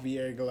is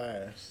Javier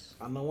Glass.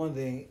 I know one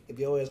thing. If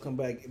your ass come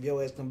back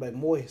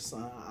moist,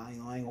 I ain't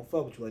gonna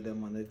fuck with you like that,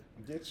 my nigga.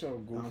 Get your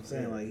goof. You know what I'm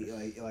saying?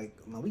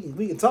 Like no,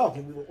 we can talk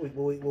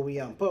when we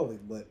out in public,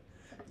 but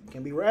you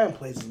can't be riding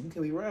places. You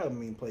can't be riding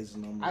me in places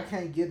no more. I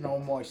can't get no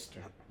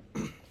moisture.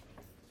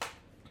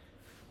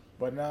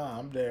 But nah,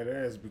 I'm dead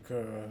ass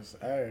because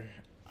hey,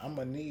 I'm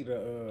gonna need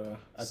a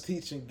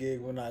teaching gig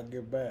when I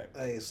get back.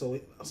 Hey, so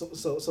if you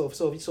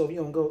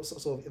don't go,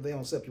 so if they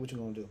don't accept you, what you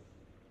gonna do?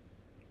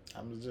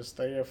 I'm gonna just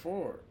stay at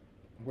Ford.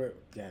 Well,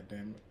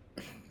 goddamn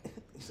it.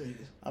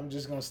 I'm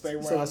just gonna stay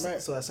where I'm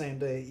at. So that same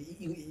day,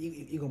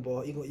 you gonna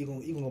ball, you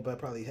gonna go back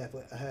probably half,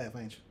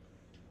 ain't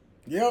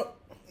you? Yep.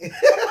 You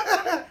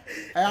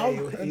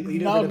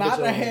No, done not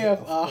put a your-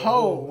 half, a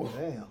whole.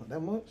 Damn, that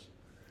much?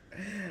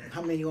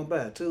 How many you gonna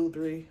buy? 2,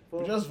 3,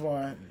 4? Just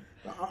one.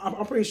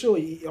 I'm pretty sure.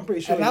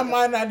 And I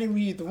might not even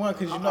eat the one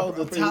because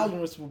the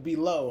tolerance will be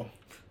low.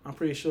 I'm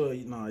pretty sure.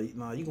 You gonna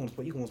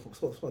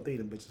split 3 of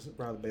them bitches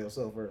probably by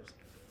yourself first.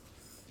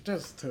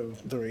 Just 2.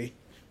 3.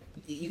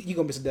 You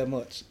gonna miss it that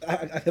much?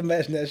 I can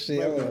imagine that shit.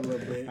 Maybe a little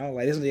bit. I'm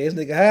like this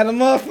nigga had a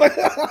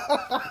motherfucker.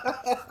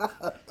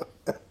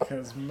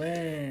 Cause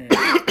man,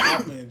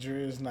 I've been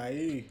Dre's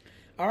naive.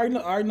 I already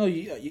know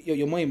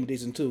your money was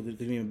decent too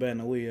because you ain't bad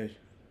no weed.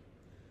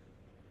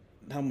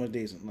 How much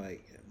decent?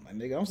 Like my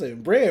nigga, I'm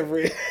saving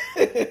bread.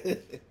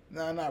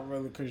 No, not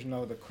really, cause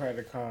the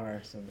credit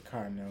cards and the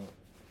car note.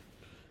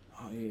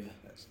 Oh yeah,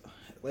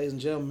 ladies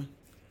and gentlemen.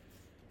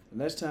 The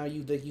next time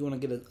you think you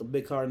want to get a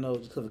big car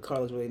note because the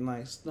car looks really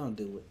nice, don't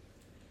do it.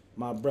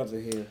 My brother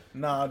here.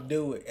 No,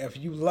 do it. If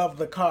you love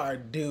the car,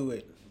 do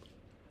it.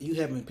 you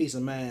having peace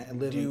of mind and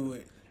living do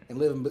it.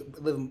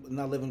 and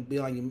not living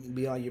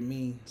beyond your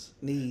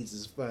needs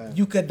is fine.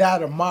 You could die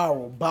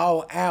tomorrow.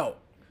 Bow out.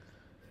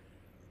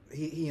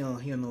 He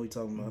don't know what he's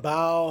talking about.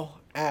 Bow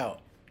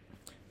out.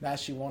 Now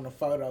she want a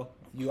photo.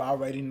 You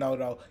already know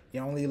though.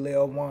 You only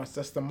live once.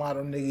 That's the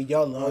motto, nigga.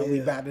 YOLO. Oh, We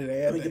yeah. about to the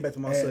Let me get back to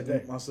my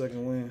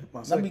second win.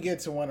 Let me get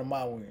to one of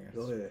my wins.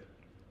 Go ahead.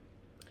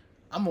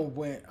 I'm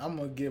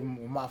gonna give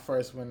my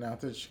first win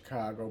out to the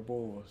Chicago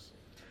Bulls.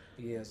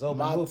 Yeah, so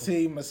My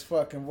team is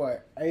fucking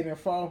what,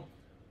 8-4?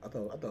 I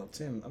thought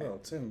 10,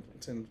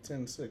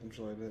 6, I'm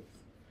sure like that.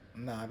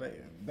 Nah,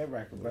 they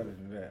record better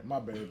than that. My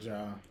bad,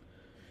 y'all.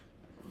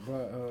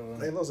 But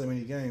They lost that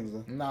many games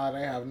though. nah,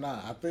 they have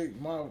not. I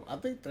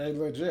think they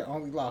legit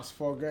only lost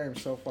 4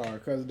 games so far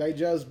because they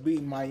just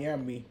beat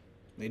Miami.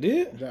 They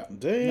did?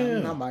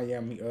 Damn. Not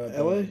Miami.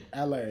 LA?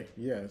 LA,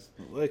 yes.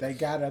 Like, They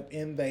got up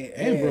in their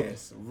And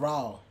ass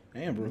raw.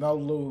 and Brooklyn. No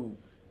lube.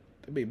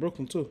 They beat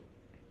Brooklyn too.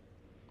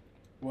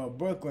 Well,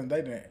 Brooklyn,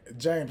 they didn't.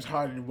 James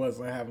Harden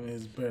wasn't having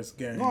his best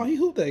game. No, he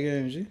hooped that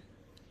game, G.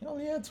 He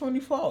only had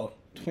 24.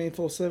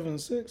 24, 7, and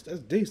 6. That's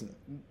decent.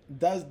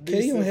 That's KD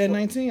decent. only had for-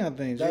 19, I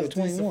think. G, That's or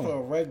 21. decent for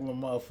a regular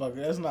motherfucker.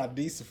 That's not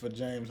decent for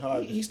James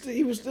Harden.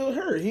 He was still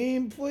hurt. He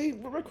ain't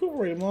played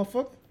recuperated,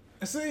 motherfucker.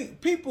 See,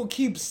 people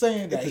keep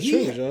saying that It's the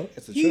truth, Joe.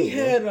 It's the truth,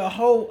 bro. had a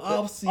whole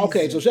offseason.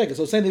 Okay, so check it.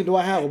 So same thing with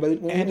Dwight Howard,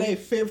 baby. and they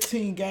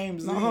 15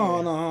 games in.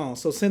 No.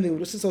 So same thing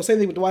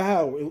with Dwight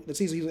Howard. The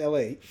season he was in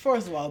LA.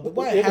 First of all,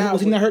 Dwight Howard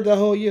Was he not hurt that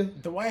whole year?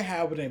 Dwight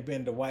Howard ain't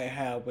been Dwight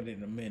Howard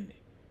in a minute.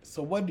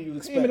 So what do you He ain't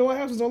expect? been Dwight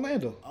Howard since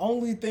Orlando.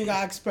 Only thing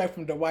I expect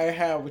from Dwight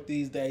Howard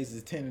these days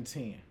is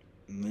 10-10.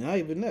 Not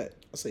even that.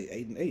 I say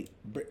 8 and 8.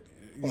 But,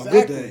 On a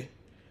exactly. good day.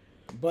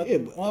 But Yeah,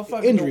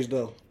 motherfucker injuries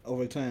though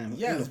over time.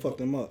 Yes, Yes, fucked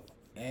him up.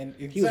 And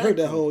exactly. He was hurt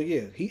that whole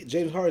year.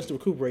 James Harden still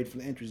recuperated from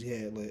the injuries he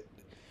had. And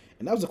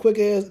that was a quick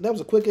ass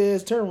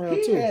turnaround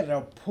He too. had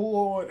a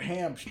pulled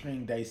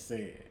hamstring, they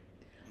said.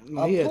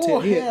 No, a he had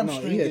pulled tear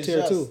hamstring is tear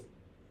just- too.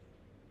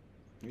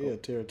 He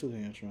had tear 2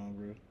 hamstring,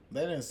 bro.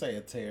 They didn't say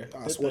a tear.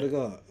 I swear to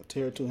God, a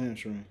tear 2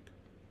 hamstring.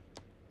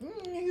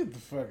 Get the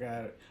fuck out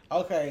of it.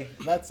 Okay,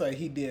 let's say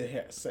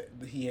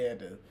he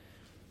had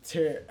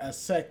a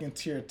second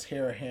tier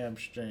tear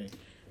hamstring.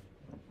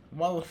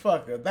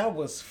 Motherfucker, that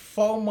was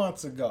 4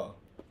 months ago.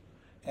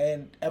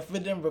 And if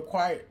it didn't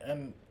require,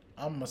 and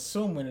I'm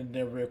assuming it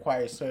didn't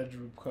require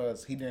surgery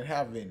because he didn't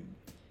have any.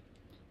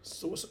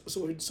 So what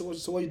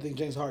do you think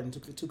James Harden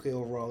 2K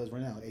overall is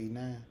right now?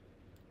 89.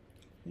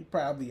 He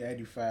probably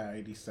 85,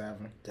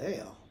 87.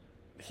 Damn.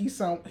 He's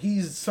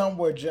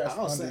somewhere just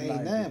I was under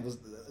saying 90. 89 was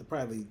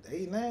probably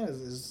 89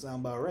 is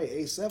sound about right.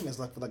 87 is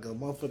like for like a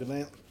motherfucker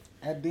man.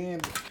 And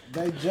then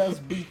they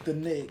just beat the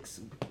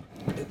Knicks.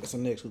 It's the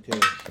Knicks. Who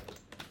cares?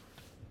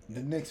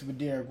 The Knicks with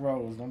Derrick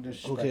Rose. Don't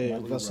disrespect Okay, my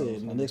like I D-Rose, said, the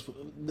homie.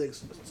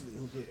 Knicks.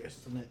 Who cares?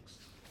 The Knicks.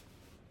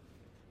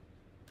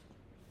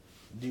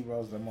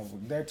 D-Rose, them over.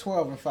 They're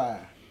 12-5.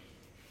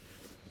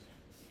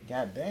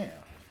 God damn.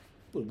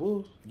 Who, the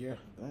Bulls? Yeah.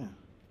 Damn.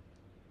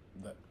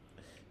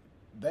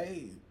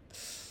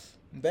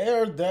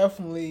 They're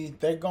definitely,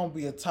 they're going to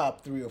be a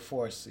top 3 or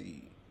 4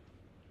 seed.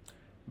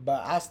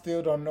 But I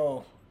still don't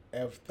know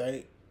if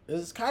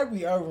is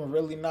Kyrie Irving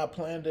really not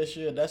playing this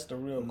year? That's the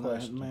real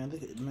question. Man,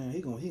 he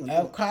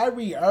gonna. If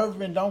Kyrie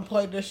Irving don't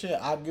play this year,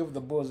 I'll give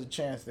the Bulls a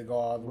chance to go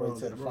all the way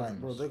to the finals.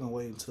 Bro, they're gonna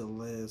wait until the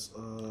last.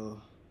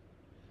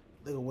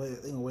 They're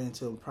gonna wait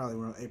until probably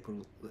around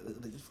April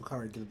for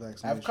Kyrie to get a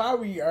vaccination. If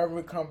Kyrie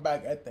Irving come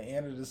back at the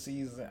end of the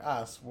season,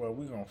 I swear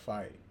we're gonna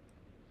fight.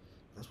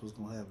 That's what's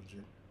gonna happen, G.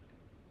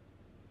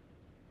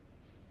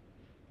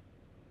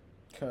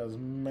 Cause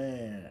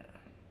man,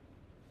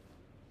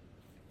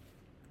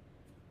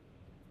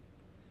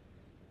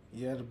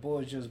 yeah, the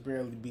Bulls just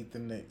barely beat the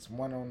Knicks,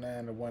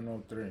 109 to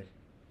 103,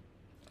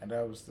 and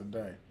that was the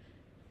day.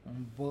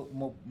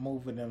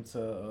 Moving them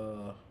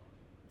to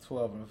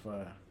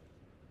 12-5.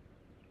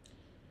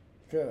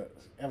 Cause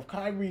if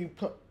Kyrie,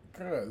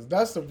 cause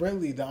that's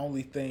really the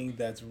only thing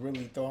that's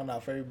really throwing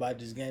off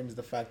everybody's game is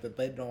the fact that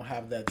they don't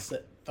have that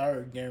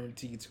third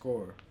guaranteed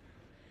scorer.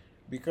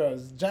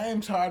 Because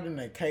James Harden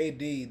and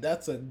KD,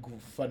 that's a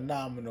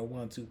phenomenal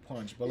 1-2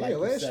 punch. But like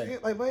you say,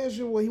 last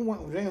year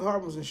when James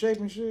Harden was in shape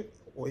and shit,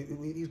 or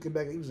he came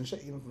back, he was in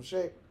shape, even from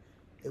shape.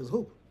 It was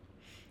hoop.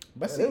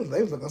 but They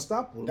was like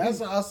unstoppable.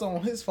 that's also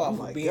on his fault Oh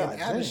for my being God,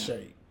 out of damn.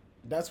 shape.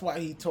 That's why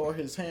he tore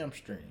his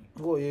hamstring.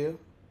 Well, yeah,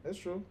 that's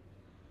true.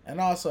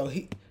 And also,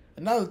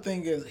 another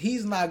thing is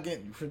he's not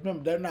getting.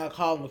 Remember, they're not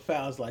calling the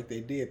fouls like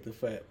they did the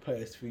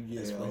past few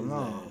years for his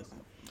ass.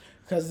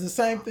 Because the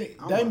same thing,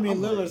 Damian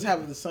Lillard's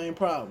having the same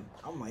problem.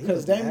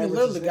 Because Damian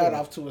Lillard got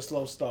off to a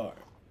slow start.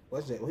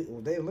 What's that?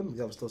 Well, Damian Lillard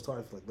got still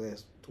started for like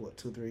last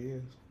 2-3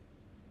 years.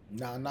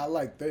 Nah, not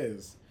like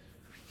this.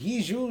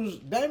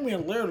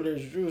 Damian Lillard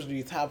is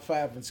usually top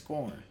 5 in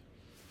scoring.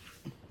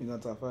 He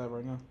got top 5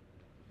 right now.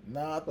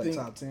 Nah, Like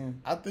top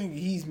 10. I think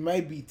he's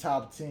maybe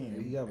top 10.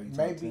 Yeah, he gotta be top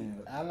maybe,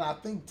 10. and I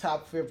think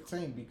top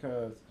 15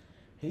 because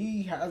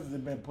he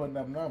hasn't been putting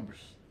up numbers.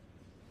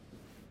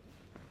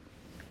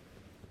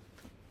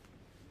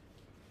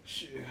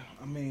 Shit.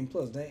 I mean,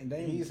 plus Dame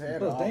He's had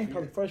plus an Dame off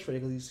probably year.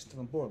 frustrated because he's still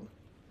in Portland.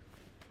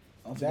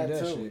 I don't That think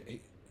that too.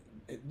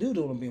 shit. Dude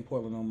don't want to be in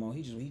Portland no more.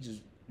 He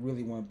just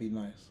really want to be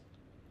nice.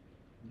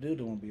 Dude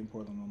don't want to be in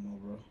Portland no more,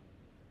 bro.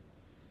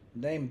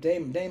 Dame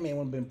ain't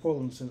want to be in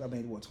Portland since I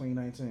think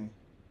 2019.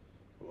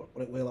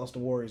 When they lost the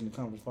Warriors in the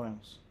conference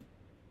finals.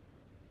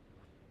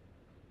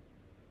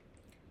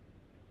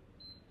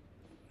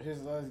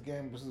 His last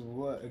game was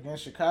what,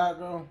 against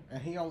Chicago,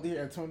 and he only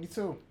had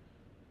 22.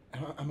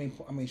 I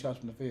mean shots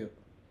from the field.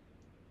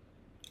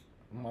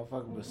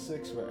 Motherfucker was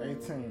 6 for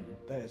 18.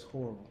 That is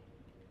horrible.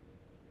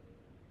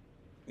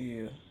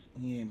 Yeah,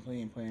 he ain't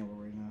playing well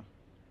right now.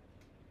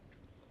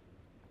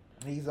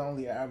 He's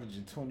only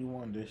averaging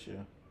 21 this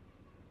year,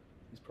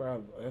 He's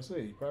probably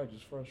He probably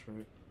just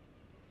frustrated.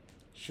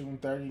 shooting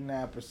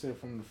 39%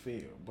 from the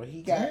field, but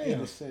he got 8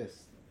 Damn.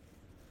 assists.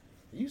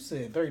 You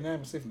said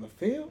 39% from the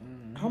field.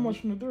 Mhm. How much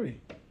from the three?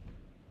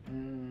 Let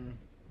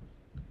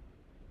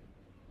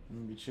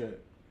me check.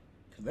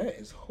 Cause that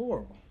is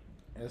horrible.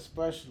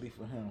 Especially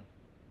for him.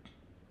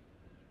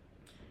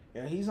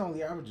 Yeah, he's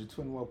only averaging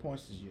 21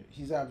 points this year.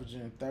 He's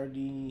averaging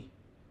 30.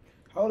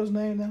 How old is his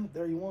name now?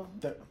 31.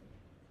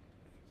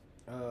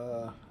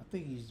 I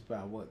think he's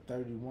about what,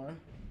 31?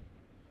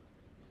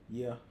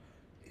 Yeah.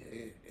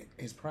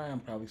 His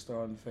prime probably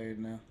starting to fade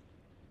now,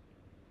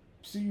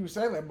 See, you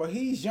say that, but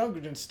he's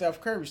younger than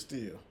Steph Curry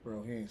still.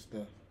 bro. He ain't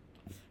Steph.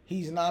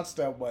 He's not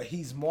Steph, but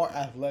he's more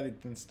athletic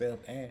than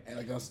Steph. And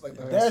And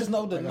there's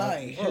no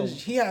denying. bro.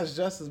 He has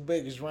just as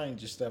big as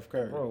range as Steph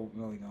Curry. Bro,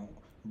 no, he don't.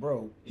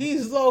 Bro,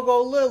 He's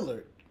logo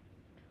Lillard.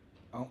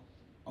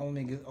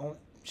 only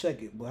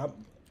check it, but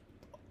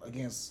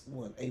against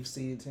what 8th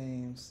seeded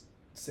teams,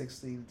 6th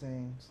seeded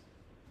teams.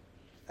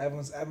 I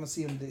haven't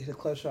seen him hit a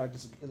clutch shot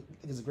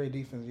against a great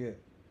defense yet.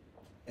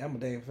 And I'm a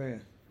damn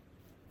fan.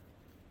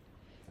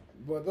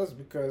 Well, that's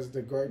because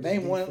the greatest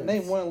Name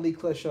defense- one elite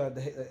clutch shot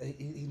that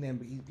he's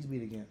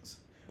beat against.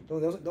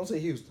 Don't say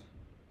Houston.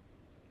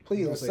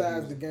 Please don't say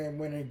Besides the Houston. game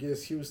winning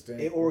against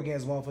Houston. Or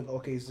against motherfucking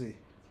OKC.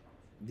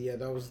 Yeah,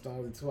 that was the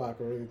only two I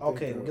could really think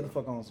Okay, of. well, get the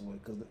fuck on somewhere.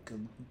 Because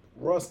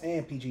Russ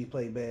and PG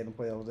played bad in the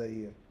playoffs that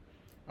year.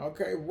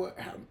 Okay,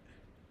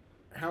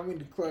 how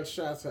many clutch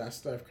shots has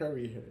Steph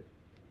Curry hit?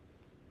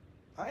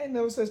 I ain't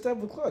never said Steph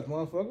was clutch,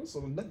 motherfucker.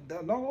 So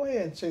don't go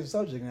ahead and change the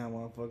subject now,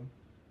 motherfucker.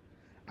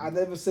 I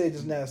never said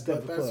just now Steph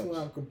But was that's clutch. what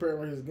I'm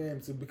comparing his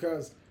game to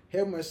because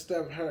him and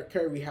Steph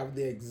Curry have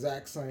the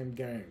exact same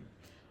game.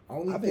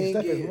 Only I thing think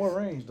Steph is, has more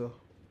range though.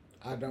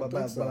 I don't But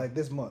think so. by like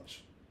this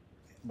much.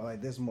 By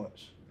like this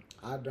much.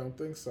 I don't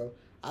think so.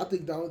 I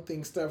think the only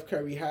thing Steph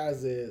Curry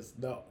has is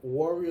the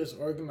Warriors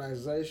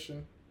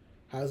organization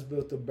has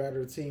built a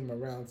better team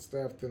around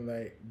Steph than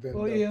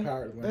Portland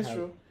That's has.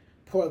 true.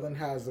 Portland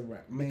has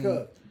around I mean,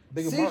 because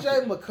bigger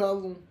CJ market.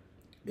 McCollum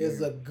is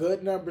Yeah. a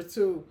good number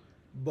 2,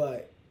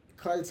 but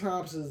Klay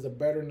Thompson is a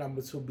better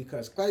number 2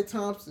 because Klay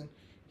Thompson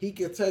he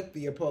can take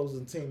the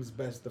opposing team's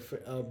best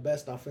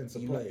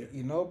offensive player.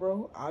 You know,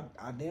 bro, I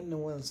damn near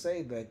want to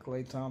say that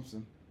Klay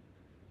Thompson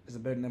is a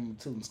better number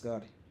 2 than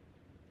Scotty.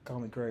 Call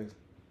me crazy.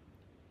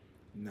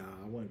 Nah,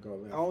 I wouldn't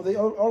go that.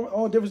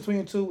 Only difference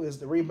between the two is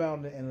the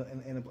rebounding and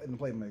the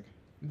playmaking.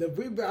 The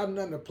rebound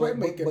and the But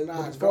playmaking as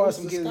not far as goes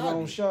him to getting his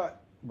own Scotty.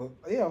 shot, but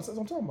yeah, that's what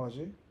I'm talking about,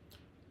 G.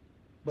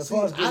 But as See,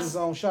 far as getting I- his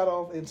own shot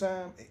off in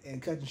time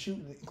and catching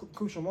shooting in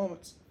crucial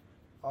moments,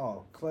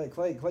 Clay did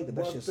that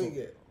One shit.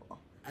 thing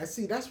I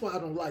see. That's why I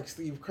don't like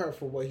Steve Kerr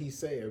for what he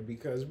said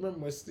because remember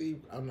when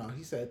Steve? Oh no,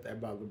 he said that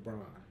about LeBron.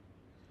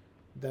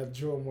 That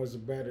Jordan was a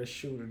better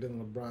shooter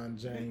than LeBron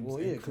James Well,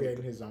 yeah, and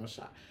creating his own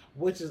shot,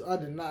 which is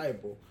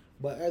undeniable.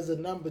 But as a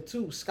number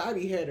 2,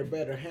 Scotty had a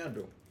better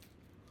handle.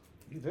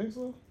 You think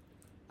so?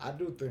 I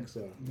do think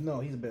so.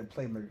 No, he's a better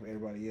playmaker than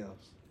everybody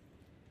else.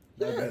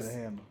 That's Yes. better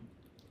handle.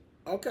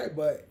 Okay,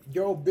 but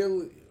your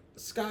ability,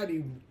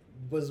 Scotty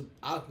was.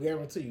 I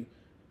guarantee you,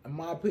 in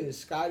my opinion,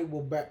 Scotty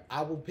will back.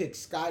 I will pick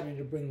Scotty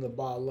to bring the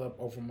ball up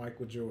over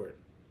Michael Jordan.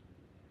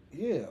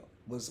 Yeah,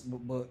 but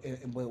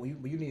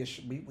you need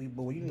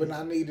a But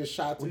I need a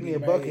shot to we be need a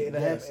made. bucket in a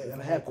yes, half it's in a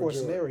Michael half court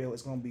Jordan. scenario.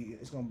 It's gonna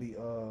be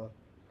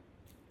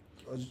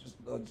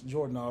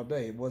Jordan all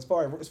day. But as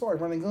far as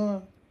running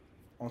gun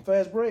on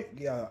fast break,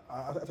 yeah,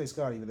 I think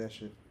Scotty with that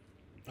shit.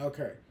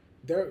 Okay.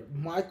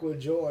 Michael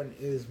Jordan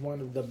is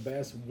one of the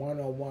best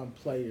one-on-one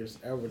players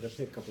ever to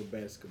pick up a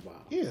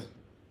basketball. Yeah,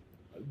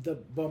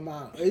 But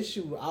my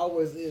issue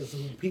always is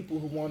people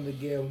who want to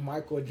give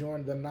Michael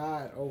Jordan the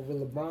nod over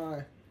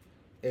LeBron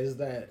is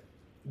that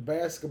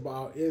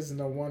basketball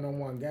isn't a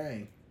one-on-one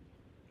game.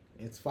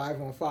 It's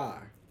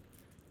 5-on-5.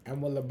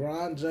 And with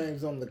LeBron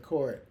James on the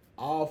court,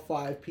 all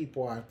 5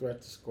 people are a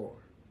threat to score.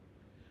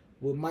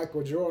 With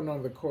Michael Jordan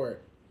on the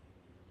court,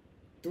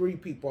 3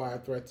 people are a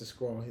threat to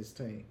score on his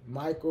team.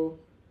 Michael,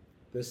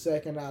 the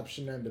second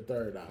option, and the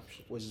third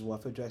option. which is why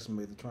Phil Jackson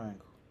made the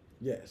triangle.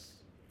 Yes.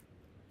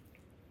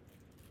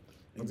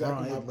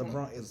 Exactly my point.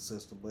 LeBron is a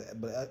system,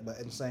 but at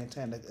the same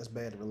time, that's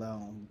bad to rely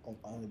on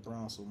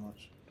LeBron so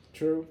much.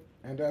 True.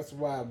 And that's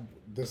why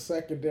the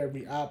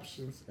secondary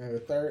options and the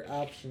third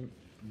option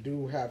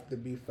do have to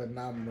be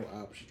phenomenal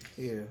options.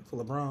 Yeah,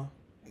 for LeBron.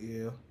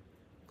 Yeah,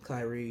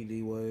 Kyrie,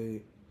 D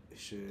Wade,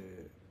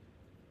 shit.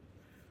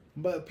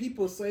 But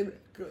people say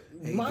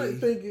AD. my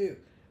thing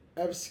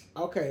is,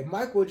 okay,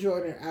 Michael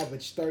Jordan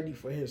averaged 30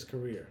 for his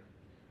career.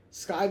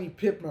 Scottie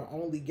Pippen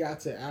only got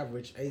to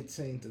average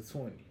 18 to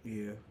 20.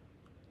 Yeah,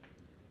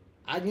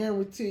 I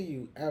guarantee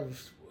you,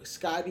 if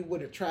Scottie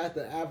would have tried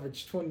to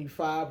average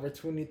 25 or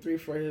 23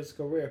 for his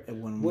career, it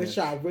wouldn't which mesh.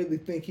 I really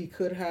think he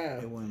could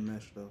have, It wouldn't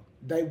mesh though.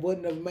 they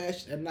wouldn't have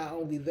meshed. And not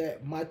only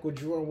that, Michael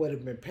Jordan would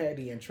have been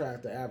petty and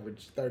tried to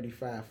average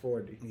 35,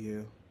 40. Yeah,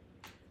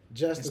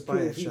 Just to Inspired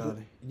prove he was,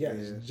 Shawty. yes,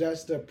 Yeah.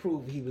 just to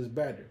prove he was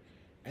better.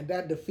 And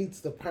that defeats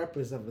the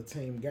purpose of a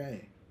team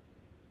game.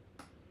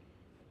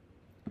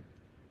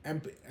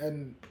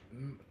 And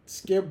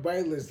Skip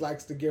Bayless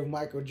likes to give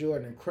Michael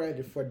Jordan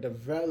credit for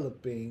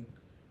developing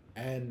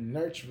and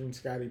nurturing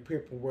Scottie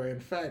Pippen, where in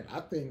fact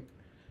I think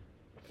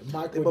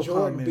Michael both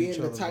Jordan complement being each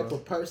the other, type bro.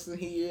 of person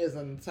he is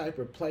and the type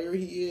of player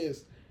he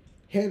is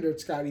hindered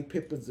Scottie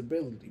Pippen's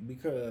ability,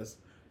 because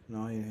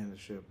No, he ain't handle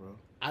shit, bro.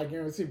 I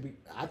guarantee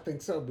I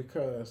think so,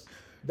 because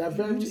that You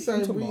very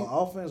same talking reason.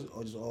 about offense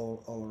or just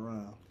all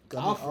around? 'Cause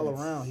I think all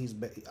Offense. around,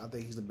 I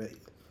think he's the best.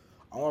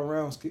 All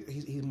around,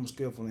 he's more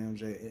skillful than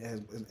MJ.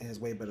 It has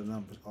way better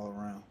numbers all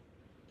around.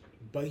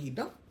 But he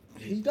don't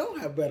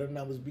have better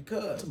numbers,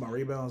 because Talking about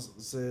rebounds,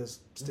 assists,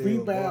 steals,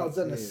 rebounds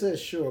and yeah.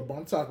 assists, sure, but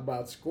I'm talking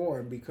about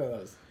scoring,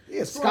 because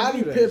Yeah, scoring Scottie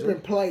do that, Pippen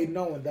Jay. played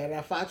knowing that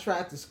if I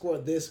tried to score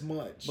this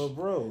much, But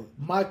bro,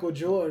 Michael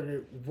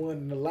Jordan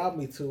wouldn't allow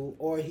me to,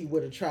 or he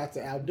would have tried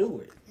to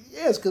outdo it.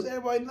 yes, because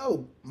everybody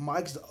know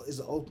Mike's is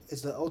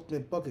the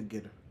ultimate bucket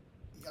getter.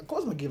 Of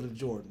course, I'm gonna give it to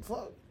Jordan.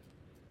 Fuck,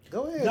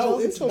 go ahead. No,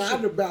 Jordan, it's get your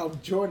not shit.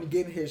 about Jordan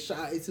getting his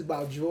shot. It's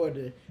about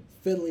Jordan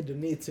feeling the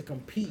need to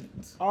compete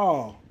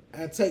Oh,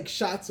 and take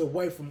shots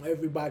away from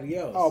everybody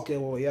else. okay.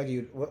 Well, yeah, I give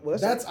you.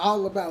 That's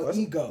all about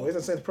ego. Well,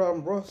 isn't that the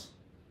problem, Russ?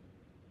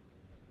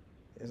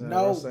 Isn't that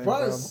No, Russ' same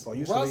Russ-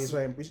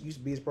 problem? Or used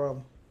to be his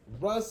problem.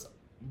 Russ,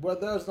 well,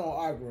 there's no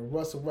arguing.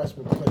 Russell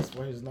Westbrook plays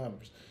for his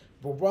numbers.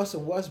 But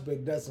Russell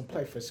Westbrook doesn't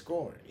play for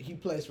scoring. He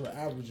plays for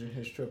averaging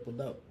his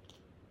triple-double.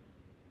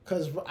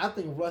 Because I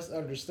think Russ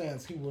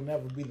understands he will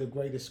never be the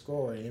greatest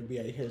scorer in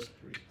NBA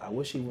history. I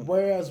wish he would.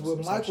 Whereas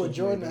when Stop Michael shooting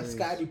Jordan away and threes.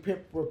 Scottie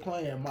Pippen were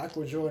playing,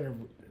 Michael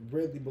Jordan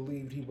really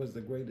believed he was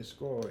the greatest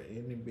scorer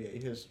in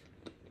NBA history.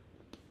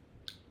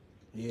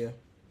 Yeah.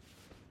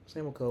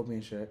 Same with Kobe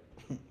and Shaq.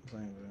 Same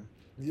thing.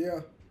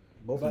 Yeah,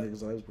 Both But-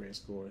 niggas always great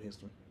scorer in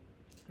history.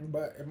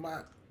 but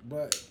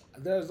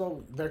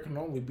there can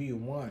only be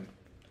one,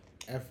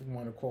 if you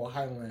want to call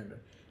Highlander,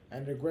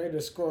 and the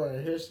greatest scorer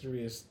in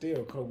history is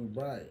still Kobe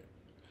Bryant.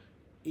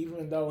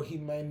 Even though he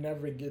may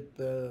never get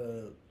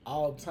the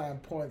all-time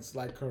points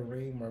like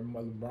Kareem or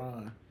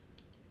LeBron,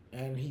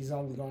 and he's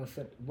only going to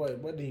finish.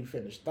 What did he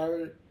finish?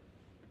 Third,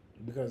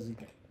 because he.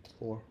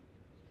 4.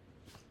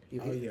 He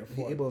He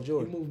above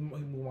Jordan. He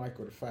moved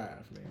Michael to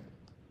 5, man.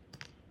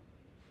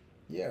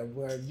 Yeah,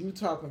 but you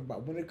talking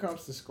about when it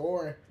comes to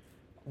scoring,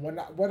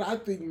 what I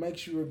think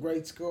makes you a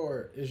great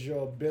scorer is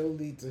your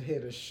ability to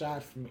hit a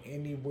shot from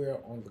anywhere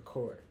on the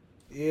court.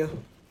 Yeah.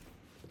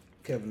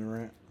 Kevin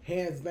Durant.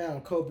 Hands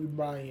down, Kobe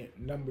Bryant.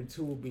 Number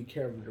 2 will be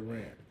Kevin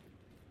Durant.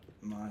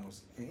 No, I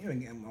was. You didn't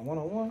get my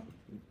 1-on-1.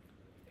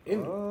 In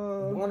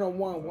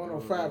 101,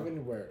 105,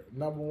 anywhere.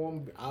 Number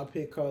 1, I'll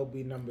pick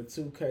Kobe. Number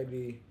 2,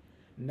 KD.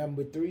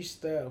 Number 3,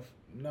 Steph.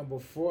 Number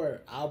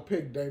 4, I'll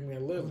pick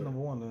Damian Who's Lillard. number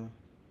 1 then?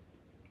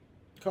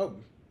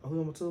 Kobe. Oh, who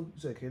number 2? You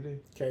said KD.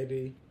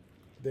 KD.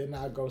 Then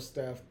I go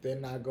Steph.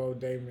 Then I go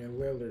Damian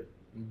Lillard.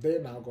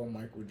 Then I'll go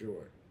Michael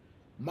Jordan.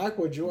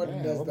 Michael Jordan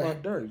Man, does what that.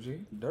 about Dirk, G?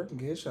 Dirk can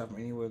get his shot from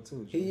anywhere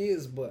too. G. He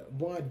is, but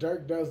one,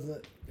 Dirk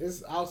doesn't.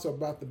 It's also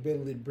about the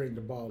ability to bring the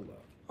ball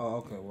up. Oh,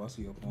 okay. Well, I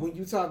see your point. When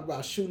you talk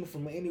about shooting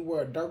from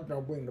anywhere, Dirk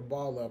don't bring the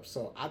ball up,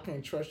 so I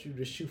can't trust you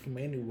to shoot from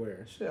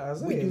anywhere. Shit,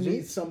 Isaiah. When you G.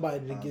 need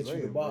somebody to get you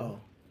Isaiah, the bro.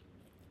 ball.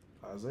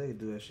 Isaiah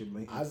do that shit,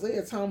 man.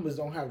 Isaiah Thomas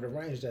don't have the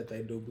range that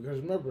they do, because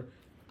remember,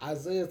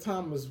 Isaiah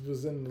Thomas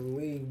was in the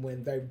league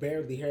when they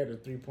barely had a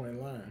 3-point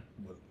line.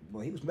 But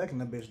he was making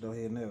that bitch though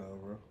here and there, though,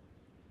 bro.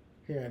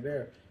 Here and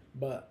there.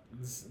 But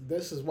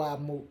this is why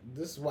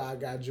This is why I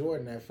got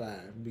Jordan at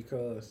 5,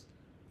 because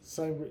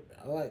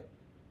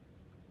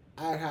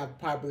I'd have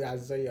probably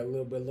Isaiah a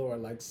little bit lower,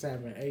 like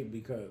 7, 8,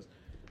 because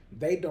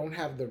they don't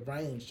have the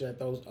range that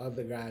those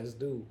other guys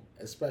do,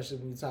 especially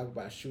when you talk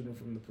about shooting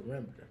from the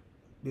perimeter.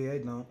 Yeah, they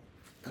don't.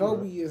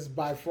 Kobe is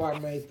by far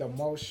made the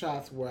most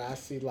shots where I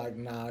see like,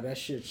 nah, that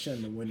shit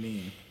shouldn't have went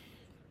in.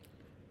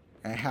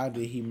 And how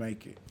did he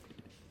make it?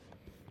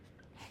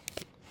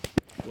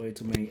 Way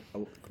too many.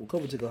 Well,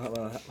 Kobe took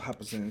a high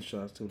percentage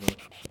shots too, though.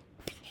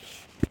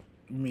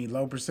 You mean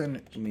low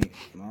percentage? I mean,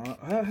 no,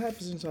 high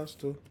percentage shots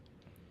too.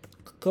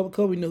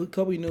 Kobe knew.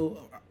 Kobe and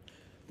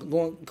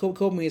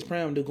his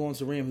prime to going to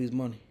the rim for his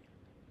money.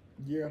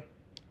 Yeah.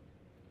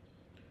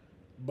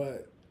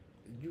 But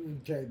you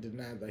can't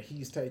deny that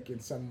he's taking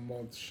some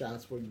more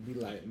shots where you be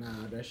like,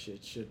 nah, that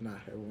shit should not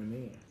have went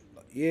in.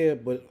 Yeah,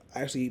 but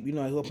actually, you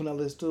know who up on that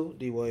list too?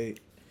 D Wade,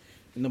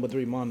 number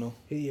 3 Mono.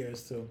 He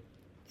is too.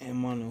 And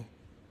Manu.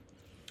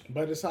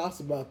 But it's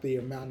also about the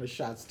amount of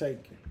shots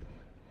taken.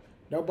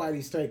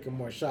 Nobody's taking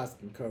more shots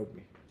than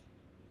Kobe.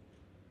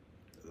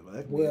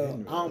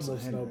 Well,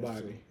 almost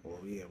nobody. Well,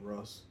 yeah,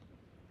 Russ,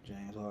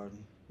 James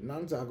Harden. And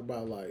I'm talking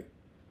about like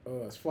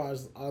as far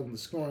as on the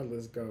scoring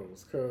list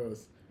goes,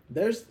 because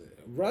there's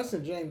Russ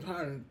and James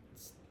Harden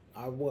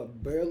are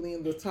what barely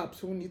in the top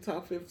 20,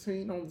 top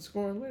 15 on the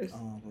scoring list,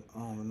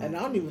 and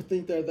I don't even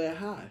think they're that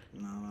high.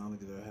 No, I don't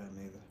think they're that high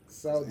neither.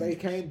 So they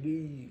can't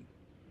be,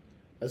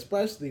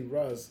 especially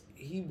Russ.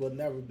 He will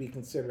never be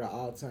considered an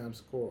all-time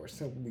scorer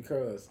simply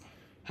because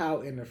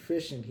how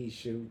inefficient he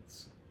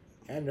shoots.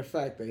 And the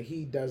fact that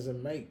he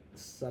doesn't make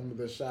some of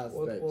the shots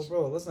that... Well,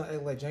 bro, let's not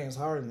act like James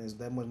Harden is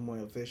that much more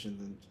efficient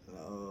than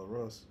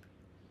Russ.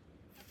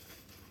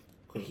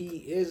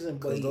 He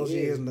isn't, but he those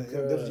is.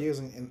 Those years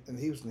in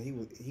Houston,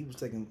 he was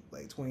taking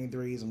like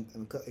 23s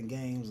in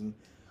games and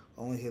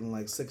only hitting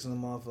like 6 of the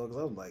motherfuckers.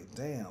 I was like,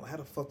 damn, how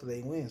the fuck do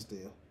they win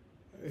still?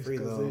 Free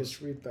throws.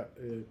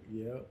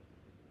 Yep.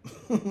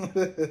 He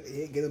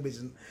ain't getting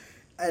bitches.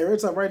 Hey, real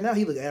talk, right now,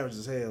 he look average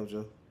as hell,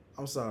 Joe.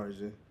 I'm sorry,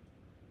 Joe.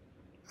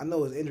 I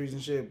know his injuries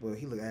and shit, but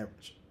he look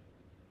average.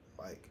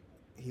 Like,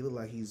 he look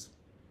like he's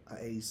an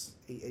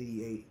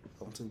 88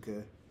 on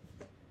 2K.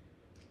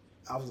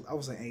 I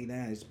was saying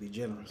 89 just to be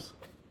generous.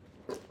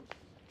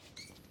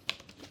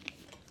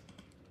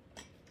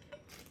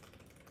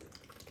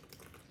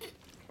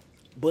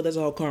 But that's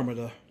all karma,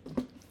 though.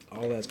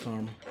 All that's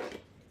karma.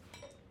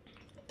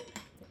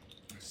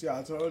 See,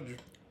 I told you.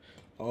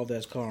 All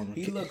that's karma.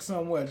 He looks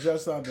somewhere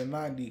just under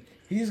 90.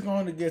 He's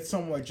going to get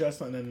somewhere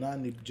just under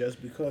 90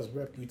 just because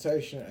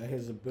reputation and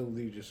his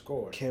ability to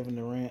score. Kevin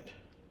Durant.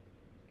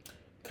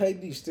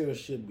 KD still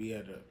should be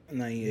at a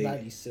 98.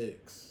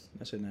 96.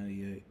 I said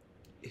 98.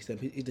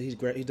 He's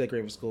great. He's that great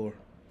of a scorer.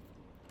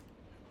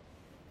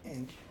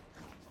 And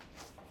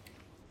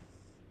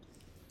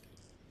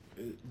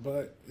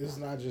but it's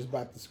not just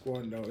about the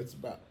scoring though. It's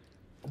about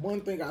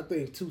one thing I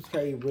think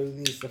 2K really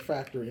needs to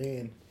factor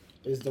in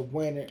is the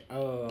winning.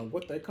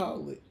 What they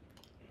call it?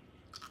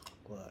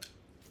 What?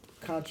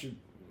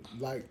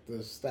 Like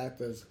the stat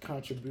that's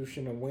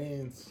contribution of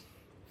wins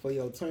for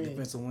your team.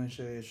 Defensive win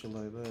share, shit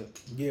like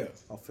that. Yeah.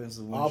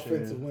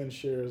 Offensive win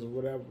shares or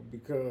whatever,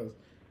 because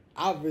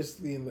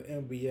obviously in the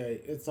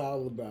NBA it's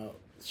all about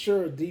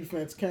sure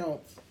defense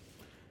counts,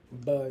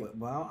 but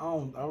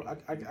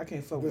I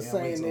can't fuck the with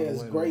saying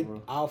is great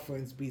bro.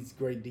 offense beats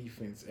great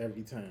defense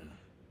every time.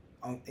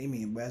 You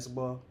mean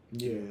basketball?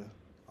 Yeah.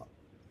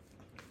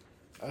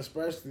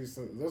 Especially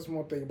since that's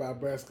one thing about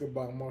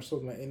basketball more so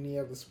than any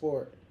other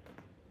sport.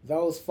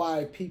 Those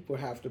 5 people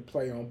have to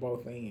play on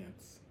both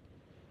ends.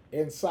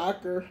 In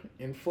soccer,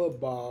 in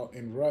football,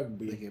 in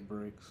rugby, they get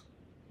breaks.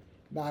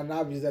 Not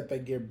obvious that they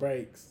get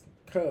breaks.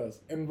 Cause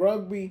in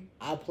rugby,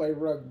 I play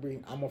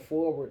rugby. I'm a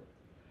forward.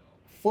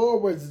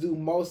 Forwards do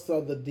most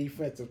of the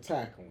defensive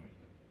tackling.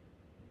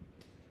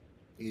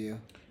 Yeah.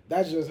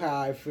 That's just how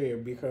I feel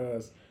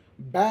because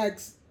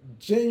backs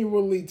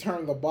genuinely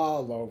turn the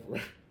ball over,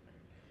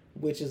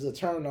 which is a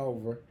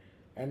turnover,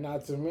 and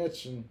not to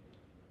mention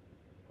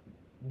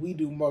we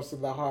do most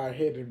of the hard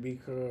hitting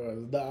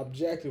because the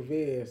objective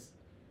is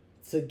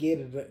to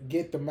get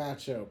the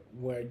matchup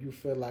where you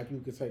feel like you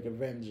could take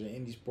advantage in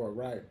any sport,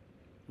 right?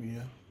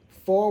 Yeah.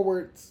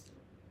 Forwards,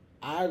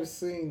 I've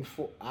seen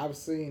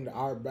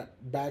our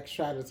backs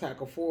try to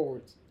tackle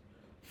forwards.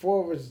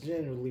 Forwards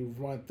generally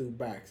run through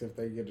backs if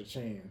they get a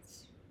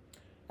chance.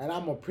 And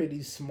I'm a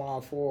pretty small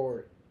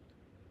forward,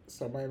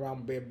 so maybe I'm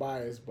a bit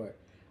biased, but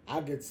I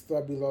get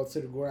stubby low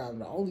to the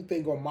ground. The only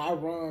thing on my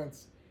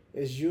runs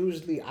is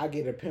usually I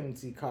get a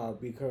penalty call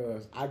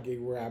because I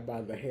get grabbed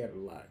by the head a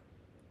lot.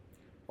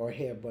 Or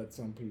headbutt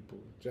some people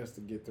just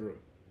to get through.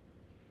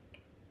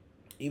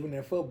 Even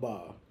in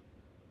football,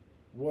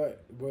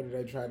 what do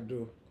they try to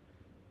do?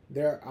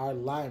 There are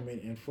linemen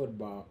in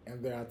football,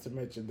 and there are to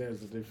mention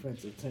there's a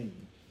defensive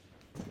team.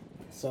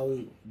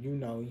 So,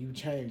 you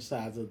change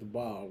sides of the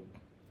ball.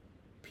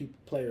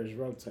 Players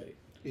rotate.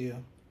 Yeah.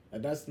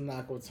 And that's the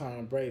knock with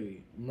Tom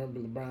Brady. Remember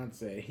LeBron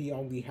said he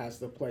only has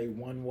to play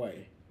one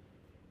way.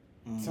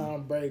 Mm-hmm.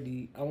 Tom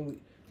Brady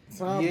only...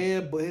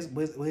 Yeah, but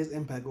his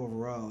impact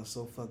overall is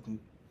so fucking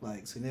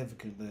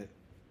significant that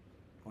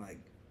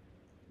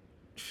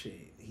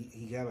shit,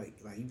 he gotta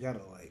you gotta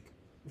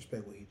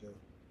respect what he do.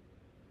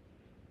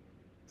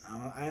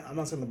 I'm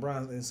not saying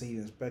LeBron didn't say he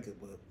didn't respect it,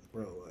 but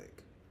bro,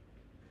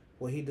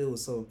 what he do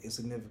is so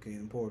insignificant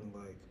and important.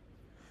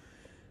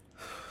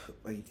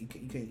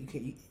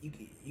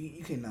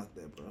 You can't knock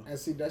that, bro. And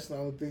see, that's the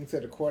only thing to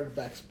the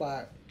quarterback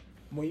spot.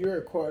 When you're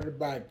a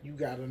quarterback, you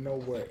gotta know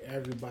where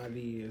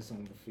everybody is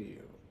on the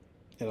field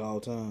at all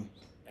times.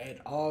 At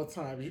all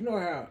times, you know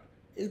how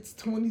it's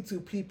 22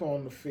 people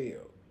on the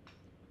field,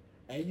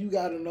 and you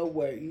gotta know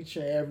where each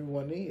and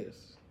everyone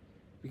is,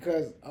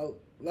 because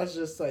let's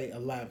just say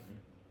 11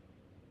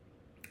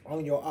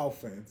 on your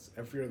offense.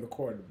 If you're the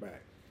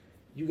quarterback,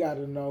 you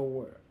gotta know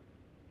where.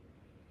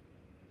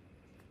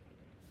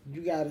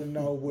 You gotta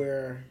know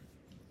where.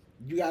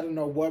 You gotta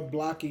know what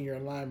blocking your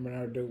linemen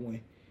are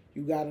doing,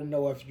 You got to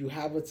know if you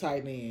have a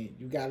tight end.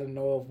 You got to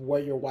know of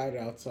where your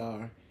wideouts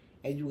are,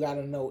 and you got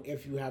to know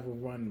if you have a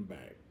running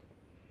back.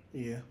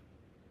 Yeah.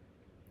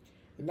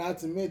 And not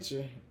to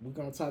mention, we're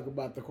gonna talk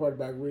about the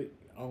quarterback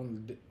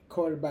on the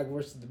quarterback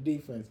versus the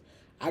defense.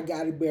 I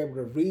got to be able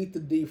to read the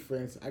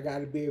defense. I got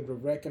to be able to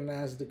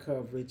recognize the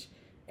coverage,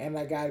 and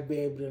I got to be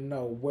able to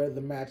know where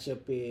the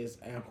matchup is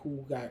and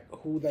who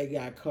they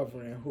got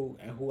covering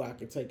and who I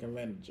can take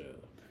advantage of.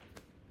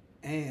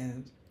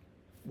 And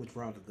which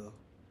route to go?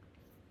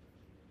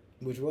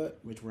 Which what?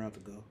 Which route to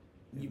go?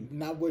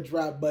 Not which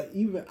route, but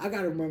even I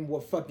gotta remember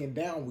what fucking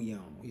down we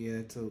on.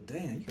 Yeah, so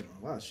damn, you can know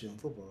a lot of shit on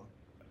football.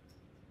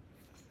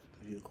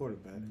 If you're the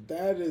quarterback.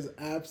 That is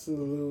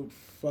absolute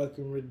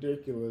fucking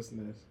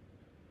ridiculousness.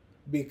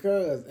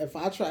 Because if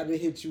I try to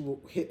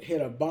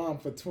hit a bomb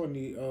for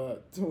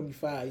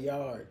 25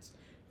 yards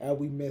and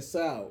we miss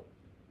out,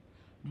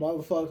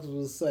 motherfuckers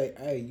will say,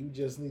 hey, you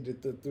just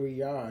needed the 3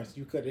 yards.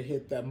 You could have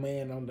hit that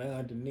man on the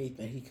underneath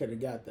and he could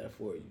have got that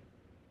for you.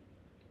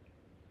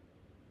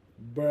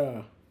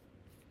 Bruh.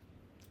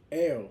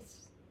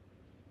 L's.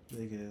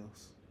 Big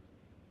L's.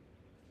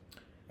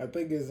 I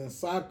think it's in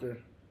soccer.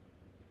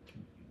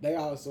 They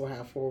also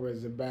have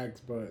forwards and backs,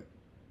 but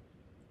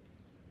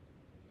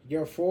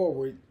your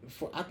forward,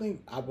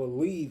 I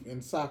believe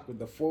in soccer,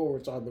 the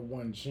forwards are the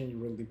ones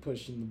generally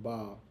pushing the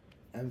ball,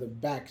 and the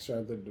backs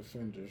are the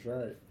defenders,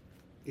 right?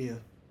 Yeah.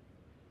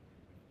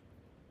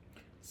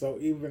 So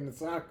even in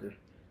soccer,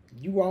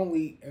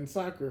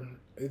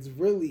 it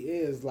really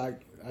is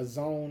like a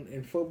zone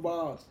in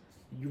football.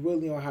 You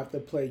really don't have to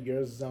play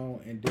your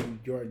zone and do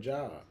your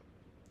job.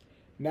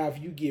 Now, if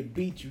you get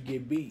beat, you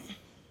get beat.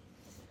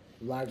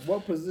 Like,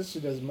 what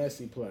position does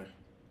Messi play?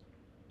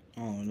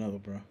 I don't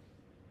know, bro.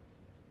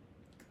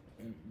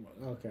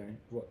 Okay.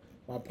 Well,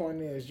 my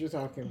point is, you're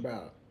talking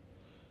about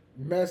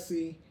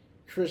Messi,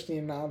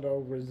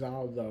 Cristiano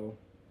Ronaldo,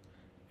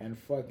 and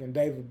fucking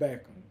David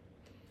Beckham.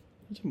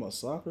 You talking about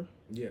soccer?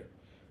 Yeah.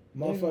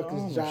 Nigga, I don't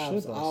Motherfuckers' know jobs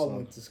shit about all soccer.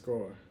 went to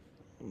score.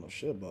 I don't know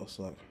shit about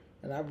soccer.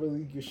 And I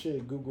really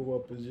should Google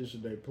what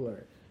position they play.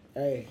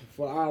 Hey,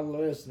 for our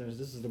listeners,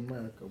 this is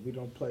America. We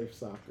don't play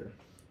soccer.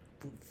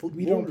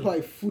 We don't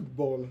play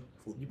football.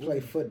 You play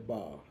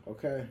football,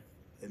 okay?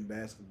 And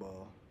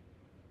basketball.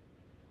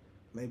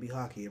 Maybe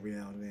hockey every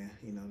now and then,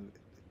 you know,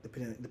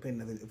 depending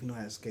if you know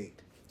how to skate.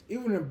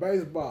 Even in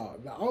baseball,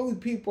 the only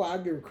people I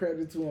give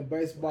credit to in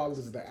baseball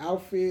is the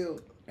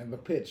outfield and the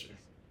pitcher.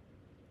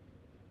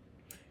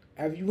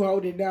 If you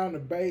holding down the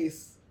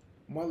base,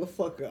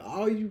 motherfucker,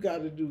 all you got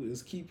to do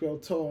is keep your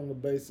toe on the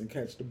base and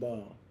catch the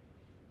ball.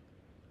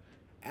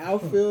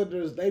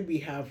 Outfielders, they be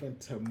having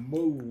to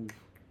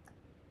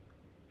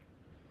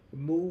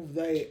move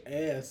their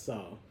ass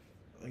off.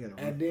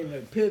 And then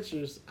the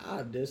pitchers,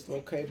 I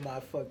dislocate my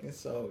fucking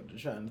shoulder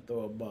trying to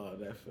throw a ball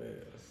that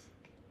fast.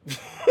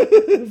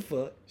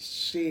 Fuck.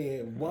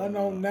 Shit,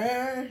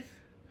 109?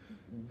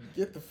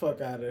 Get the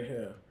fuck out of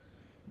here.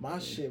 My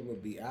shit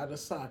would be out of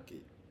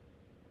socket.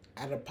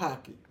 Out of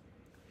pocket.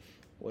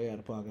 Way out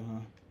of pocket,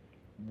 huh?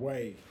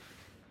 Way.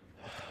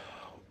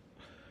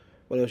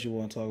 What else you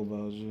want to talk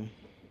about, G?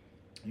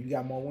 You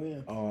got more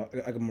wins? Oh,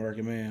 I can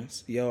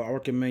recommend. Yo, I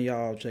recommend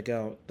y'all check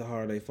out The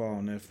Harder They Fall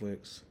on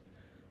Netflix.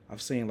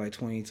 I've seen it like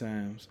 20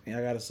 times. And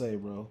I gotta say,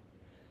 bro,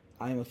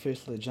 I am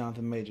officially a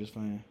Jonathan Majors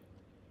fan.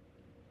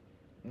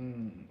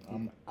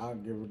 I'll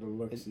give it a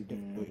look. See,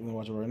 You wanna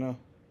watch it right now?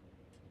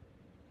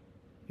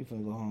 You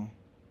finna go home.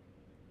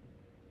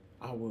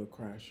 I will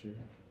crash you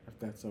if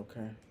that's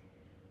okay.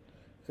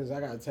 Because I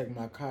got to take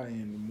my car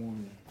in the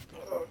morning.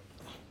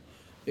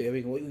 Yeah,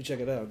 we can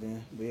check it out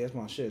then. But yeah, that's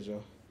my shit,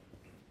 Joe.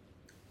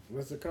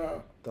 What's it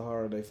called? The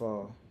Harder They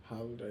Fall.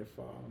 Holiday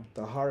Fall.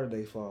 The Harder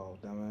They Fall,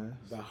 dumbass.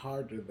 The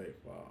harder they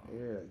fall.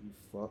 Yeah, you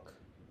fuck.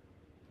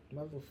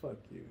 Motherfuck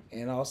you.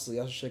 And also,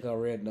 y'all should check out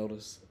Red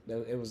Notice.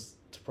 It was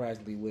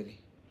surprisingly witty.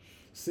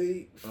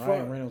 See,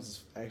 Ryan Reynolds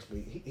is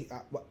actually,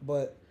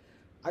 but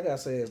I gotta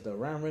say this though,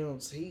 Ryan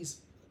Reynolds,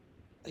 he's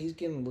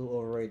getting a little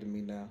overrated to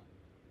me now,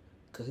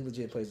 cause he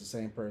legit plays the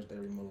same person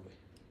every movie,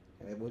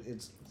 and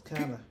it's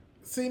kind of.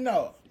 See,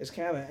 no. It's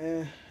kind of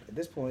at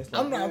this point. It's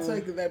like, I'm not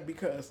taking that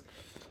because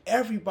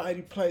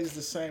everybody plays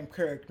the same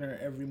character in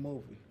every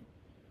movie.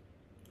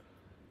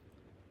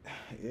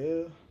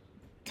 Yeah.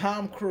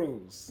 Tom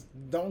Cruise.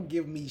 Don't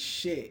give me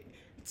shit.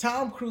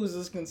 Tom Cruise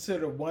is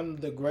considered one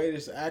of the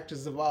greatest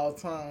actors of all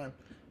time,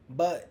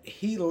 but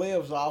he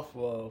lives off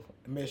of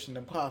Mission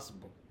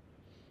Impossible.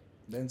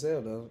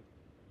 Denzel though.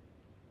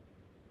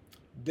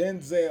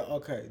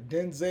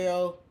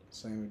 Denzel.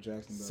 Samuel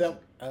Jackson.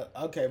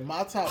 Okay,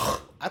 my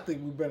top. I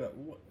think we've been.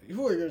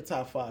 Who are your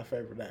top 5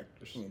 favorite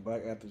actors? I mean,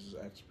 black actors is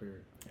actors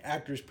period.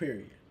 Actors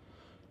period.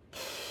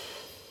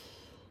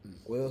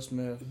 Will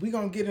Smith. We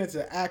gonna get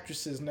into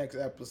actresses next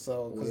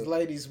episode because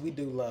ladies, we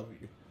do love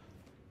you.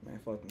 Man,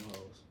 fuck them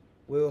hoes.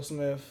 Will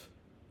Smith,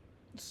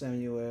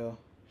 Samuel,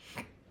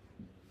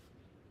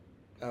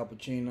 Al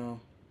Pacino.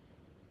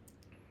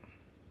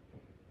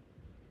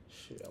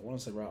 Shit, I want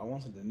to say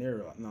De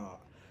Niro. Nah,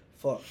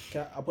 fuck.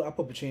 I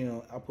put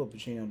Pacino. I put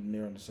Pacino and De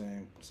Niro in the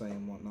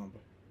same one number.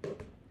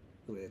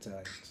 Who the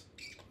Italians?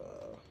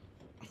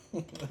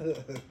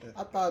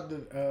 I thought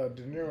that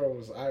De Niro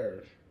was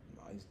Irish.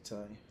 No, he's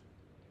Italian.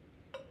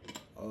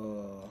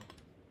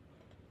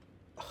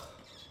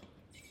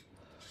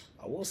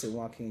 I will say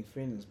Joaquin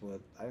Phoenix, but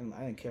I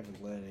didn't care for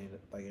Gladiator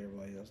like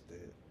everybody else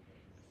did.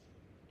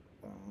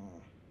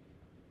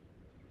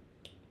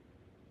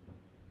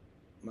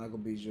 Michael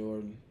B.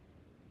 Jordan.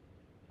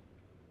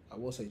 I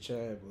will say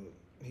Chad, but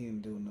he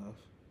didn't do enough.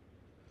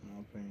 In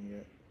my opinion,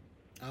 yet.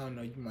 I don't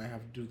know. You might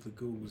have to do the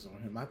Googles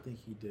on him. I think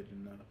he did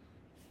enough.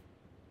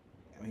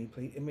 I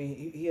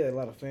mean, he had a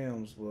lot of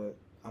films, but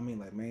I mean,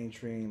 like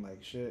mainstream,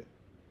 like shit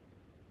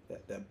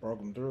that broke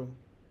him through.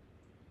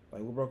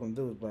 Like what broke him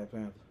through was Black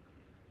Panther.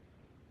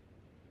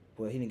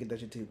 But he didn't get that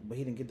shit. But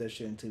he didn't get that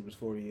shit until he was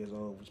 40 years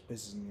old, which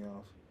pisses me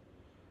off.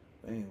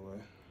 But anyway,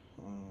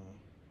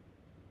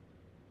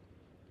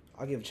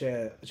 I'll give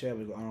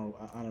Chadwick an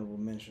honorable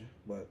mention,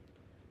 but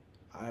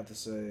I have to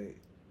say,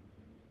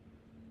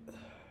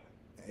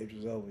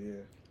 Idris Elba, yeah.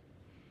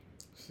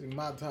 See,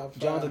 my top five.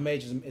 Jonathan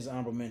Majors is an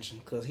honorable mention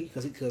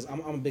because I'm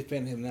a big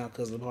fan of him now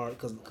because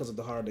of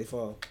the Hard They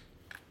Fall.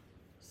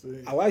 See,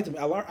 I liked him.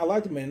 I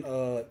liked him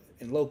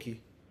in Loki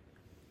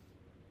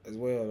as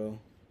well though.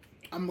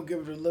 I'm gonna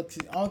give it a look.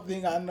 The only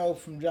thing I know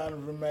from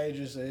Jonathan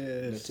Majors The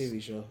is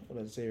TV show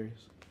or the series.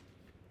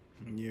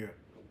 yeah.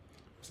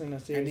 Seen that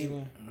And series? he,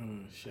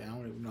 Again? shit, I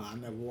don't even know. I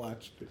never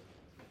watched it.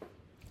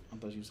 I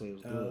thought you said it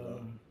was good.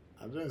 Though.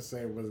 I didn't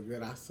say it was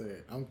good. I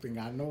said only thing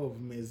I know of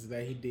him is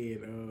that he did.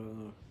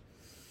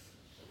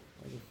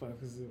 What the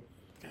fuck is it?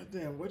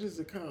 Goddamn, what is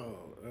it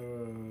called?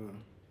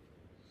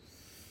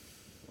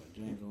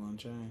 Django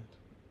Unchained.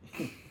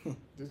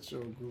 This show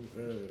group.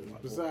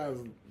 Besides,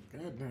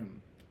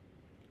 goddamn.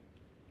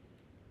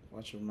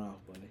 Watch your mouth,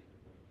 buddy.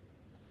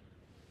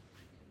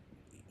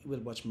 You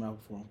better watch your mouth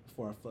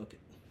before I fuck it.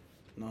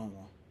 No.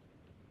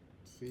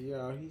 See,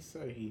 y'all, he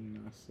say he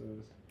not sus.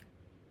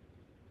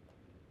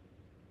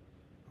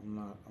 I'm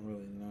not. I'm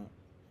really not.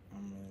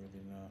 I'm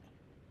really not.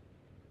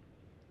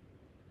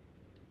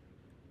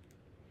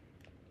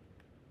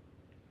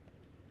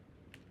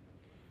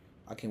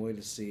 I can't wait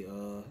to see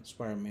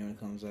Spider-Man when it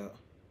comes out.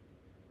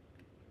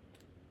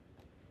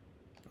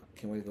 I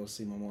can't wait to go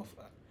see my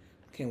motherfucker.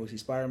 I can't wait to see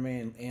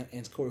Spider-Man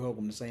and Corey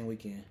Holcomb the same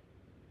weekend.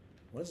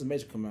 When does the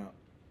Major come out?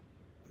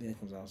 I think it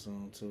comes out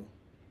soon too.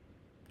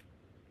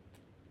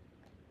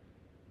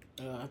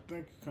 I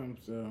think it comes.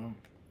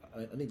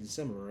 I think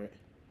December, right?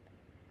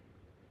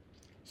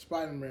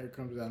 Spider-Man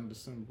comes out in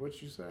December.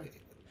 What you say?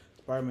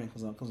 Spider-Man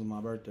comes on my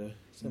birthday,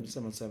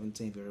 December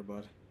 17th.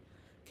 Everybody,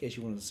 in case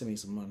you wanted to send me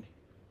some money.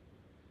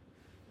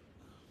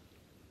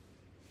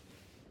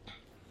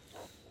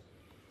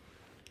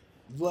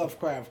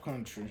 Lovecraft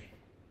Country.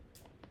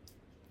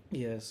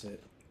 Yeah, that's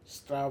it.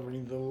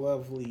 Starring the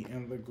lovely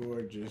and the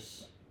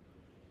gorgeous.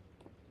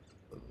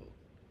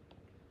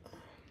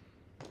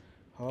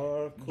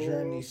 Hardcore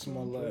Journey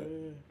Smollett.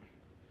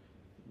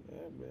 Yeah,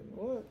 man,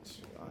 what?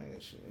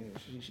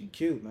 She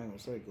cute. I'm not gonna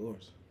say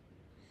gorgeous.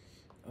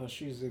 Oh,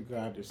 she's a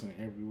goddess in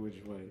every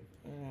which way.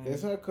 Mm.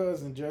 Is her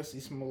cousin Jesse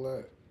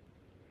Smollett?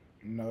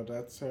 No,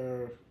 that's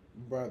her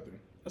brother.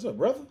 That's her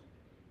brother.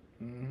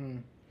 Mm-hmm.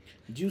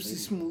 Juicy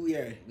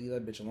Smollett. Leave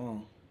that bitch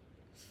alone.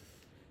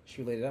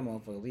 She related that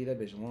motherfucker. Leave that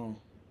bitch alone.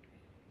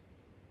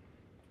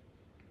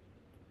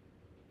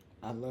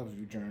 I love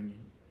you, Journey.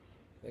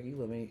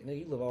 Nigga,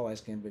 you love all light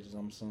skinned bitches.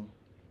 I'm assuming.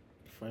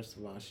 First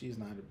of all, she's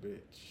not a bitch.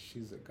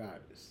 She's a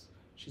goddess.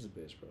 She's a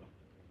bitch, bro.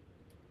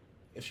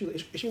 If she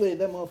related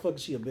that motherfucker,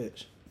 she a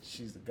bitch.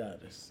 she's the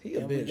goddess. He a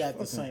and bitch. we got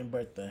the Fuck him. same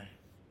birthday.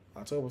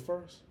 October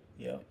 1st.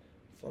 Yep.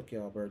 Fuck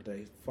y'all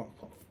birthday,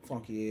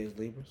 funky ass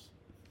Libras.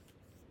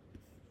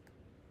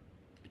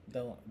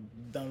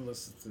 Don't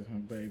listen to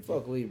him, baby.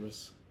 Fuck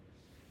Libras.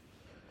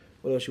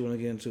 What else you want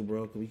to get into,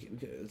 bro? 'Cause we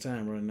get the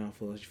time running out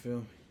for us. You feel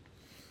me?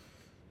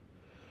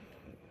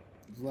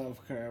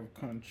 Lovecraft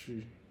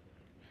Country.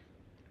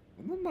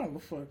 The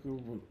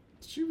motherfucker,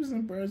 she was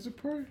in Birds of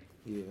Prey.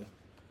 Yeah.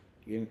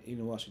 You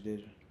didn't watch it, did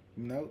you?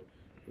 Nope.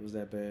 It was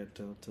that bad,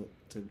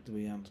 to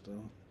be honest,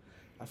 though.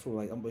 I feel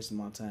like I'm wasting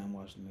my time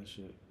watching this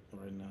shit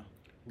right now.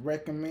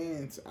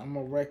 I'm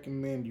gonna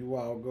recommend you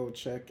all go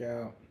check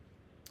out.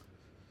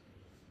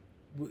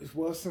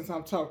 Well, since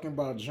I'm talking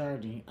about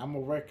Journey, I'm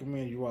gonna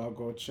recommend you all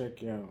go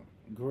check out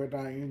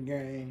Gridiron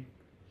Gang.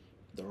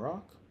 The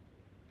Rock?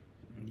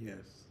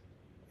 Yes,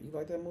 You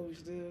like that movie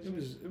still? it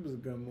was a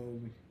good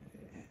movie.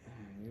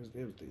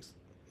 It was decent.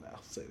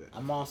 I'll say that.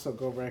 I'm also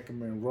gonna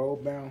recommend Roll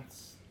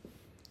Bounce.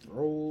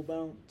 Roll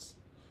bounce.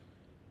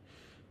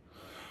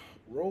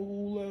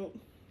 Roll out.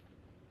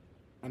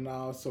 And I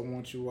also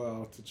want you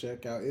all to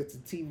check out. It's a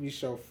TV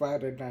show,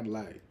 Friday Night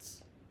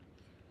Lights.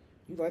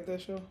 You like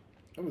that show?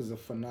 It was a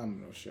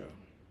phenomenal show.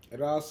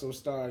 It also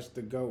stars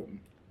the GOAT,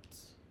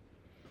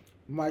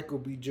 Michael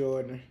B.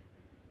 Jordan.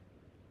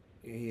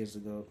 Yeah, he is the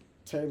GOAT.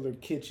 Taylor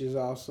Kitsch is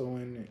also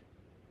in it.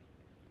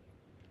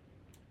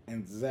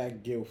 And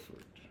Zach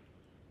Gilford.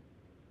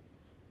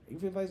 You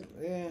feel like,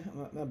 yeah,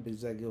 I'm not a big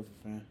Zach Gilford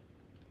fan.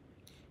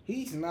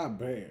 He's not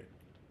bad.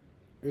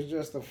 It's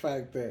just the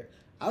fact that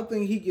I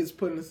think he gets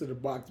put into the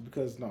box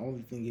because the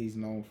only thing he's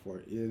known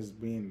for is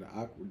being the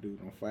awkward dude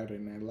on Friday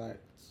Night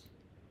Lights.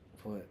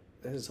 But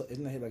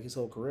isn't that like his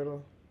whole career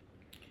though?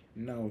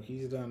 No,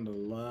 he's done a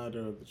lot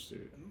of other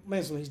shit.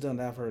 Mainly he's done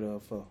that I've heard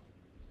of for.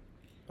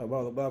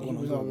 About He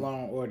was on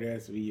Law and Order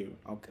SVU.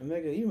 Okay,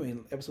 nigga, you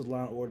mean episodes of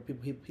Law and Order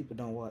people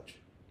don't watch?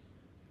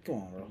 Come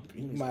on, bro.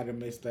 You might have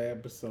missed the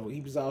episode.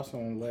 He was also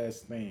on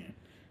Last Stand,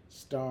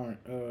 starring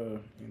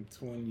in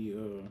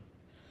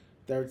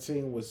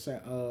 2013 was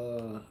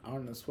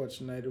Arnold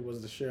Schwarzenegger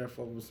was the sheriff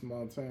of a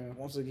small town.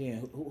 Once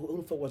again, who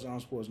the fuck watch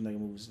Arnold Schwarzenegger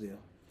movies still? He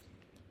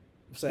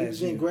Besides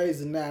was in you,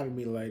 Grey's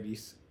Anatomy,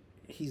 ladies.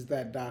 He's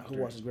that doctor.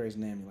 who watches Grey's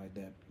Anatomy like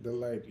that? The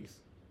ladies.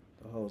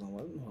 The hoes don't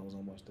watch. The hoes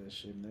don't watch that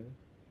shit, nigga.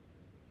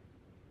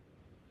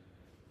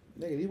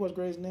 Nigga, do you watch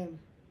Grey's Anatomy?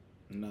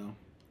 No.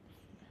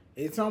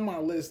 It's on my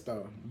list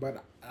though,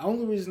 but the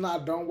only reason I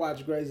don't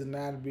watch Grey's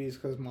Anatomy is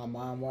because my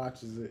mom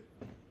watches it.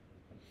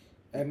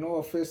 And no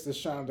offense to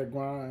Shonda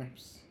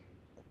Rhimes,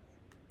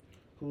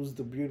 who's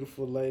the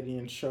beautiful lady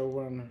and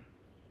showrunner.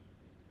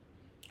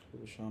 Who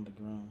was Shonda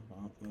Rhimes? I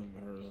don't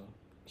never heard of.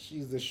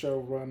 She's the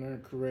showrunner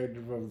and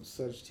creator of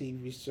such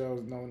TV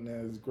shows known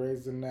as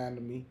Grey's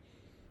Anatomy,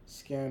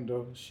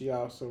 Scandal. She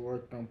also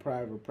worked on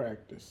Private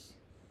Practice.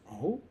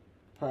 Who?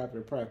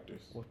 Private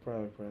Practice What's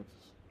Private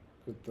Practice?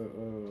 with the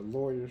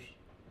lawyers.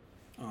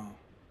 Oh.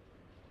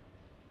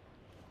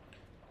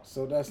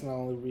 So that's the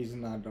only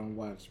reason I don't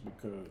watch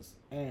because,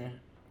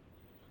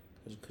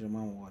 Cause your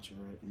mama watch it,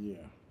 right? yeah.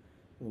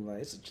 Well,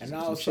 like, it's And some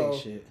also,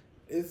 chick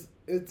shit.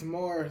 it's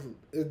more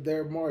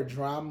they're more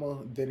drama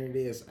than it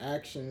is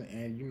action,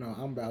 and you know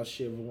I'm about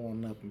shit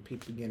blowing up and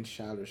people getting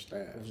shot or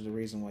stabbed. Which is the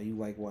reason why you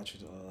like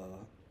watching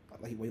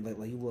like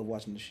you love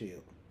watching The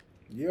Shield.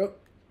 Yep.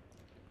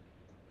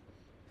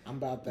 I'm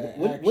about that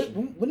When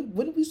action.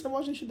 when did we start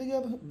watching shit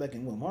together? Back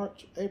in what,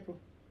 March, April?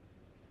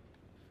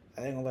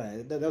 I ain't gonna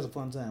lie, that was a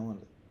fun time,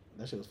 wasn't it?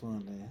 That shit was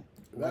fun, man.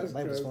 That's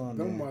Life was because fun,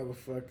 them man.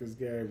 motherfuckers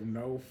gave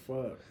no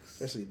fucks.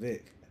 Especially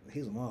Vic.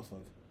 He's a motherfucker.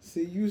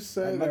 See, you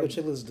say Michael that,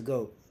 Chiklis is the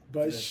GOAT.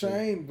 but That's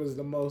Shane was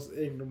the most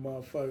ignorant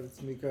motherfucker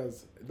to me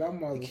because that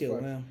He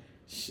killed motherfucker. him.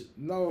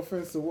 No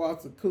offense to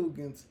Walter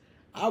Coogans,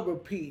 I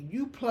repeat,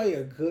 you play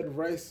a good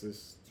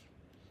racist.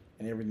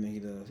 And everything he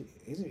does.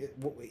 Did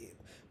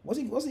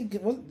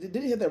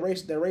he have that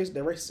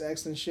racist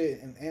accent shit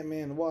in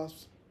Ant-Man and the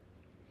Wasp?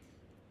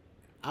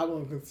 I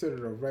wouldn't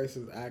consider it a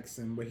racist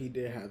accent, but he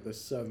did have the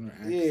southern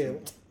accent. Yeah,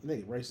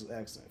 nigga, racist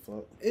accent,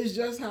 fuck. It's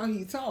just how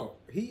he talk.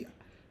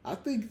 I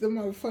think the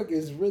motherfucker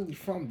is really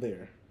from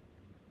there.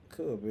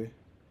 Could be.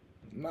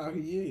 No,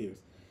 he is.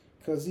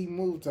 Because he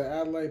moved to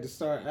LA to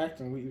start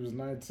acting when he was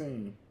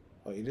 19.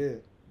 Oh, you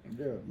did?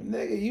 Yeah. But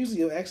nigga, usually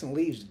your accent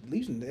leaves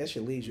that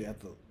shit leaves you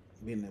after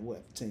being there,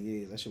 what, 10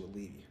 years? That shit would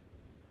leave you.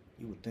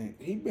 You would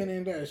think. He been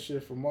in that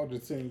shit for more than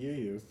 10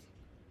 years.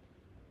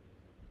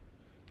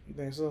 You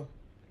think so?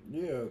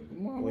 Yeah.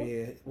 Mama. Well,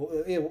 yeah.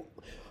 Well, yeah.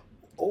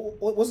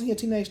 Wasn't he a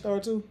Teenage Star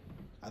too?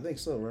 I think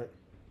so, right?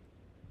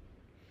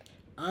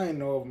 I didn't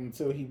know of him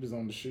until he was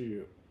on the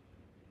Shield.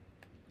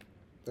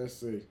 Let's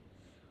see.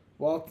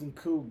 Walton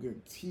Cougar.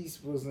 He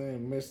was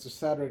in Mr.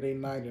 Saturday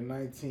Night in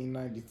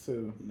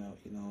 1992. No,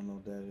 you don't know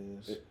what that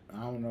is.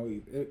 I don't know.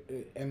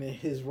 And then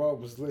his role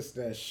was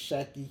listed as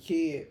Shaky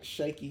Kid.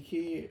 Shaky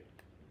Kid.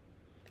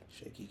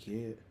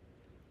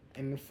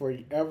 And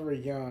Forever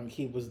Young,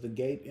 he was the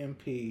Gate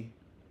MP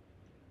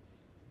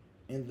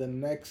in the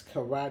next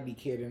Karate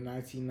Kid in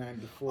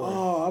 1994.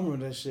 Oh, I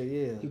remember that shit,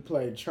 yeah. He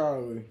played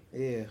Charlie.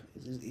 Yeah,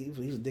 he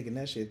was digging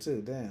that shit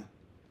too, damn.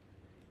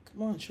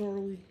 Come on,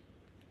 Charlie.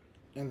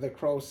 In The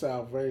Crow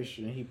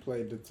Salvation, he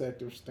played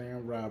Detective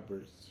Stan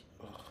Roberts.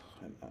 Oh,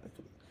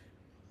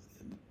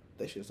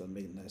 they should start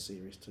making that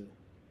series too.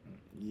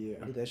 Yeah.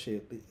 Leave that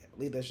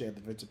shit at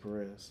the Victor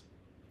Perez.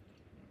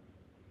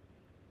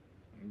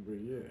 But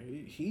yeah,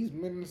 he's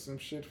been in some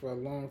shit for a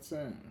long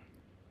time.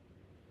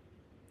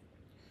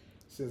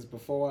 Since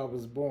before I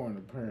was born,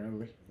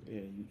 apparently.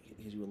 Yeah,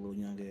 you a little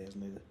young ass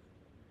nigga.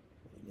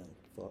 Young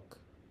fuck.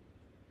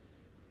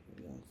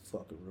 Young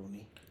fucker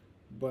Rooney.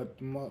 But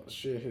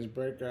shit, his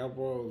breakout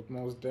role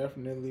most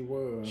definitely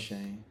was.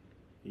 Shame.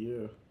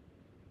 Yeah.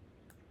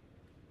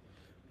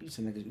 You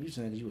said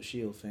niggas you a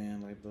Shield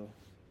fan, like though.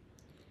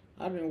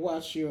 I didn't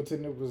watch Shield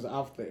till it was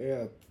off the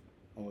air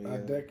Oh yeah. a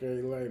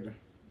decade later.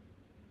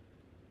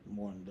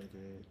 More than a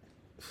decade.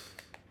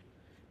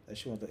 That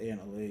shit went to air in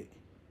 08.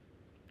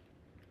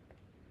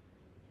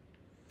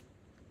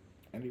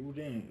 And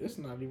it's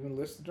not even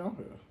listed on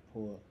here.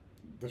 What?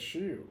 The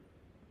Shield.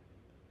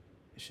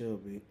 It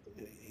should be.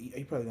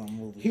 He probably gonna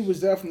move. He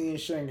was definitely in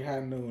Shanghai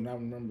Noon. I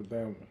remember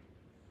that one.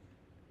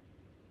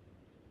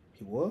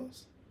 He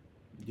was?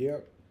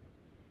 Yep.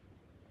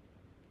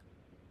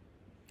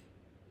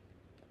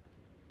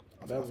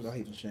 I thought he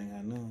was in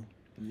Shanghai Noon.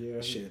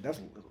 Yeah. Shit, that's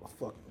a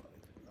fucking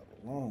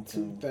long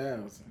time.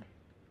 2000.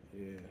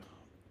 Yeah.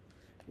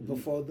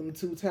 Before them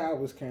two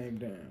towers came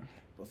down.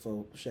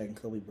 Before Shaq and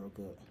Kobe broke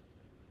up.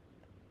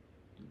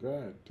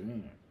 God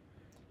damn.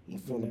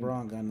 Before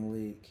LeBron got in the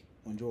league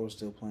when Jordan was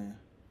still playing.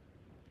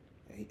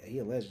 He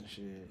a legend,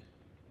 shit.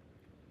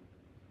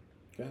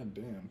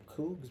 Goddamn,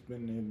 Coog's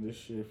been in this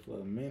shit for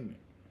a minute.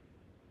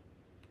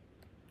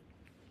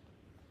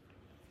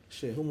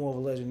 Shit, who more of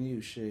a legend than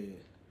you?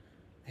 Shit.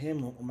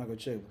 Him or Michael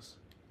Chiklis?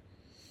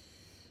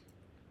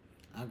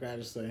 I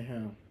gotta say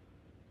him.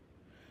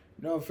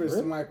 No offense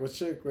Really? to Michael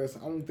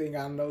Chiklis. Only thing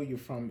I know you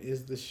from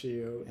is The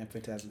Shield And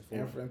Fantastic Four.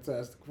 and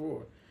Fantastic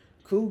Four.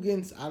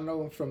 Coogan's, I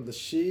know him from The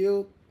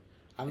Shield.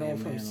 I know him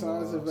from Ant-Man and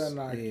Sons of Wasp.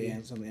 Anarchy. Yeah,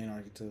 and some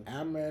Anarchy too.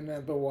 Ant-Man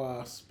and the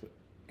Wasp.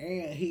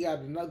 And he got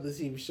another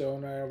TV show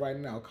on there right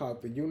now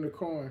called The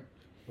Unicorn.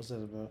 What's that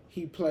about?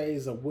 He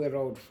plays a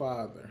widowed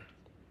father.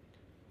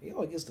 He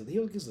always gets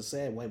the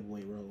sad white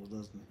boy role,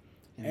 doesn't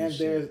he? In And this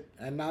shit.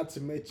 and not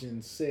to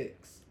mention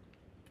Six.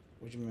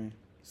 What you mean?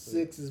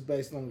 Six is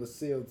based on the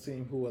SEAL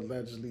team who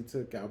allegedly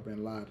took out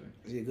Bin Laden.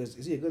 Is he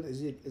a good?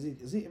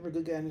 Is he ever a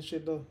good guy in this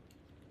shit though?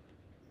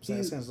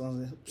 Besides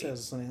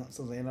Sons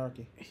of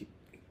Anarchy.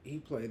 He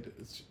played.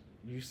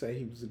 You say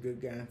he was a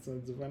good guy in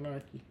Sons of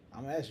Anarchy.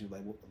 I'm asking you,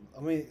 like,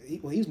 I mean,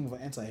 he's more of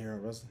an anti-hero,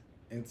 wasn't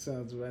In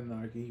Sons of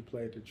Anarchy, he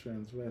played the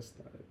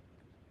transvestite.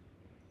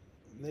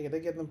 he? Nigga, they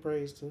get them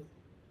praise too.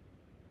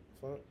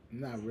 Fuck.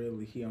 Not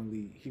really. He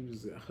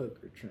was a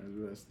hooker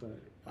transvestite.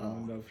 I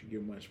don't know if you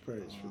get much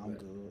praise for I'm that.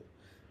 good.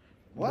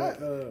 What?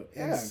 But,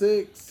 in Yeah.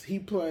 Six, he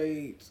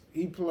played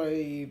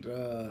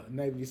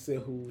Navy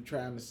SEAL who was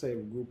trying to save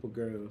a group of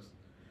girls,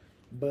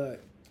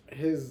 but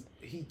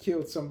he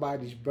killed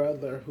somebody's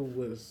brother who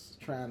was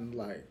trying to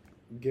like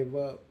give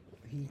up.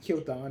 He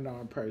killed the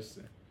unarmed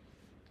person,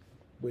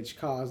 which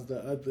caused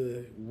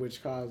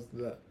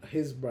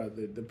his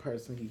brother, the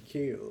person he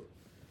killed,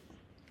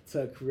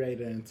 to create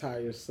an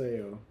entire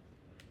cell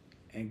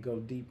and go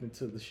deep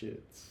into the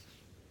shits.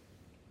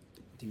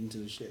 Deep into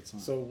the shit, son.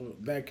 So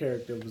that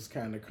character was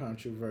kind of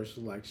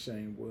controversial, like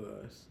Shane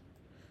was,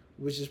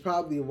 which is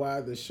probably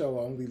why the show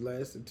only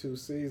lasted 2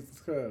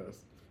 seasons.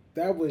 Cause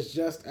that was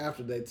just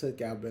after they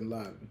took out Bin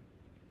Laden.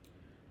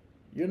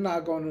 You're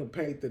not going to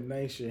paint the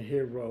nation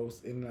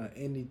heroes in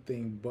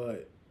anything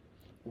but.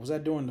 Was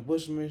that during the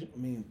Bush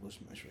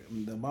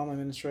administration? The Obama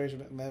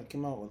administration that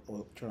came out,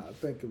 or Trump? I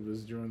think it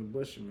was during the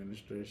Bush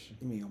administration.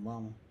 You mean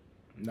Obama?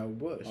 No,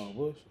 Bush. Oh,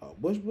 Bush. Oh,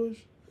 Bush.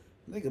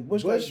 Nigga,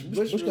 Bush got was in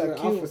killed.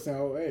 office in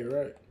 08,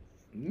 right?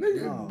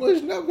 Nigga, No.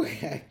 Bush never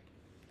got.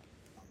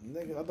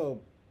 Nigga, I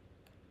thought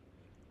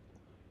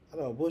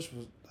Bush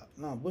was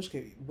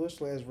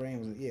Bush last reign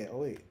was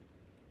 08.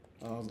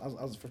 I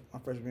was my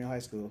freshman year in high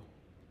school.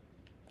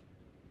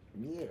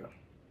 Yeah.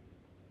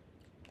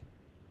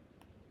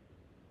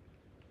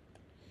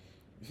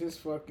 His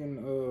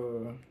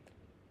fucking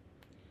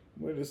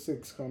where did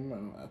 6 come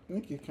out? I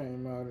think it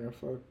came out in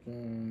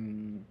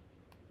fucking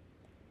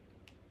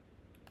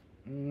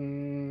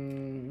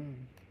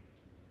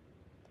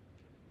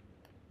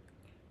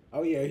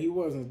Oh yeah, he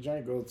was in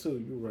Django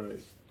too, you're right.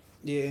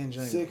 Yeah, in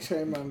Django. 6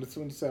 came out in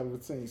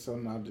 2017, so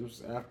now this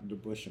was after the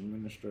Bush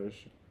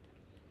administration.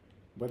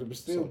 But it was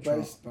still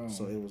based on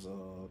So it was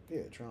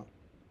Trump.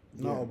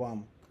 No, Yeah.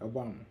 Obama.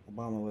 Obama.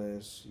 Obama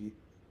last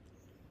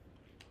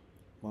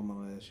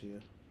year.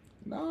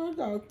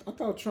 No, I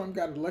thought Trump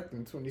got elected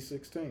in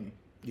 2016.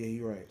 Yeah,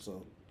 you're right.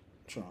 So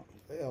Trump.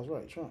 Yeah, I was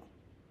right. Trump.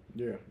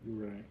 Yeah,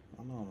 you're right.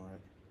 I know I'm right.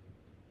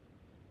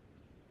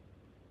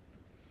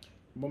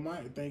 But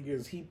my thing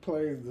is, he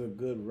plays a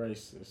good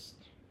racist.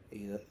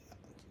 Yeah,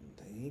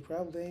 he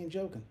probably ain't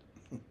joking.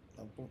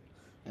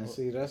 And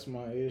see, that's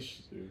my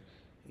issue.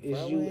 He Is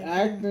probably you ain't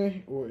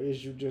acting or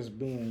is you just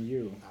being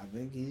you? I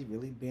think he's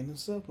really being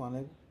himself, my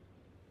nigga.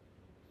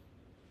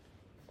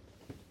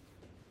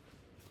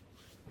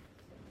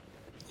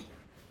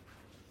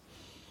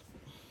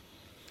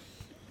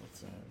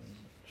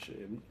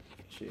 Shit.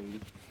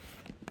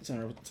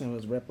 Time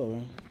was wrap up,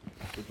 man.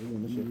 We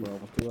doing this shit for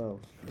almost 2 hours.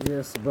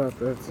 Yes, about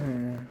that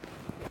time.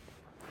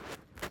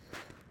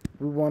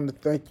 We want to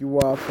thank you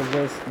all for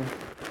listening.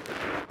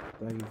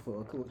 Thank you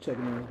for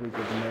checking in this week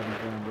with the American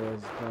Fan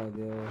Brothers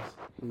podcast.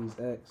 He's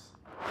X.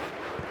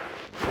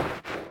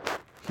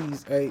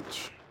 He's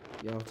H.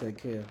 Y'all take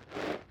care.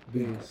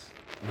 Be- Peace.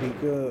 Be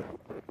good.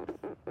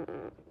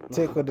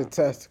 Tickle the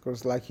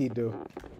testicles like he do.